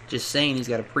 Just saying, he's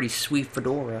got a pretty sweet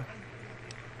fedora.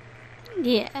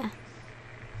 Yeah.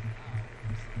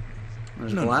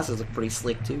 His glasses look pretty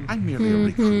slick, too. I'm merely a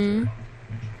recruiter.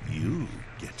 You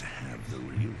get to have the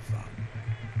real fun.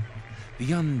 The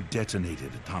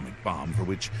undetonated atomic bomb for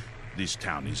which this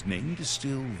town is named is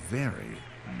still very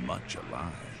much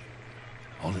alive.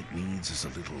 All it needs is a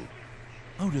little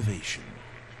motivation.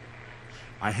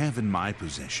 I have in my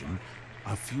possession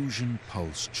a fusion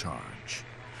pulse charge.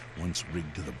 Once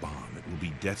rigged to the bomb, it will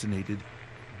be detonated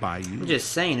by you. I'm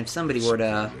just saying, if somebody were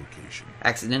to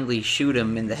accidentally shoot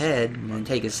him in the head and then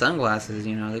take his sunglasses,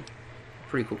 you know, they're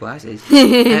pretty cool glasses.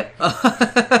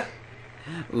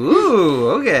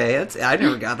 Ooh, okay. I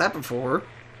never got that before.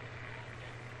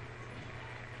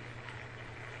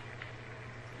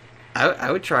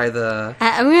 I would try the...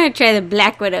 I'm going to try the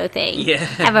Black Widow thing. Yeah.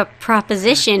 I have a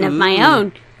proposition of my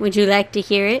own. Would you like to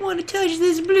hear it? Want to touch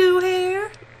this blue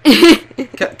hair?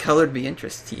 Colored me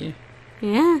interest to you.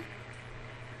 Yeah.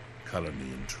 Color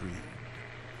me intrigued.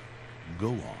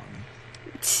 Go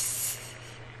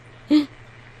on.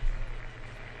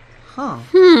 Huh.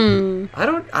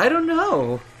 I don't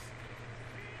know.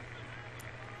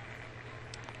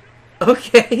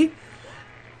 Okay.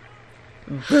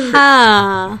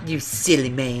 Huh. You silly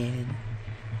man.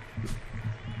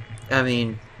 I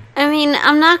mean,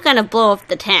 I'm not gonna blow up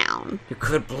the town. you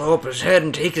could blow up his head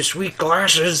and take his sweet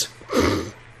glasses.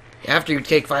 After you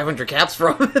take 500 caps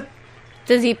from him.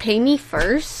 Does he pay me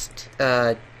first?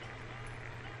 I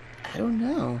don't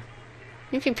know.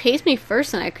 If he pays me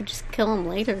first, then I could just kill him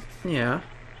later. Yeah.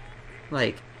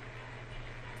 Like...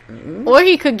 Or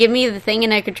he could give me the thing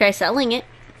and I could try selling it.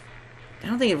 I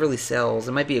don't think it really sells.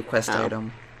 It might be a quest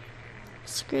item.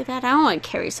 Screw that. I don't want to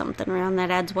carry something around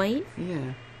that adds weight.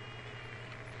 Yeah.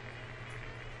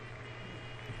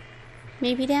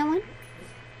 Maybe that one?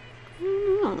 I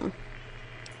don't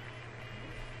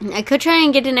know. I could try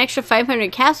and get an extra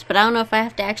 500 caps, but I don't know if I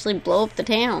have to actually blow up the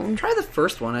town. Try the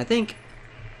first one. I think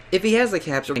if he has the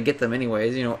caps, we can get them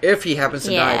anyways. You know, if he happens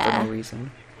to die for no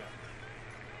reason.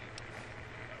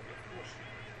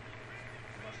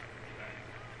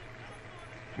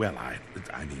 Well,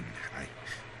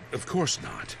 of course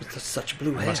not. With such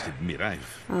blue hair. I must admit,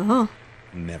 I've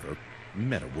never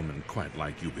met a woman quite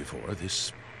like you before.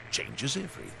 This changes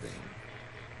everything.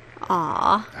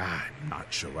 Aww. I'm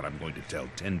not sure what I'm going to tell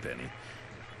Tenpenny.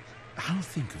 I'll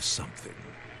think of something.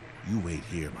 You wait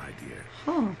here, my dear.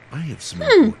 Huh. I have some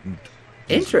important...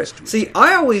 Interest. See,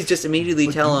 I always just immediately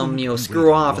tell him, you know,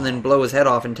 screw off and then blow his head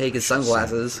off and take his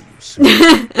sunglasses.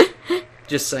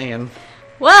 Just saying.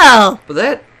 Whoa! But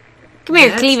that... Come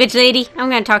here, cleavage lady. I'm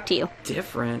gonna talk to you.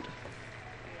 Different.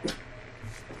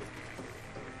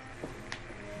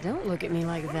 Don't look at me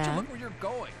like that. Look where you're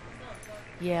going.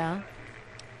 Yeah.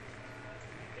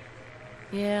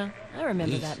 Yeah, I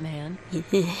remember that man. I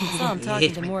saw him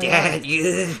talking to more dad.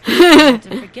 Hard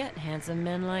to forget handsome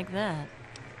men like that.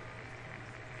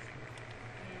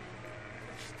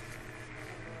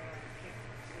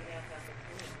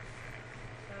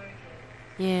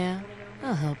 Yeah,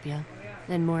 I'll help you.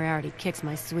 Then Moriarty kicks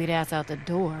my sweet ass out the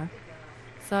door.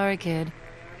 Sorry, kid.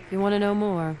 If you want to know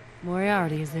more,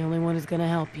 Moriarty is the only one who's gonna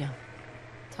help you.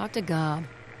 Talk to Gob.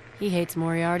 He hates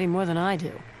Moriarty more than I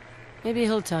do. Maybe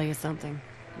he'll tell you something,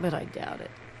 but I doubt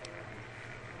it.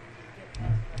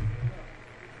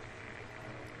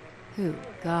 Who,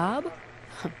 Gob?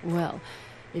 Well,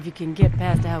 if you can get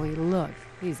past how he looked,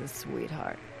 he's a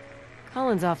sweetheart.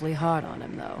 Colin's awfully hard on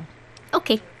him, though.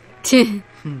 Okay.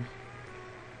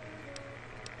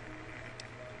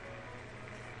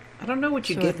 I don't know what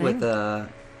you get with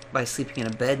by sleeping in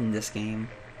a bed in this game.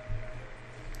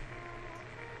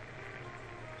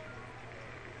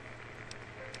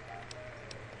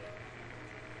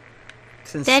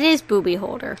 That is booby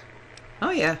holder.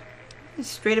 Oh yeah,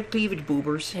 straight up cleavage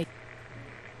boobers.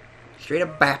 Straight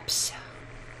up baps.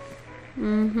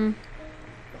 Mm-hmm.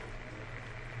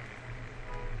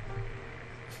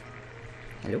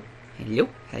 Hello? Hello?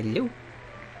 Hello?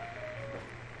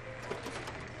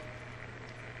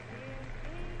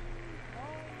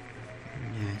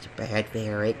 That's a bad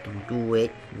ferret. Don't do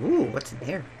it. Ooh, what's in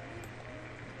there?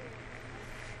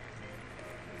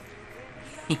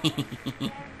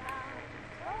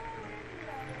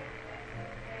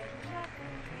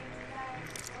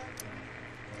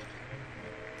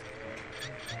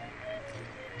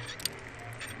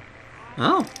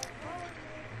 Oh.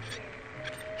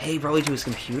 Hey, probably to his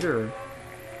computer.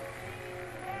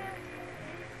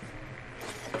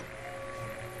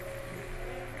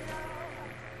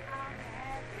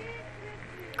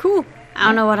 Cool. I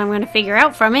don't know what I'm going to figure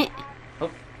out from it.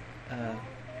 Oh.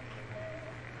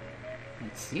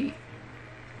 Let's see.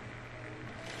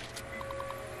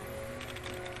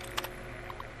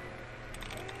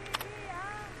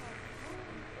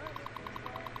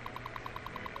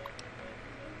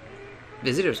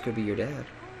 Visitors could be your dad.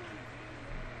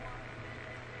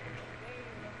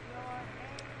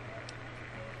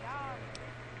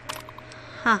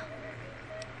 Huh.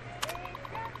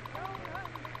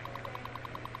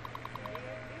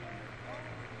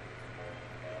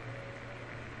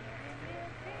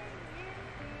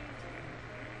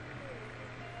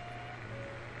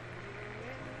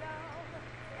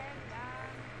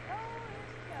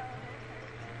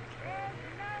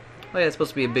 Oh yeah, it's supposed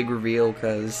to be a big reveal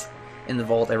because in the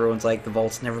vault everyone's like, the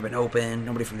vault's never been open,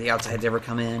 nobody from the outside's ever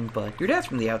come in, but your dad's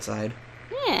from the outside.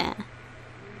 Yeah.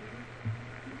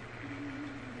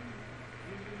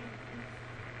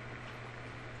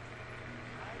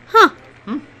 Huh.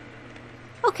 Hmm.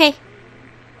 Okay.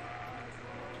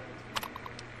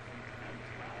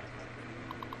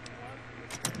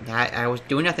 I was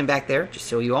doing nothing back there, just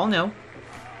so you all know.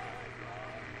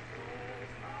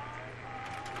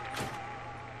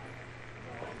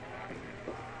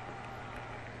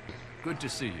 Good to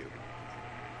see you.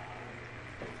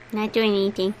 Not doing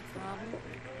anything.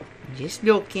 Just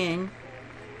looking.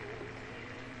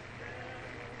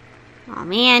 Oh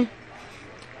man.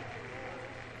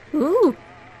 Ooh.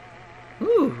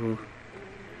 Ooh.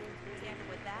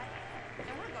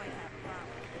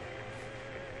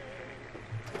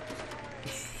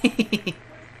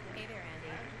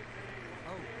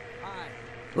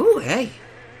 Ooh, hey.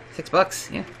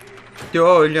 $6, yeah.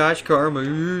 Oh, nice karma.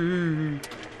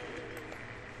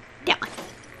 That one.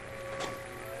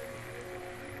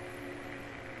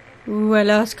 Ooh, I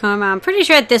lost karma. I'm pretty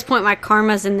sure at this point my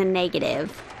karma's in the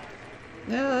negative.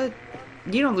 You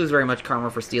don't lose very much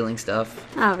karma for stealing stuff.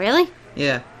 Oh, really?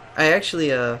 Yeah. I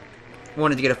actually,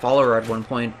 wanted to get a follower at one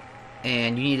point,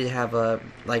 and you needed to have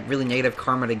like, really negative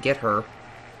karma to get her.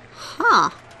 Huh.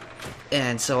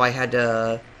 And so I had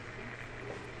to...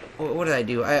 What did I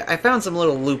do? I found some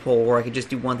little loophole where I could just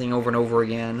do one thing over and over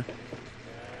again.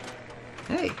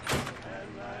 Hey.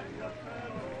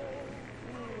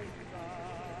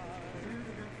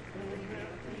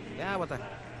 Yeah, what the...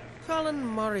 Colin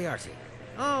Moriarty.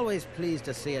 Always pleased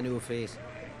to see a new face.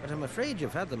 But I'm afraid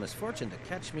you've had the misfortune to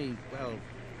catch me, well,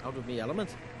 out of me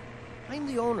element. I'm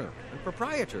the owner and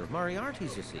proprietor of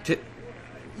Moriarty's, you see.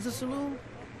 The saloon.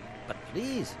 But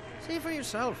please, see for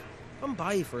yourself. Come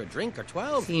by for a drink or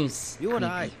 12. Seems you and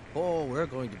creepy. I, oh, we're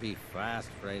going to be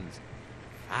fast friends.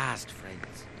 Fast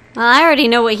friends. Well, I already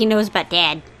know what he knows about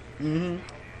Dad. Mm-hmm.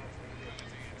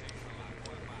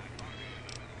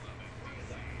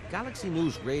 Galaxy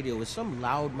News Radio is some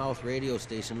loudmouth radio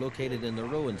station located in the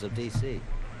ruins of D.C.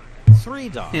 Three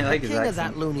Dog, Yeah, I like the his king of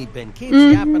accent. that loony bin, keeps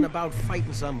yapping about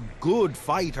fighting some good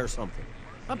fight or something.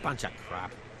 A bunch of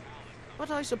crap. But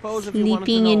I suppose if you wanted to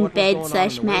Sleeping know in what was bed going on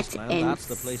slash in the mats wasteland, and that's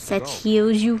the place to such go.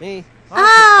 heals you. Me,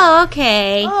 Oh,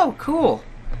 okay. Oh, cool.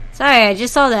 Sorry, I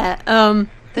just saw that.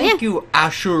 Thank you,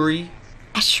 Ashuri.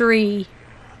 Ashuri.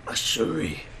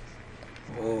 Ashuri.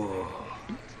 Oh.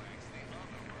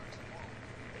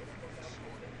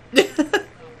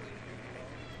 The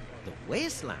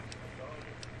wasteland.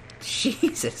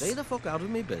 Jesus. Stay the fuck out of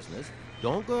me business.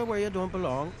 Don't go where you don't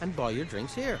belong and buy your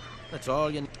drinks here. That's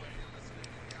all you need.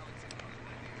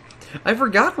 I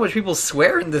forgot how much people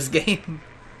swear in this game.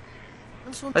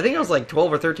 I think I was like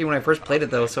 12 or 13 when I first played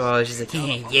it, though, so I was just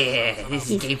like, yeah, this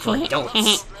is a game for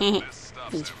adults.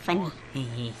 He's funny.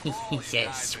 He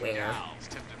says swear.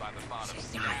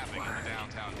 Say naughty word.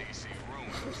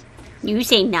 You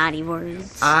say naughty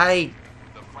words. I'm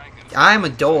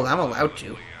adult. I'm allowed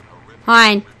to. Hold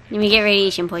on. Let me get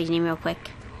radiation poisoning real quick.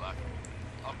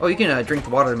 Oh, you can drink the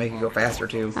water to make it go faster,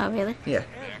 too. Oh, really? Yeah.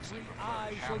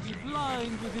 I shall be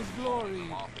blind with his glory.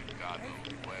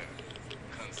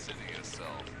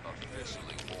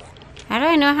 How do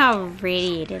I know how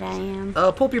radiated I am?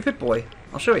 Pull up your Pip-Boy.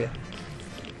 I'll show you.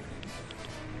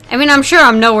 I mean, I'm sure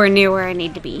I'm nowhere near where I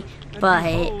need to be, but...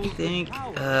 I think,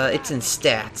 it's in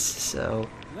stats, so...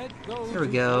 There we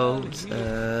go. Let's,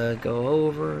 go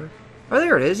over... Oh,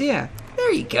 there it is, yeah.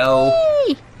 There you go.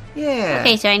 Yay! Yeah.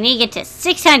 Okay, so I need to get to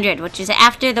 600, which is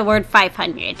after the word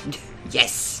 500.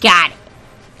 Yes. Got it.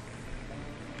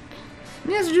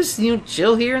 Yeah, so just, you know,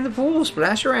 chill here in the pool,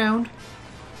 splash around.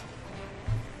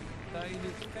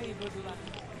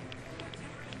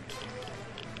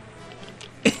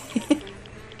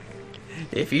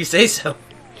 If you say so.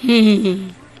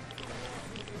 It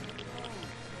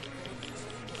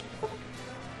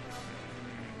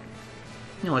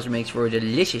always makes for a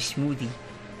delicious smoothie.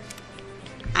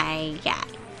 I got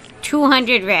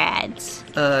 200 rads.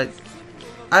 I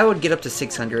would get up to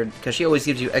 600 because she always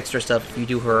gives you extra stuff if you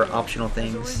do her optional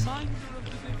things.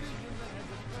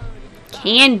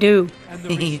 Can do.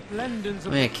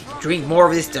 Drink more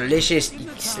of this delicious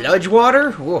sludge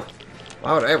water? Whoa.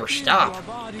 Why would I ever stop?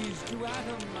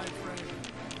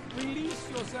 Release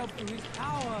yourself to his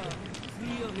power.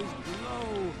 Feel his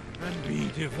glow and be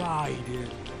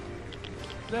divided.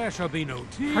 There shall be no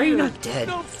tears. How are you not dead?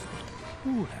 No.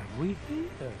 Who have we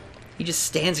here? He just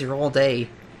stands here all day.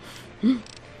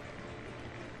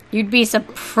 You'd be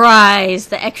surprised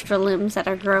the extra limbs that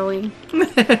are growing.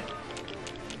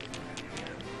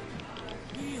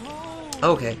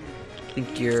 Okay. I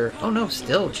think you're... Oh no,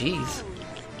 still, jeez.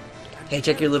 Hey,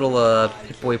 check your little,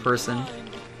 Pip-Boy person.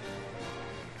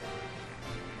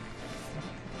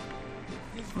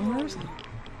 Oh, where is he?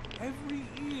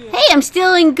 Hey, I'm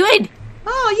still in good.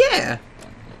 Oh, yeah.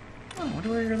 Oh, I wonder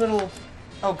where your little...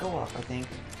 Oh, go off, I think.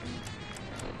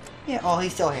 Yeah, oh,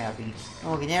 he's still happy.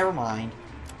 Okay, never mind.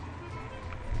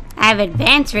 I have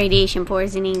advanced radiation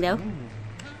poisoning, though.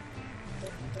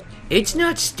 It's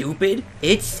not stupid.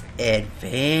 It's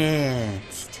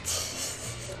advanced.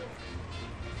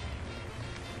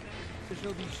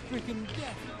 Shall be stricken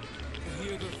deaf to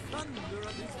hear the thunder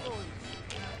of his voice.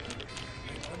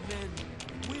 The men,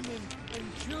 women, and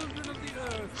children of the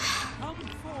earth come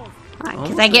forth.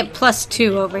 Because I get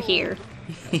 +2 over here.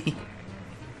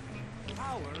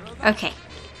 Okay.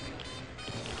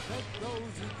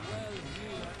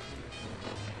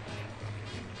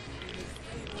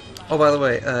 Oh, by the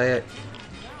way,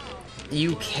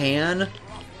 you can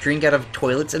drink out of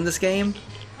toilets in this game.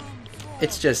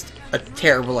 It's just a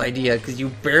terrible idea because you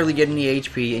barely get any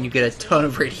HP and you get a ton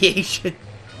of radiation.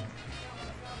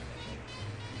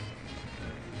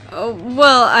 Oh,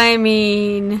 well, I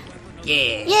mean...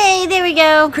 Yeah. Yay, there we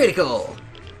go. Critical.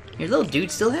 Your little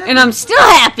dude's still happy. And I'm still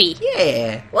happy.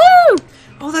 Yeah. Woo!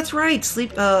 Oh, that's right.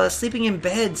 Sleeping in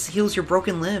beds heals your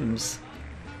broken limbs.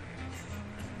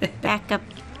 Back up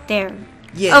there.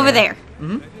 Yeah. Over there.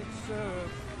 Mm-hmm.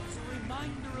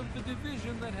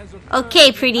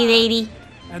 Okay, pretty lady.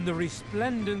 And the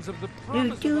resplendence of the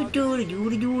promise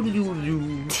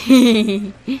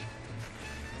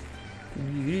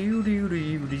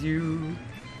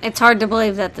It's hard to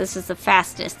believe that this is the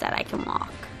fastest that I can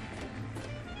walk.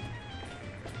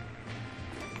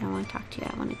 I don't want to talk to you.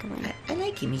 I want to go in. I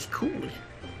like him. He's cool.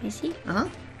 Is he? Uh-huh.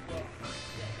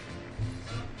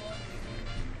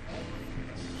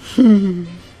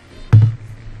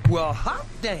 Well, hot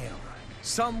damn.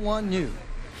 Someone new.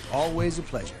 Always a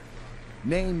pleasure.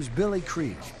 Name's Billy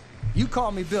Krieg. You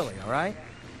call me Billy, all right?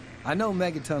 I know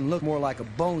Megaton look more like a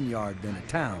boneyard than a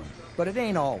town, but it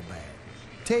ain't all bad.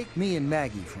 Take me and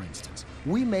Maggie, for instance.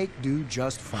 We make do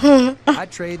just fine. I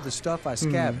trade the stuff I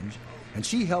scavenge, and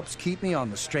she helps keep me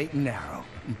on the straight and narrow.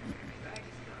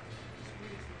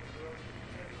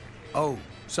 Oh,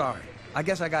 sorry. I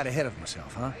guess I got ahead of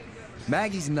myself, huh?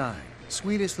 Maggie's 9.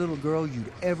 Sweetest little girl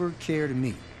you'd ever care to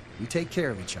meet. We take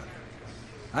care of each other.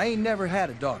 I ain't never had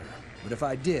a daughter, but if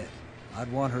I did,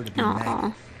 I'd want her to be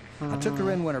Maggie. I took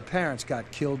her in when her parents got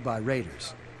killed by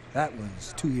raiders. That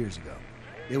was 2 years ago.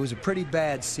 It was a pretty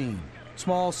bad scene.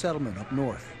 Small settlement up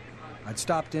north. I'd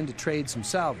stopped in to trade some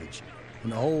salvage,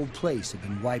 and the whole place had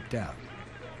been wiped out.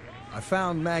 I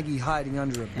found Maggie hiding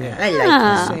under a bed in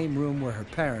the same room where her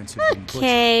parents had been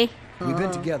butchered. We've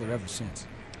been together ever since.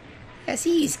 Yes,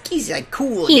 he's like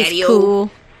cool, He's Daddy-o.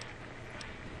 cool.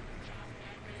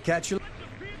 Catch you.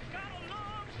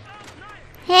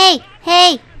 Hey,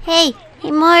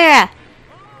 Moira.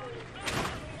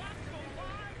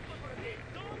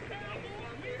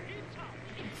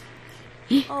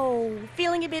 Oh,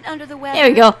 feeling a bit under the weather? There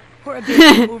we go. Or a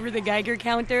bit over the Geiger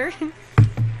counter?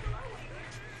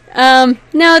 No,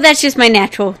 that's just my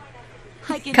natural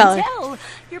I can color. tell.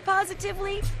 You're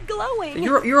positively glowing.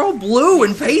 You're all blue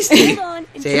and pasty. Hold on.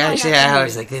 See, actually, I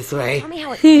was like this way. Tell me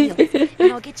how it feels,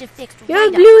 and I'll get you fixed You're right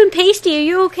up. blue and pasty. Are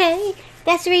you okay?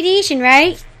 That's radiation,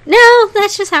 right? No,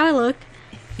 that's just how I look.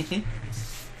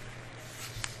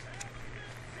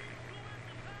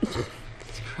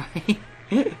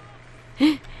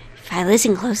 If I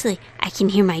listen closely, I can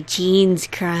hear my jeans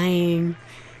crying.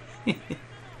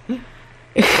 Too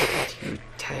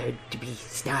tired to be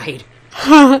snide.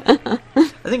 I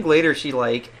think later she,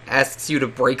 like, asks you to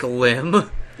break a limb.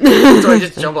 So I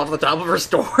just jump off the top of her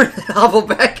store and hobble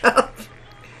back up.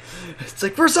 It's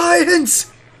like, for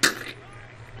science!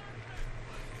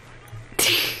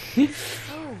 Oh,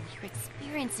 you're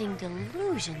experiencing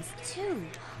delusions too.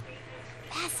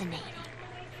 Fascinating.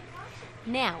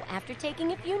 Now, after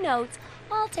taking a few notes,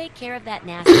 I'll take care of that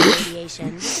nasty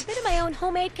radiation with a bit of my own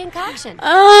homemade concoction.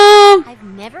 I've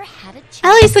never had a chance.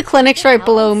 At least the clinic's right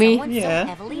below me.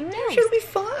 Yeah. She'll be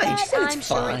fine. She said it's I'm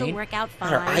sure fine. it'll work out fine.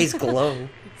 Her eyes glow.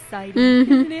 Exciting, Mhm.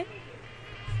 isn't it?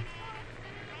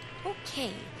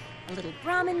 Okay, a little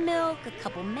Brahmin milk, a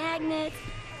couple magnets,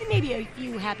 and maybe a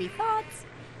few happy thoughts.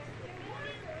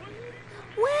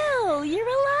 Well, you're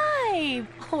alive!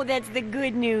 Oh, that's the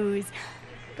good news.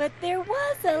 But there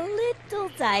was a little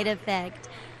side effect.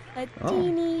 A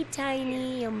teeny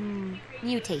tiny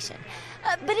mutation.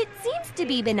 But it seems to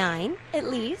be benign, at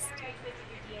least.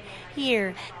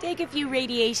 Here, take a few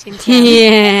radiation tests.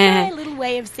 Yeah. My little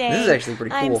way of saying, This is actually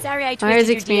pretty I'm cool. sorry I Myers' twisted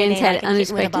your experience DNA had like a kitten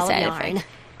with a unexpected ball of side yarn. effects.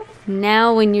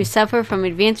 Now, when you suffer from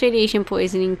advanced radiation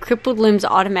poisoning, crippled limbs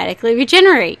automatically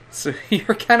regenerate. So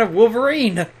you're kind of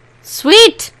Wolverine.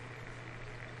 Sweet!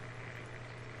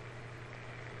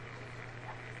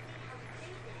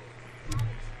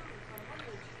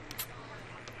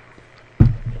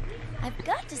 I've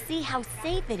got to see how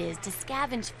safe it is to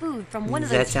scavenge food from one Does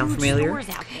of that those sound huge familiar? stores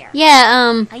out there.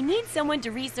 Yeah, I need someone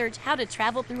to research how to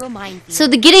travel through a minefield. so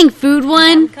the getting food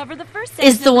one Cover the first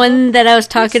is the one that I was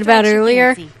talking about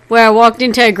earlier, where I walked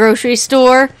into a grocery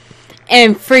store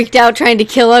and freaked out trying to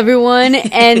kill everyone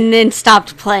and then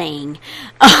stopped playing.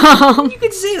 You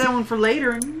could save that one for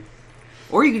later.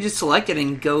 Or you could just select it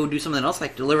and go do something else,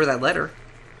 like deliver that letter.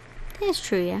 That's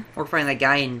true, yeah. Or find that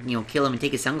guy and, kill him and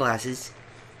take his sunglasses.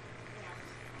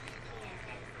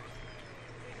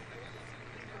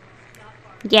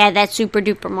 Yeah, that's super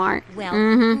duper mart. Well,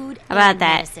 Mm-hmm. food How about and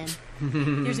that?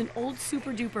 medicine. There's an old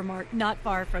super duper mart not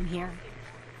far from here.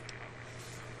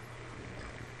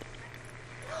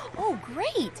 Oh,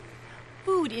 great!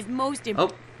 Food is most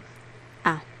important.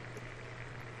 Ah.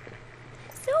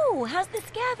 So, how's the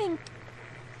scavenging?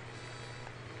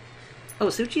 Oh,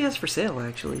 see what she has for sale,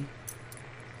 actually.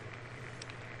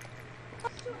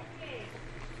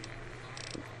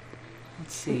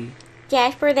 Let's see.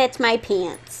 Jasper, that's my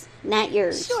pants, not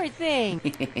yours. Sure thing.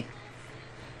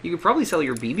 You could probably sell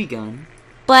your BB gun.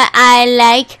 But I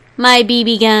like my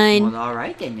BB gun. Well,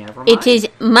 alright then, never mind. It is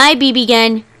my BB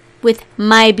gun with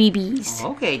my BBs.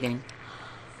 Okay then.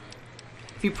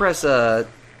 If you press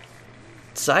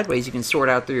sideways, you can sort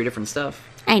out through your different stuff.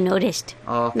 I noticed.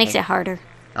 Okay. Makes it harder.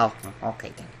 Oh,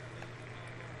 okay then.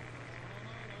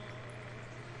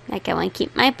 Like I want to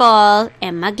keep my ball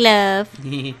and my glove.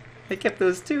 I kept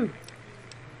those too.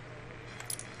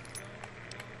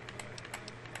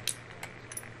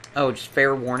 Oh, just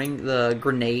fair warning, the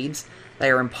grenades, they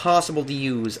are impossible to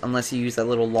use unless you use that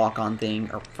little lock-on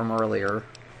thing from earlier.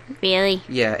 Really?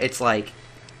 Yeah, it's like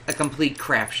a complete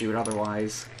crapshoot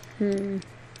otherwise. Can't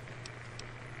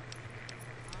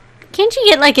you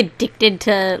get, like, addicted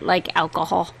to, like,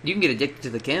 alcohol? You can get addicted to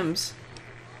the chems.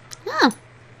 Oh.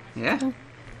 Yeah.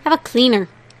 Have a cleaner.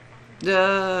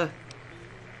 I'm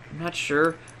not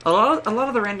sure. A lot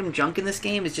of the random junk in this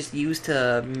game is just used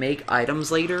to make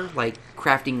items later, like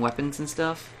crafting weapons and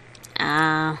stuff.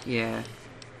 Ah. Yeah.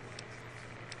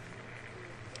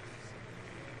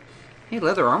 Hey,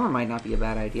 leather armor might not be a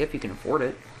bad idea if you can afford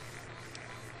it.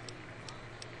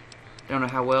 Don't know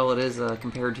how well it is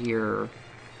compared to your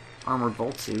armored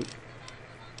vault suit.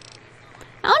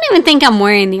 I don't even think I'm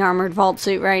wearing the armored vault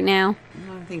suit right now. I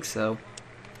don't think so.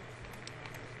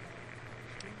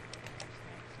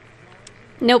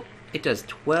 Nope. It does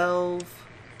 12.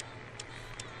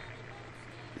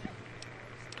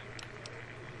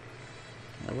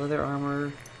 Leather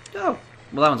armor. Oh,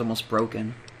 well, that one's almost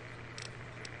broken.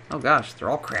 Oh gosh, they're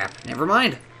all crap. Never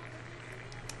mind.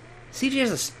 See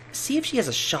if she has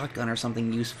a shotgun or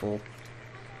something useful.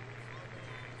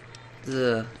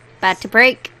 Ugh. About to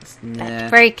break. Nah. About to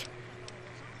break.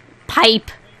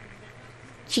 Pipe.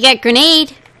 She got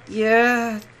grenade.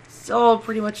 Yeah, it's all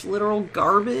pretty much literal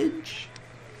garbage.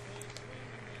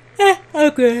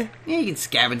 Okay. Yeah, you can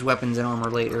scavenge weapons and armor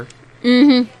later.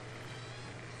 Mm-hmm.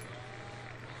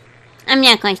 I'm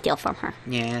not going to steal from her.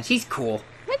 Yeah, she's cool.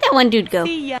 Where'd that one dude go?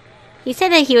 He said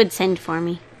that he would send for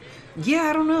me. Yeah,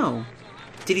 I don't know.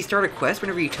 Did he start a quest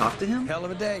whenever you talked to him? Hell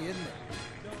of a day, isn't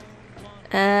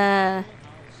it?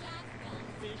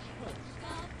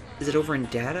 Is it over in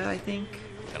data, I think?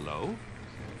 Hello?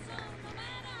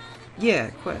 Yeah,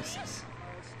 quests.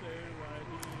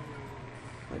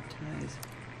 Blood ties.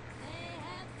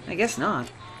 I guess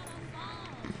not.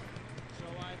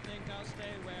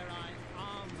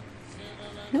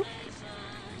 Nope.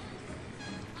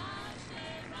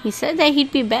 He said that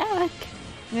he'd be back.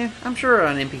 Yeah, I'm sure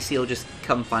an NPC will just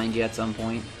come find you at some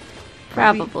point.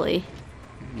 Probably.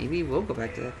 Maybe we'll go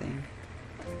back to that thing.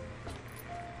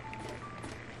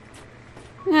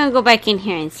 I'm gonna go back in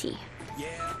here and see.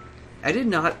 I did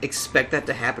not expect that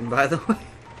to happen, by the way.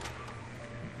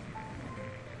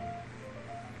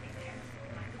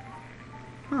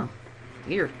 Huh.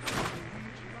 Weird.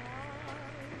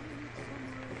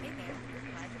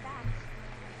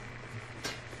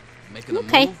 Making a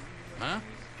Okay. move? Huh?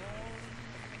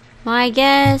 Well, I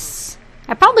guess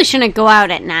I probably shouldn't go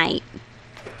out at night.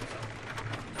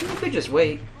 You could just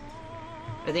wait.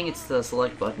 I think it's the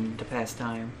select button to pass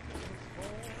time.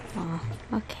 Oh,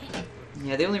 okay.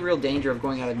 Yeah, the only real danger of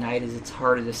going out at night is it's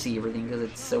harder to see everything because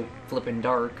it's so flippin'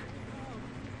 dark.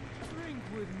 Drink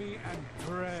with me and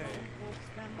pray.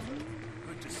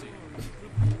 Good to see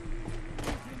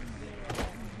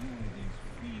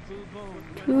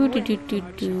Do do do do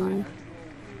do.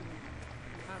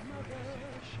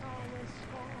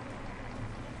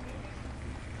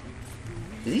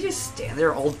 Did he just stand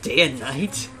there all day and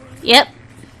night? Yep.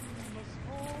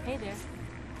 Hey there.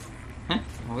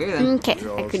 Okay, then. Okay,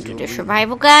 I could do the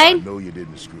survival guide. No, you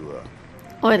didn't screw up.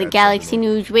 Or the Galaxy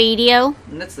News Radio.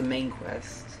 And that's the main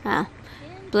quest.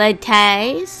 Blood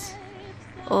ties.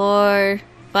 Or,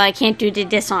 well, I can't do the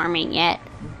disarming yet.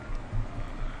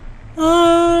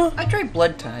 I tried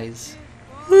blood ties.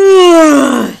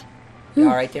 You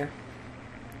alright there?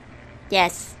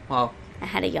 Yes. Well, I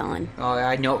had a yawn. oh,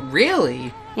 I know.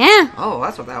 Really? Yeah. Oh,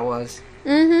 that's what that was.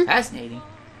 Mm-hmm. Fascinating.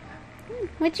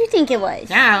 What'd you think it was?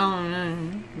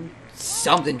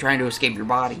 Something trying to escape your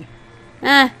body.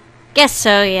 Guess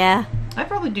so, yeah. I'd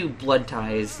probably do blood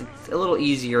ties. It's a little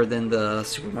easier than the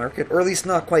supermarket, or at least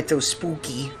not quite so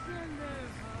spooky.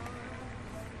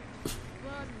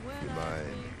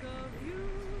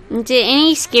 Is it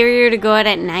any scarier to go out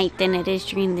at night than it is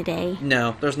during the day?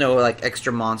 No, there's no like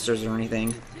extra monsters or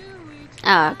anything.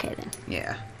 Oh, okay then.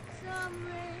 Yeah.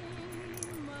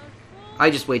 I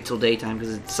just wait till daytime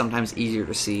because it's sometimes easier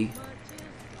to see.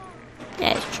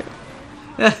 Yeah, it's true.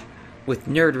 With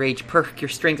Nerd Rage perk, your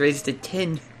strength raises to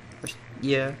 10.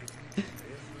 Yeah.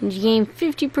 And you gain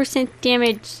 50%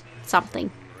 damage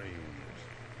something.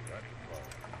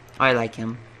 I like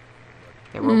him.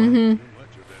 That robot. Mm-hmm.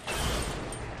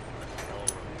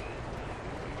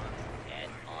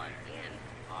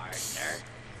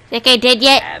 That guy dead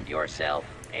yet? Have yourself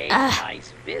a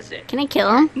nice visit. Can I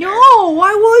kill him? No,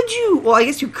 why would you? Well, I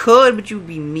guess you could, but you'd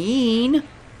be mean.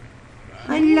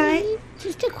 I like...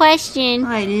 Just a question.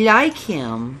 I like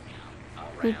him.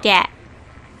 Who's that?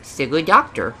 He's a good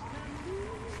doctor.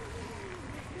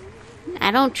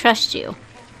 I don't trust you.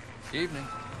 Evening.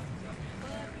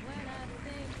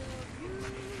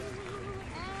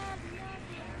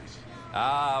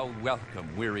 Ah,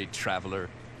 welcome, weary traveler.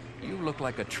 You look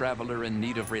like a traveler in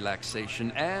need of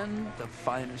relaxation and the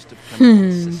finest of chemical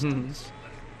assistance.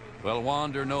 Well,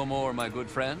 wander no more, my good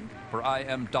friend, for I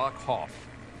am Doc Hoff,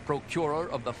 procurer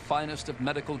of the finest of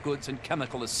medical goods and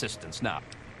chemical assistance. Now,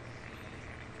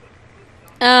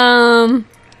 let's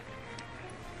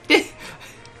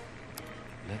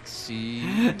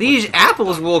see. These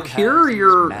apples will cure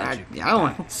your... I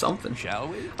don't know, something. Shall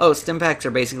we? Oh, stim packs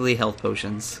are basically health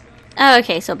potions. Oh,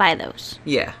 okay, so buy those.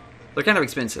 Yeah. They're kind of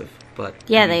expensive, but...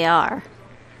 Yeah, they are.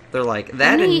 They're like...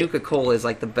 That and Nuka-Cola is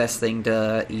like the best thing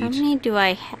to eat. How many do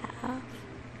I have?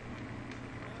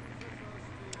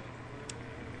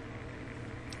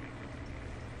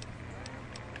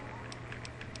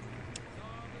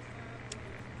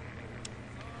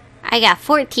 I got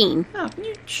 14. Oh,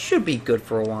 you should be good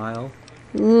for a while.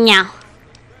 No.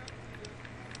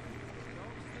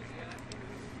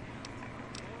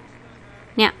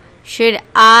 Now, should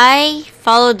I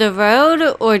follow the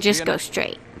road or just go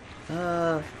straight?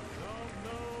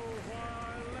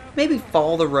 Maybe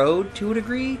follow the road to a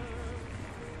degree.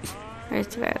 Where's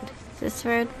the road? Is this the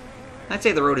road? I'd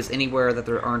say the road is anywhere that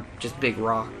there aren't just big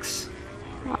rocks.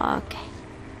 Okay.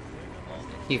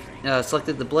 You've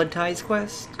selected the Blood Ties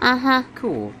quest? Uh-huh.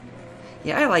 Cool.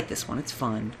 Yeah, I like this one. It's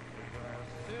fun.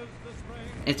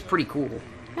 It's pretty cool.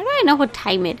 How do I I know what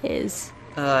time it is?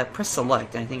 Press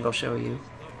select, and I think it'll show you.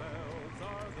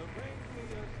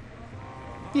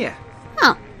 Yeah.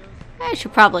 Oh. I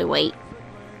should probably wait.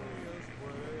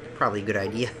 Probably a good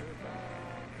idea.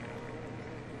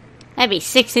 That'd be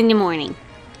 6 in the morning.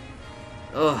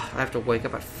 Ugh, I have to wake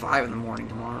up at 5 in the morning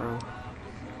tomorrow.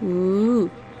 Ooh.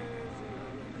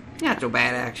 Not so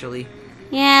bad, actually.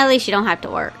 Yeah, at least you don't have to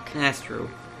work. That's true.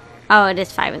 Oh, it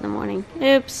is 5 in the morning.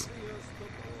 Oops.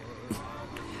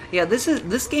 Yeah,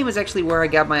 this game is actually where I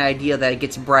got my idea that it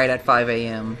gets bright at 5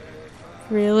 a.m.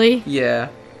 Really? Yeah.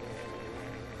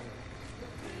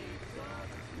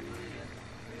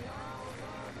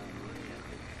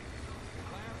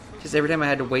 Just every time I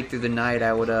had to wait through the night,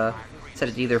 I would set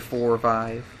it to either 4 or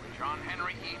 5. John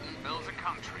Henry Eaton builds a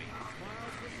country.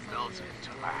 He builds it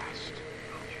to last.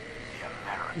 The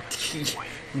American way.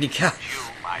 Nika,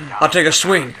 I'll take a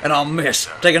swing and I'll miss.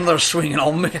 Take another swing and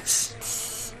I'll miss.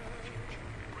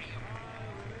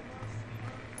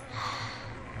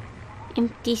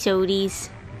 Empty sodies.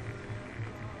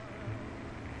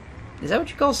 Is that what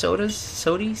you call sodas?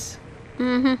 Sodies?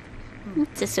 Mm-hmm.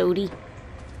 It's a sodie.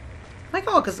 I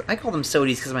call them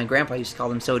sodies because my grandpa used to call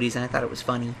them sodies, and I thought it was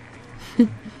funny.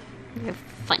 You're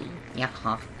funny. Yeah,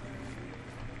 huh?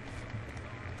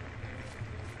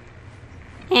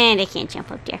 And I can't jump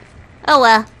up there. Oh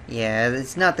well. Yeah,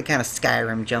 it's not the kind of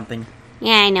Skyrim jumping.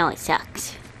 Yeah, I know it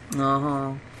sucks.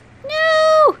 Uh-huh.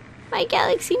 No! My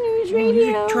Galaxy News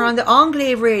Radio. Turn on the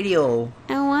Enclave radio.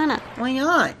 I don't wanna. Why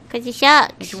not? Cause it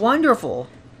sucks. It's wonderful.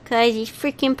 Cause it's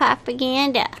freaking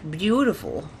propaganda.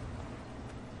 Beautiful.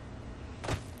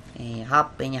 And you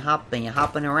hop and you hop and you're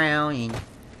hopping around and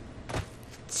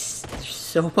there's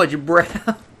so much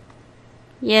breath.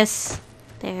 Yes,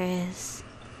 there is.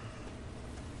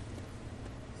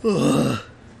 Ugh.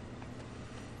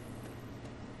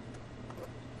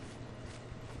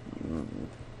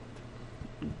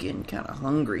 Getting kind of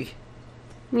hungry.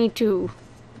 Me too.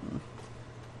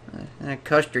 That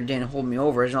custard didn't hold me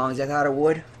over as long as I thought it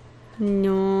would.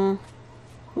 No.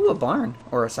 Ooh, a barn.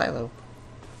 Or a silo.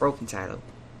 Broken silo.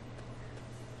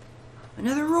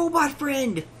 Another robot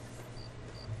friend!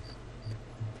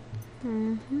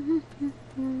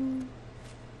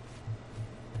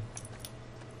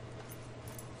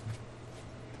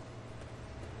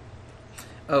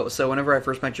 Oh, so whenever I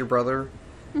first met your brother,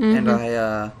 and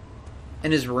I,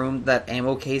 in his room, that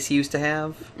ammo case he used to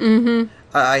have,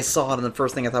 I saw it, and the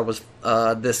first thing I thought was,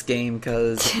 this game,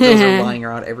 because those are lying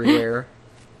around everywhere.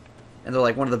 And they're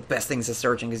like one of the best things to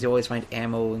searching, because you always find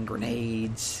ammo and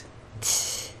grenades.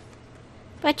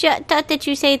 But you thought that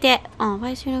you say that... Oh,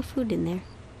 why is there no food in there?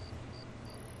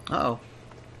 Uh-oh.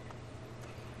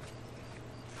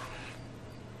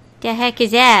 The heck is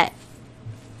that?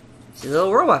 It's a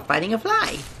little robot fighting a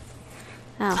fly.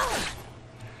 Oh.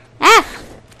 Ah!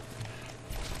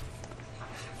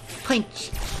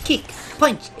 Punch, kick,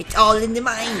 punch. It's all in the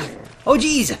mind. Oh,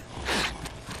 jeez.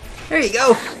 There you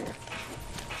go.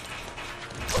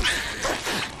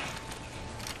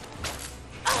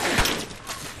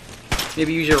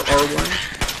 Maybe use your R1.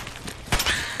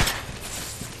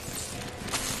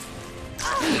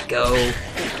 There you go.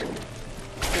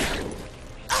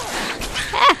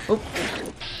 Oh.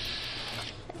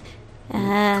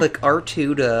 Click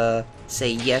R2 to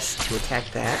say yes to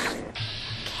attack that.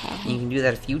 Okay. And you can do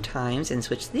that a few times and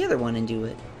switch to the other one and do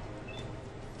it.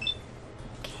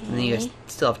 Okay. And then you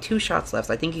still have 2 shots left.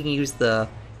 I think you can use the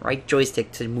right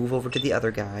joystick to move over to the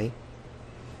other guy.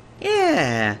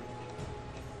 Yeah!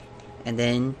 And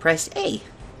then press A.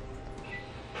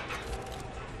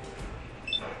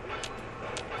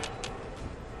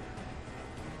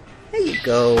 There you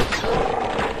go.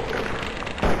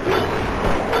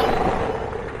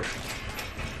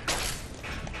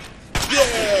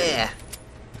 Yeah!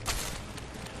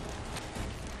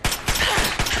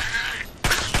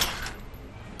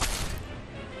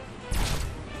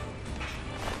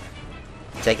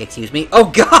 It's like, excuse me. Oh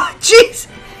god, jeez!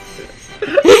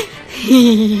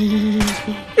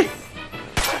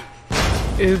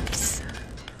 Oops.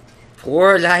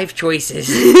 Poor life choices.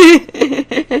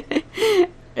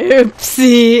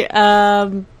 Oopsie.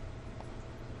 Now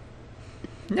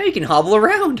you can hobble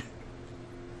around.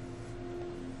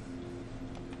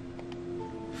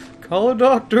 Call a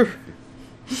doctor.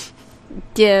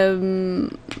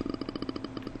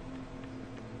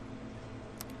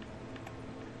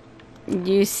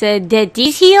 You said that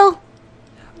these heal?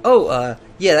 Oh,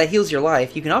 yeah, that heals your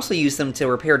life. You can also use them to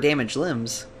repair damaged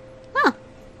limbs. Huh.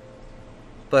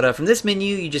 But from this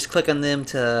menu, you just click on them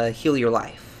to heal your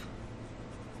life.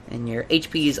 And your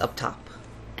HP is up top.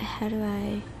 How do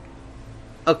I...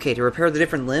 Okay, to repair the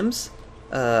different limbs,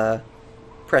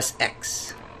 press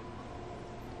X.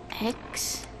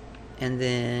 X. And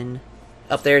then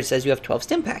up there it says you have 12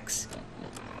 stim packs.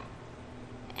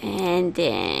 And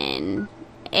then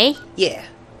A? Yeah.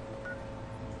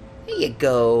 There you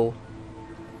go.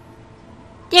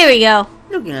 There we go.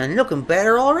 Looking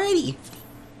better already.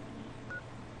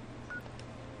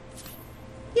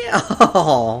 Yeah.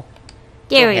 Oh.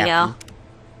 There So we happy. go.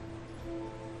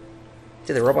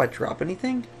 Did the robot drop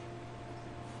anything?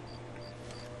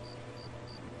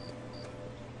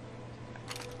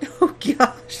 Oh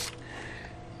gosh.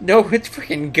 No, it's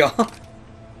freaking gone.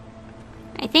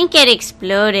 I think it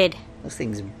exploded. Those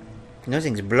things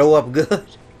blow up good.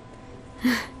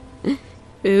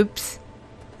 Oops.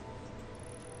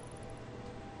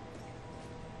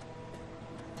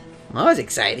 Well, that was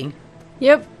exciting.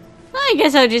 Yep. I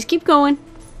guess I'll just keep going.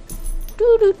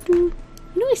 Doo-doo-doo.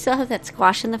 You know we still have that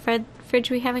squash in the fridge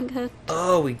we haven't cooked?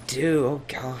 Oh, we do. Oh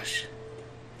gosh.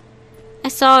 I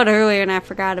saw it earlier and I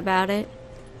forgot about it.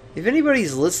 If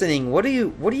anybody's listening, what do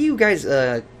you guys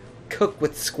cook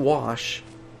with squash?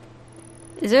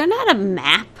 Is there not a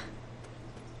map?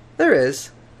 There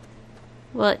is.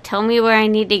 Will it tell me where I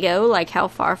need to go? Like how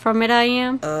far from it I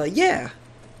am? Yeah.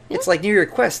 It's like near your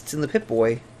quests in the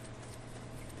Pip-Boy.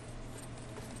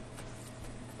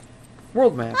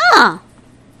 World map. Oh!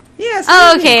 Yes.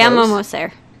 Oh, okay, I'm almost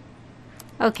there.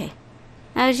 Okay.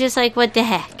 I was just like, what the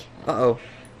heck? Uh-oh.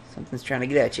 Something's trying to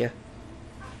get at you.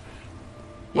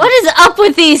 What is up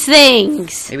with these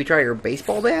things? Maybe try your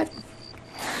baseball bat?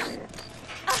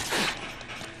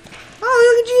 Oh,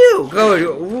 look at you! Go,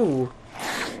 ooh.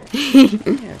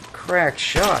 Yeah, cracked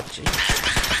shot.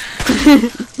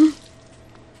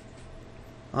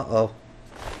 Uh-oh.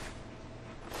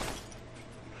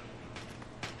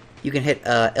 You can hit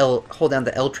L, hold down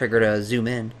the L trigger to zoom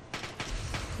in.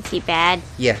 Is he bad?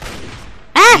 Yeah.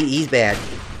 Ah! He's bad.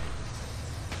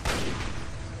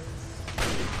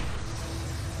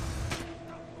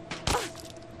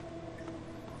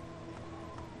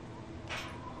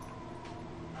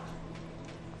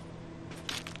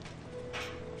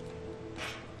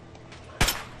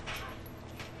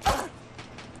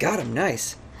 Got him,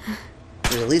 nice.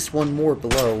 There's at least one more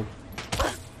below.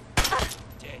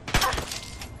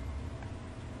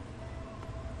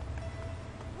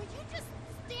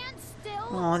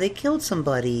 Aw, they killed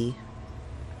somebody.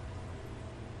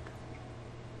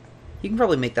 You can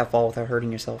probably make that fall without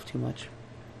hurting yourself too much.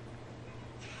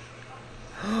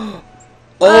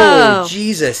 Oh,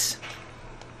 Jesus.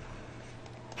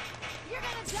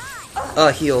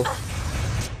 Heal.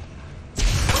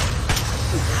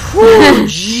 Woo,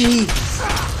 jeez.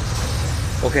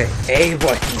 Okay, A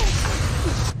button.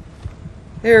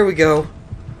 There we go.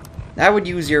 I would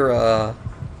use your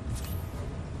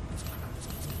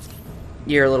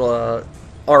little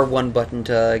R1 button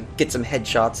to get some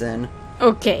headshots in.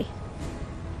 Okay.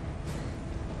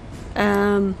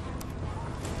 Man,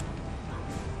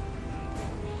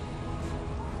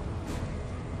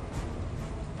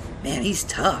 he's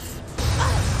tough.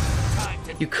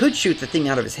 You could shoot the thing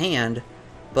out of his hand,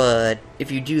 but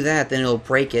if you do that, then it'll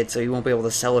break it, so you won't be able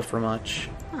to sell it for much.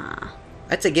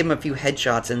 I'd say give him a few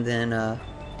headshots and then,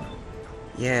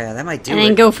 yeah, that might do it. And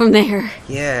then go from there.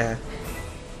 Yeah.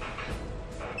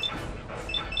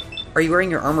 Are you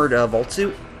wearing your armored vault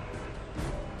suit?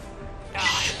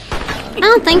 I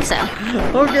don't think so.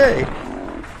 Okay.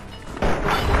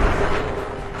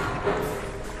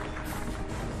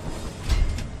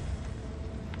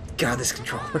 God, this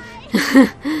controller.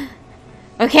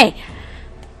 Okay.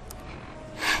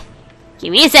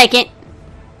 Give me a second.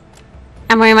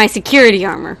 I'm wearing my security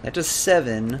armor. That does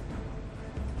 7.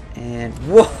 And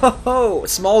whoa!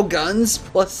 Small guns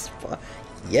plus 5.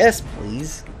 Yes,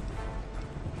 please.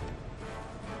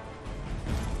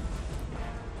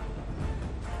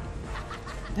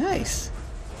 Nice.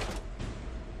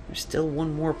 There's still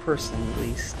one more person at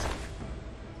least.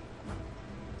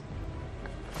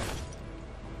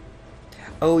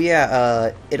 Oh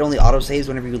yeah, it only autosaves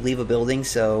whenever you leave a building,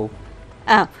 so...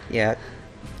 Oh. Yeah.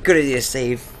 Good idea to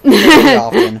save fairly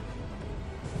often.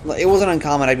 It wasn't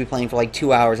uncommon, I'd be playing for like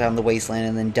 2 hours out in the wasteland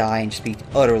and then die and just be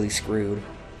utterly screwed.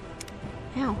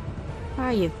 Ow. Where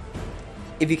are you?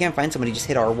 If you can't find somebody, just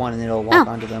hit R1 and it'll walk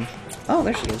onto them. Oh,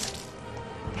 there she is.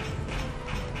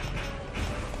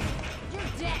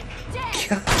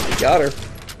 Got her.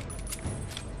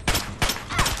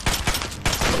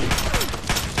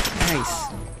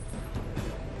 Nice.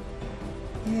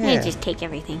 Yeah. Hey, just take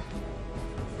everything.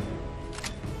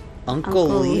 Uncle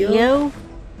Leo?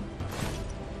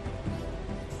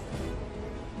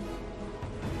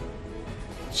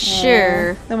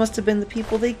 Sure. That must have been the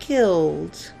people they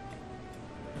killed.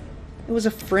 It was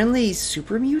a friendly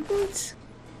super mutant?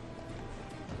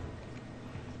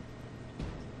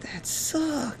 That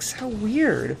sucks. How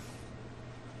weird.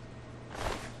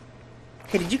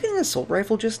 Hey, did you get an assault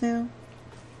rifle just now?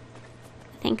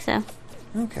 I think so.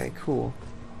 Okay, cool.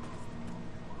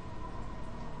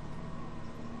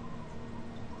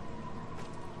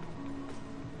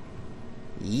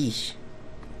 Yeesh.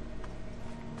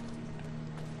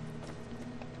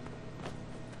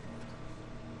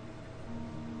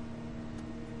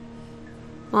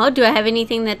 Well, do I have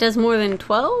anything that does more than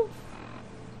 12?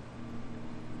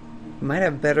 You might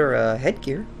have better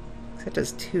headgear. That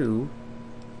does 2.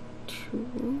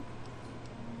 2?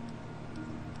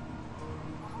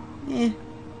 Eh.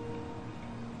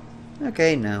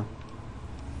 Okay, no.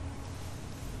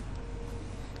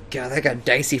 God, that got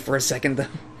dicey for a second, though.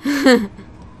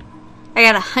 I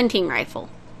got a hunting rifle.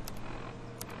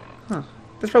 Huh.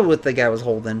 That's probably what the guy was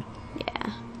holding.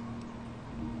 Yeah.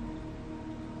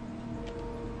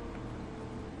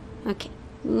 Okay.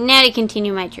 Now to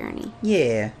continue my journey.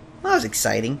 Yeah. Well, that was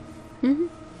exciting. Mm-hmm.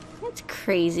 That's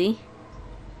crazy.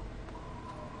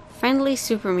 Friendly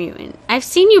super mutant. I've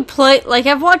seen you play, like,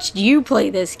 I've watched you play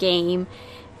this game,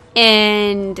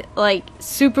 and, like,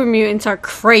 super mutants are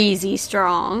crazy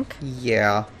strong.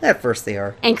 Yeah, at first they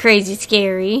are. And crazy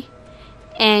scary.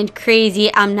 And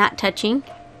crazy I'm not touching.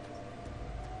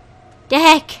 The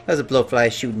heck? That was a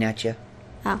blowfly shooting at you.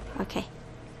 Oh, okay.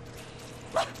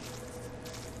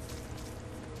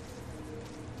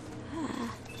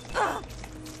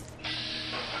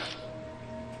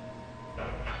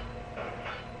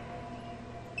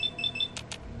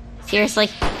 Seriously?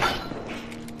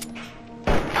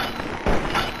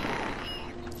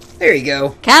 There you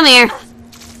go. Come here.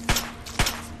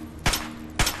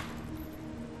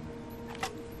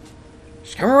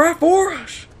 She's coming right for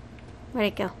us. Where'd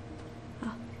it go?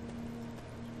 Oh.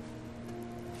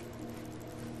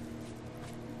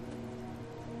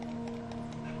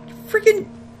 Freaking...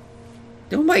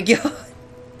 Oh my god.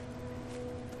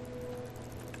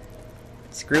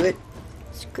 Screw it.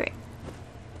 Screw it.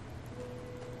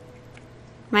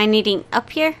 Am I needing up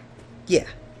here? Yeah.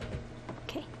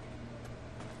 Okay.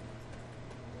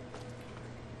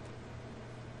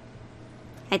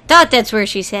 I thought that's where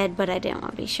she said, but I didn't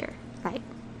want to be sure. Right.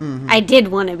 Mm-hmm. I did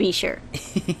want to be sure.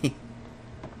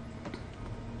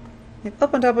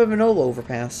 Up on top of an old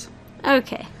overpass.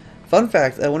 Okay. Fun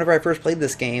fact, whenever I first played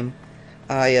this game,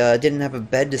 I didn't have a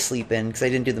bed to sleep in because I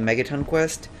didn't do the Megaton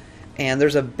quest. And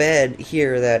there's a bed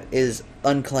here that is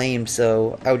unclaimed,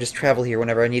 so I would just travel here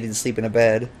whenever I needed to sleep in a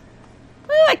bed.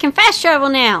 Oh, I can fast travel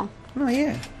now. Oh,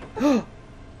 yeah.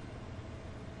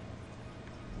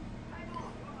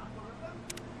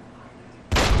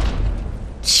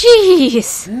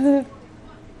 Jeez.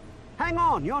 Hang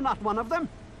on, you're not one of them.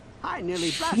 I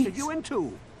nearly blasted you in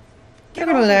two. Not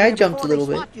gonna lie, I jumped a little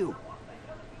bit.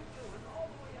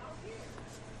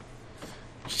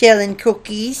 Shelling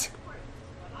cookies.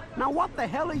 Now what the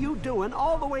hell are you doing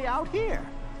all the way out here?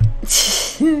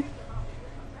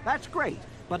 That's great,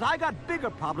 but I got bigger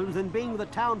problems than being the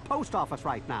town post office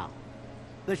right now.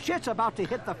 The shit's about to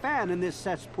hit the fan in this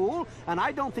cesspool, and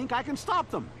I don't think I can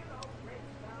stop them.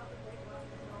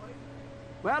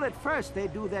 Well, at first they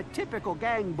do their typical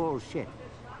gang bullshit.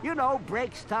 You know,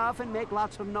 break stuff and make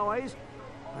lots of noise.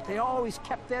 But they always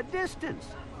kept their distance.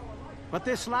 But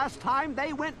this last time,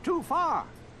 they went too far.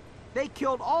 They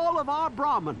killed all of our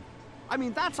Brahmin. I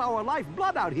mean, that's our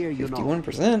lifeblood out here, you know.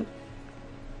 51%.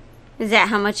 Is that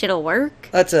how much it'll work?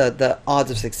 That's the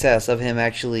odds of success of him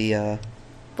actually,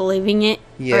 believing it?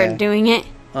 Yeah. Or doing it?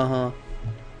 Uh-huh.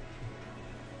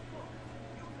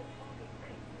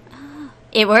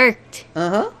 It worked.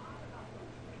 Uh-huh.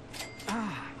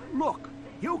 Look,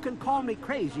 you can call me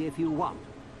crazy if you want.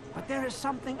 But there is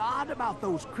something odd about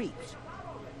those creeps.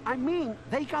 I mean,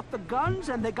 they got the guns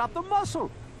and they got the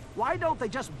muscle. Why don't they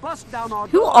just bust down our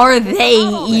Who doors are and get they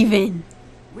out of it? even?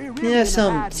 We're really Yeah, in a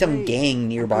some bad way. gang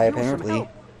nearby, Could use some apparently. help.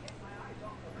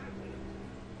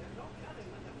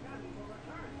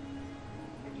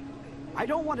 I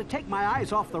don't want to take my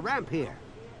eyes off the ramp here.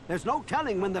 There's no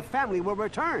telling when the family will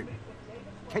return.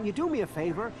 Can you do me a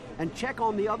favor and check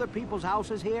on the other people's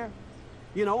houses here?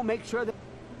 You know, make sure that...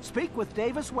 Speak with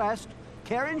Davis West,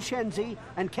 Karen Shenzi,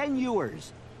 and Ken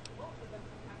Ewers.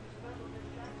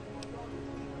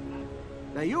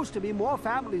 There used to be more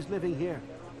families living here.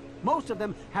 Most of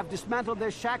them have dismantled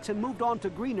their shacks and moved on to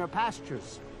greener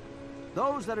pastures.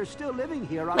 Those that are still living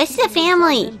here are Where's the keeping themselves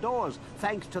family? indoors,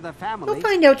 thanks to the family. We'll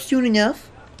find out soon enough.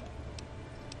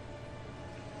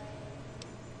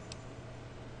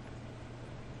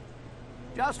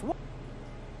 Just one.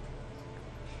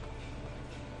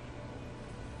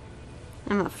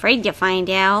 I'm afraid you'll find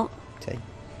out.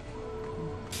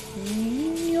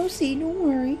 You'll see, don't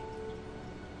worry.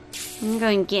 I'm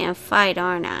going to get in a fight,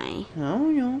 aren't I? Oh,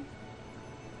 no.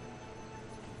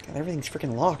 God, everything's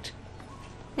freaking locked.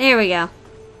 There we go.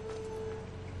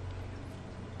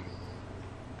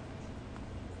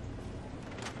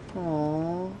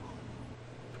 Aww.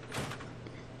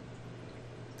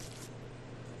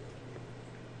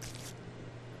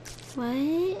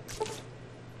 What?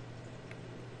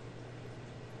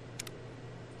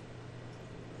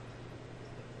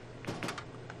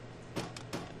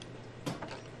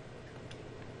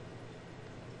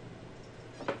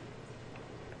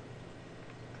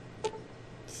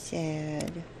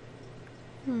 Sad.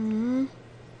 Hmm.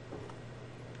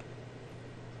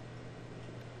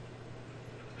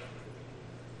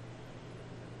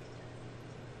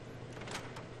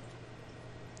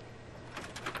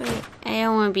 Wait, I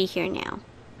don't want to be here now.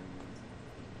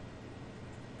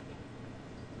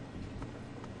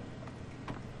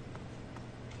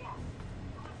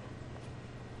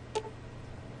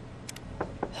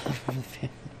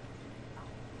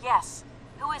 Yes.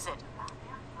 Who is it?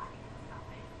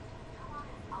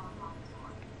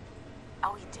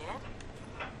 Oh, he did?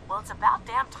 Well, it's about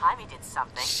damn time he did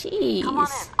something. Jeez. Come on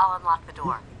in. I'll unlock the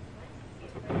door.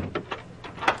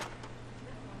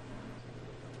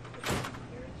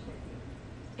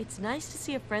 It's nice to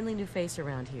see a friendly new face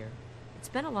around here. It's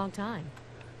been a long time.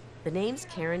 The name's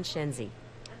Karen Shenzi.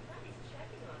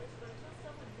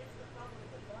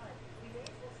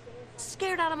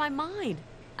 Scared out of my mind.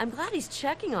 I'm glad he's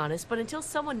checking on us, but until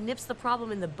someone nips the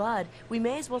problem in the bud, we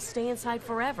may as well stay inside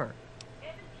forever.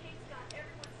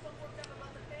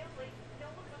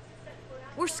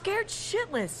 We're scared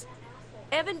shitless.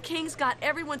 Evan King's got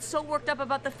everyone so worked up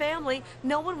about the family,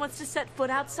 no one wants to set foot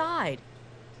outside.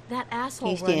 That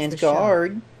asshole He runs stands the show.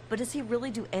 guard. But does he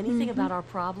really do anything about our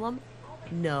problem?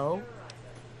 No.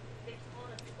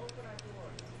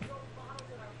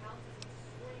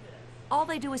 All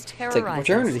they do is terrorize us.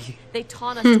 fraternity. They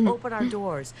taunt us to open our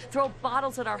doors, throw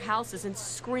bottles at our houses, and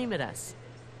scream at us.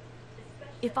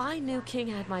 If I knew King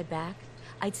had my back,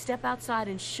 I'd step outside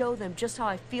and show them just how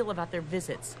I feel about their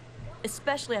visits,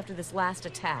 especially after this last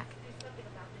attack.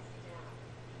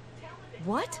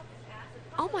 What?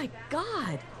 Oh my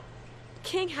God!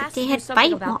 King has to do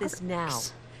something about this now.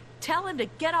 Tell him to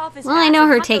get off his Well, ass I know and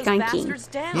her hunt take those on King. bastards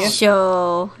down.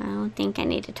 So, I don't think I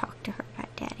need to talk to her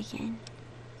about that again.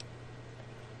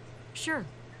 Sure.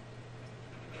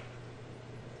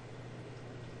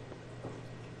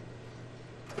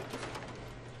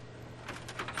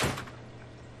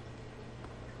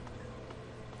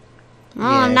 Well,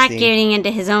 I'm not see. getting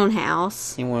into his own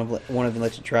house. He won't even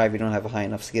let you drive. You don't have a high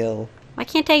enough skill. Why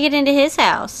can't I get into his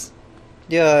house?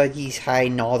 Yeah, he's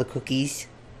hiding all the cookies.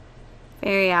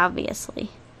 Very obviously.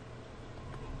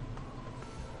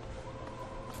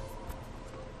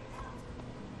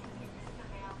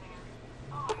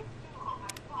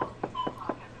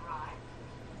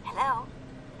 Hello?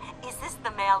 Is this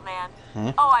the mailman?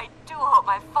 Huh? Oh, I do hope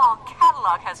my fall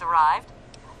catalog has arrived.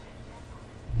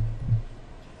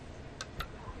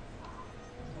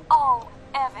 Oh,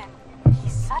 Evan,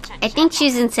 he's such a I think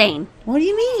she's insane. What do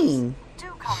you mean? Do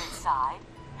come inside.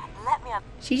 Let me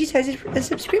She just has a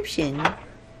subscription. Oh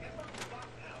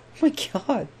my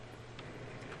God.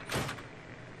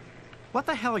 What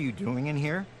the hell are you doing in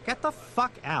here? Get the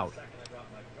fuck out.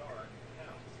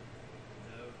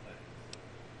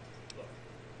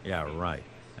 Yeah, right.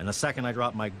 And the second I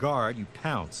drop my guard, you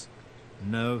pounce.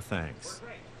 No thanks.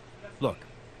 Look,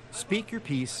 speak your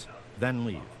piece, then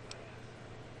leave.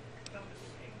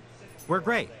 We're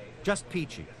great. Just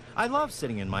peachy. I love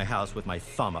sitting in my house with my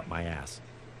thumb up my ass.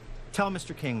 Tell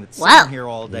Mr. King that sitting here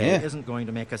all day isn't going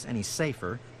to make us any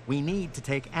safer. We need to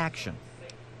take action.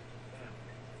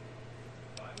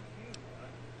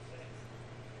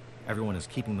 Everyone is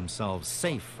keeping themselves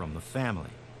safe from the family.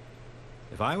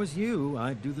 If I was you,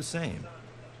 I'd do the same.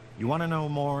 You want to know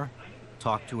more?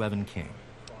 Talk to Evan King.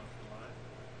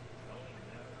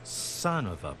 Son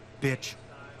of a bitch.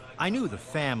 I knew the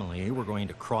family were going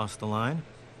to cross the line.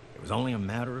 It was only a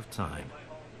matter of time.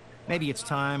 Maybe it's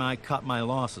time I cut my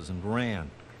losses and ran.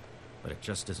 But it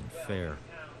just isn't fair.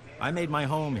 I made my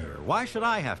home here. Why should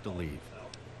I have to leave?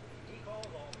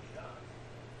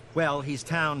 Well, he's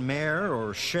town mayor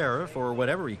or sheriff or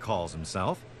whatever he calls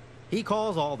himself. He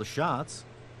calls all the shots.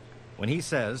 When he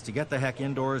says to get the heck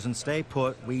indoors and stay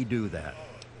put, we do that.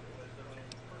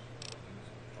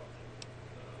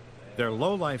 They're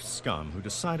low-life scum who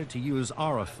decided to use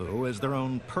Arafu as their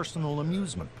own personal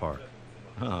amusement park.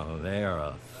 Oh, they are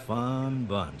a fun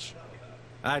bunch.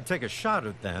 I'd take a shot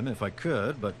at them if I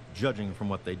could, but judging from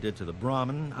what they did to the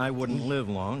Brahmin, I wouldn't live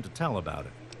long to tell about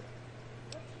it.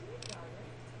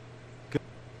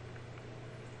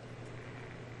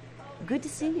 good to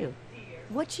see you.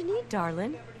 What you need,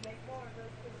 darling?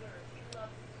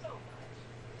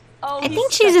 Oh, I he's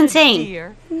think she's such a insane.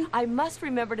 dear. I must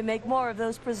remember to make more of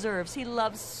those preserves he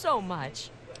loves so much.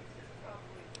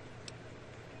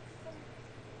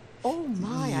 Oh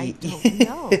my, I don't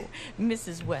know.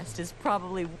 Mrs. West is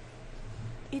probably...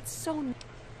 It's so...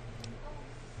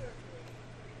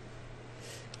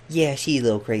 Yeah, she's a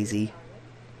little crazy.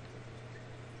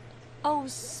 Oh,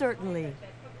 certainly.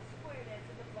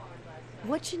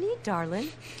 What you need, darling?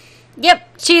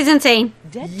 Yep, she's insane.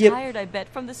 Dead Yep. tired, I bet,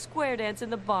 from the square dance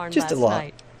in the barn Just a last lot.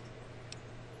 night.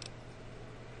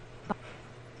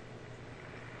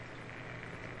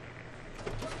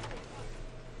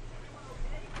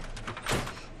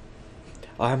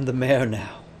 I'm the mayor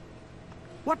now.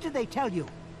 What did they tell you?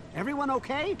 Everyone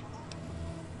okay?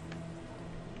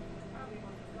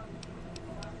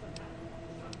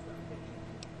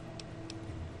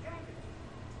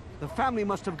 The family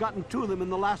must have gotten to them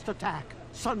in the last attack.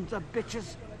 Sons of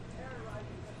bitches.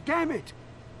 Damn it!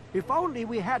 If only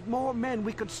we had more men,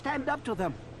 we could stand up to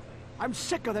them. I'm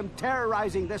sick of them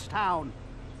terrorizing this town.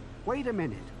 Wait a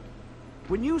minute.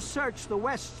 When you searched the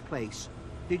West's place,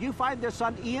 did you find their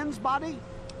son Ian's body?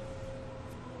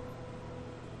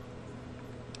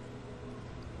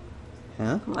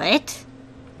 Huh? What?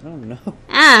 I don't know.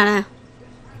 I don't know.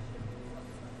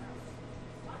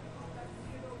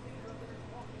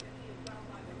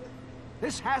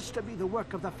 This has to be the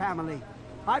work of the family.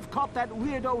 I've caught that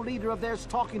weirdo leader of theirs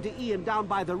talking to Ian down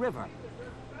by the river.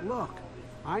 Look,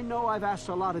 I know I've asked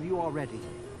a lot of you already,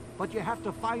 but you have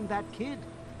to find that kid.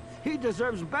 He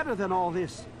deserves better than all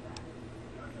this.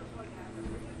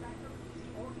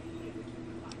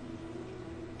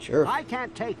 Sure. I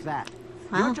can't take that.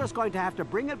 Wow. You're just going to have to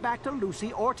bring it back to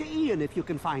Lucy or to Ian if you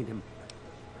can find him.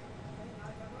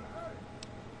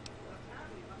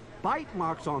 Bite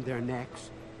marks on their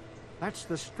necks. That's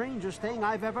the strangest thing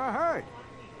I've ever heard.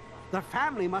 The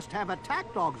family must have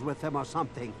attack dogs with them or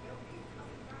something.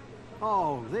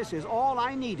 Oh, this is all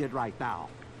I needed right now.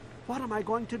 What am I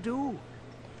going to do?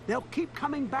 They'll keep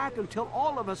coming back until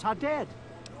all of us are dead.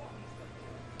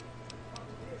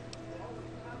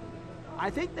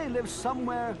 I think they live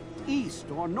somewhere east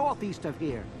or northeast of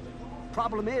here.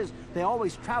 Problem is, they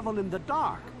always travel in the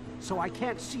dark, so I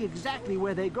can't see exactly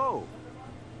where they go.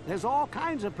 There's all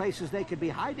kinds of places they could be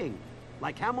hiding,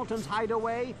 like Hamilton's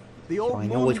Hideaway, the old I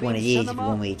know which one it is if you Cinema,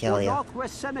 want me to tell or ya.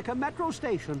 Northwest Seneca Metro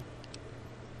Station.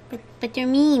 But they're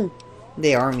mean.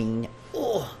 They are mean.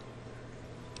 Oh,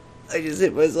 I just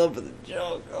hit myself with a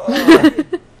joke. Oh.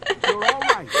 You're all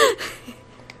right.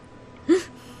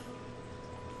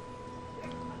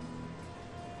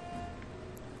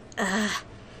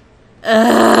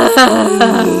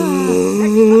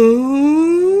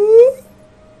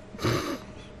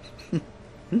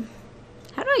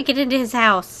 How do I get into his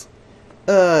house?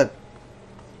 You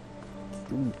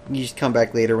just come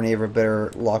back later when you have a better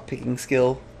lockpicking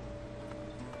skill.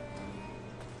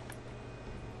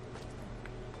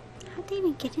 How'd they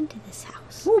even get into this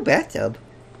house? Ooh, bathtub.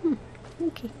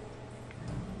 Okay.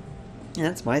 Yeah,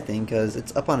 that's my thing, because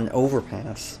it's up on an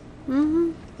overpass.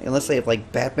 Mm-hmm. Unless they have,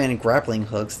 like, Batman grappling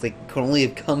hooks, they could only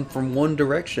have come from one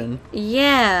direction.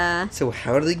 Yeah. So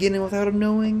how do they get in without him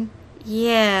knowing?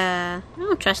 Yeah. I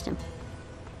don't trust him.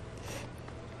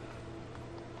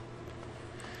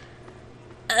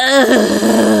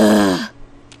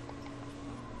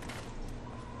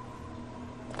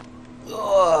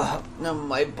 Ugh, now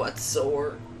my butt's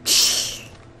sore.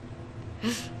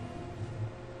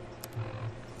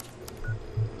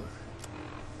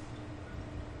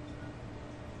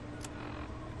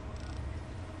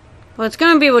 Well, it's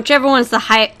gonna be whichever one's the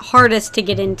hardest to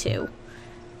get into.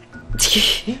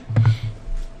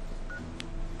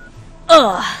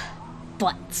 Ugh.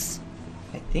 Butts.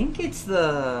 I think it's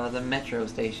the metro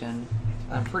station.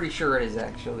 I'm pretty sure it is,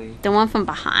 actually. The one from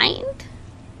behind?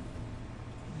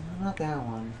 Not that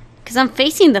one. Because I'm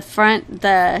facing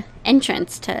the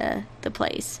entrance to the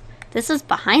place. This is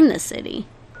behind the city.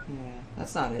 Yeah,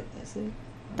 that's not it, is it?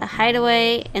 The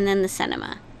Hideaway and then the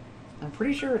cinema. I'm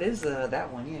pretty sure it is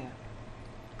that one, yeah.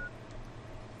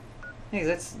 Hey,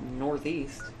 that's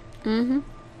northeast. Mm-hmm.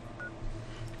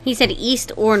 He said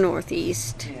east or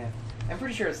northeast. Yeah. I'm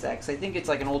pretty sure it's that, because I think it's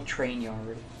like an old train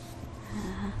yard.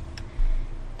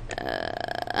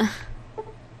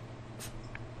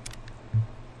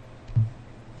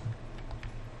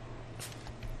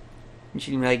 You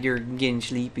seem like you're getting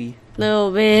sleepy.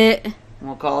 Little bit.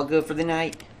 We'll call it good for the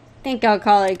night. Think I'll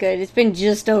call it good. It's been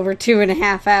just over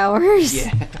 2.5 hours.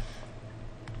 Yeah.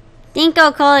 Think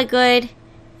I'll call it good,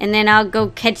 and then I'll go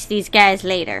catch these guys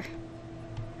later.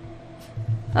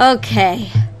 Okay.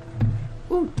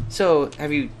 Ooh, So,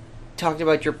 have you talked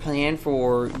about your plan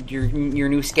for your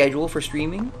new schedule for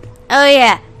streaming? Oh,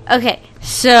 yeah. Okay,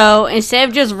 so instead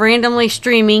of just randomly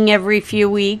streaming every few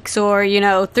weeks or,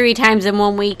 3 times in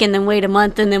 1 week and then wait a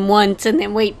month and then once and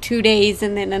then wait 2 days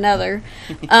and then another,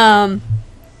 I'm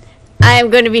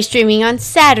going to be streaming on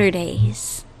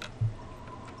Saturdays.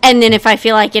 And then if I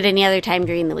feel like it, any other time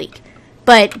during the week.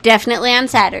 But definitely on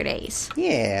Saturdays.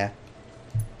 Yeah.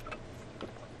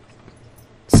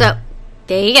 So,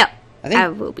 there you go. I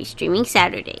will be streaming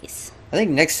Saturdays. I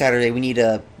think next Saturday we need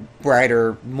a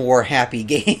brighter, more happy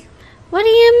game. What do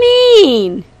you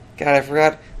mean? God, I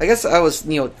forgot. I guess I was,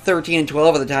 13 and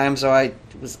 12 at the time, so I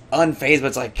was unfazed, but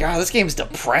it's like, God, this game's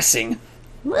depressing.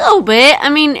 A little bit. I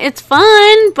mean, it's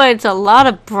fun, but it's a lot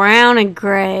of brown and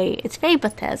gray. It's very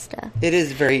Bethesda. It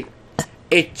is very...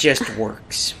 It just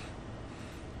works.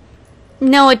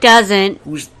 No, it doesn't.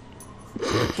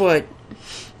 But...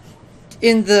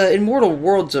 In the immortal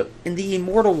words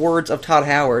of Todd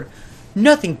Howard,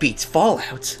 nothing beats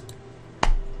Fallout.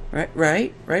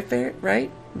 Right, Ferret? Right?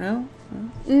 No?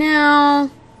 No.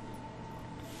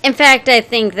 In fact, I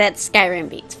think that Skyrim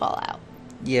beats Fallout.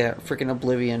 Yeah, freaking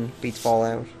Oblivion beats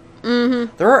Fallout.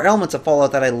 Mm-hmm. There are elements of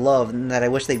Fallout that I love and that I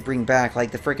wish they'd bring back, like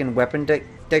the freaking weapon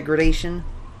degradation.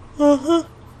 Uh-huh.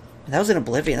 That was in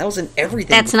Oblivion. That was in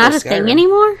everything. That's not a Skyrim. thing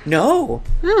anymore? No.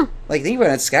 Hmm. Like, think about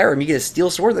it, in Skyrim, you get a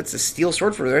steel sword. That's a steel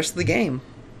sword for the rest of the game.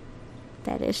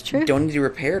 That is true. Don't need to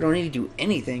repair. Don't need to do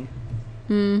anything.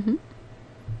 Mm-hmm.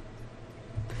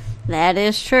 That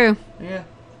is true. Yeah.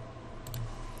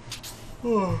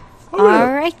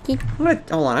 Alrighty.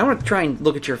 Hold on. I want to try and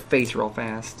look at your face real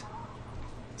fast.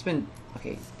 It's been...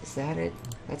 Okay, is that it?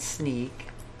 That's sneak.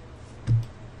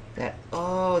 That...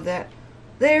 Oh, that...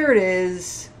 There it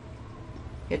is!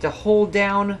 You have to hold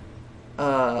down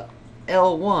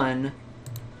L1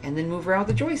 and then move around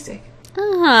with the joystick.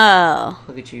 Oh.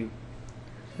 Look at you.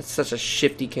 That's such a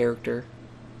shifty character.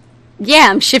 Yeah,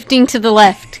 I'm shifting to the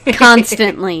left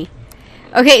constantly.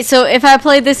 Okay, so if I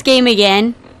play this game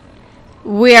again,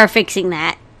 we are fixing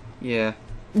that. Yeah.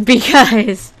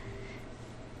 Because...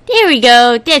 There we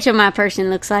go. That's what my person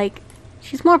looks like.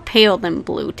 She's more pale than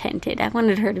blue tinted. I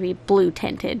wanted her to be blue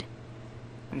tinted.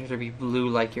 I want her to be blue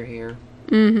like your hair.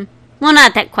 Mm-hmm. Well,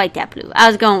 not that quite that blue. I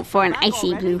was going for an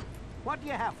icy blue. What do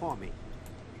you have for me?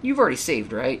 You've already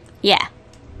saved, right? Yeah.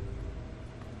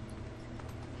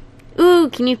 Ooh,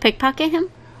 can you pickpocket him?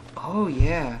 Oh,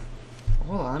 yeah.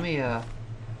 Hold on, let me,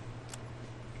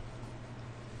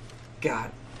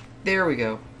 God. There we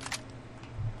go.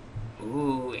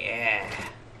 Ooh, yeah.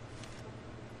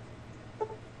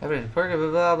 Evidence, blah,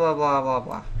 blah, blah, blah,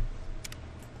 blah.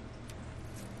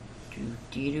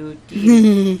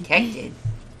 Detected.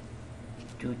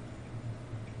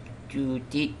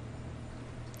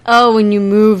 Oh, when you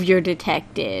move, you're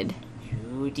detected.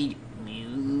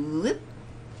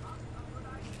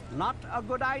 Not a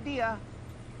good idea.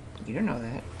 You don't know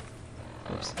that.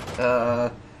 Oops.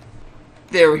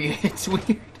 There we go. It's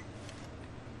weird.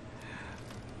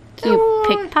 Can you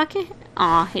pickpocket?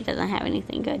 Aw, he doesn't have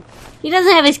anything good. He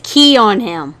doesn't have his key on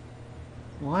him.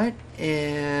 What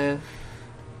if...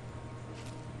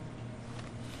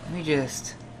 Let me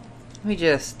just...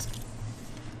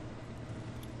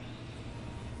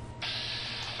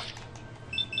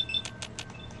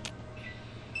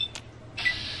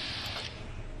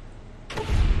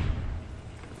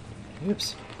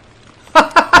 Oops.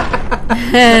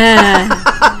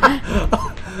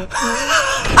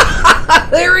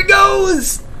 There he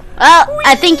goes! Well,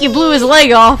 I think you blew his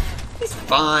leg off. He's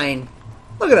fine.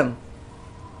 Look at him.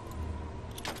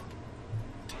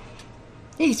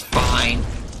 He's fine.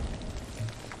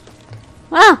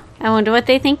 Well, I wonder what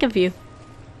they think of you.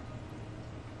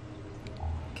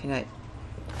 Can I...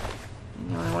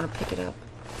 No, I want to pick it up.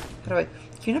 How do I...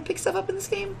 Can you not pick stuff up in this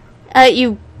game?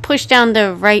 You push down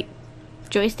the right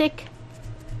joystick?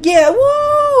 Yeah,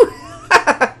 woo!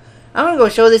 I'm gonna go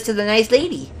show this to the nice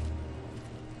lady.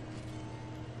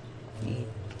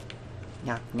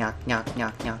 Knock, knock, knock,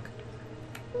 knock, knock.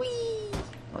 Whee!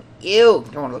 Oh, ew!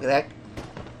 Don't want to look at that.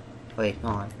 Wait,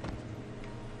 hold on.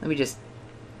 Let me just...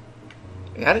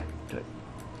 I got it? Do it.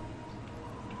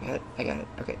 I got it? I got it.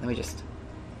 Okay, let me just...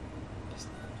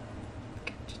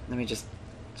 Okay, let me just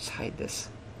hide this.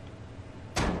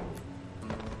 Let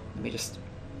me just...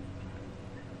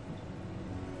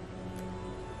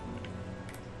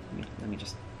 Let me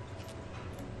just...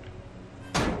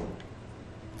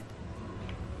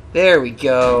 There we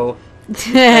go. Like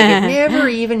it never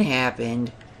even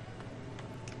happened.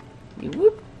 You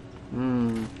whoop.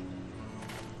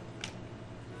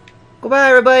 Goodbye,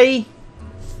 everybody.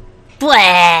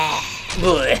 Blah.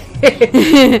 Blah.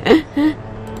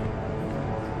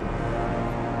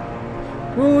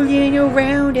 rolling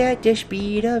around at the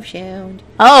speed of sound.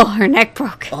 Oh, her neck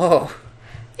broke. Oh.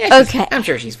 Yeah, okay. I'm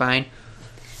sure she's fine.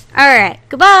 All right.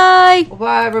 Goodbye.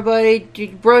 Bye, everybody.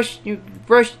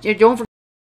 Don't forget.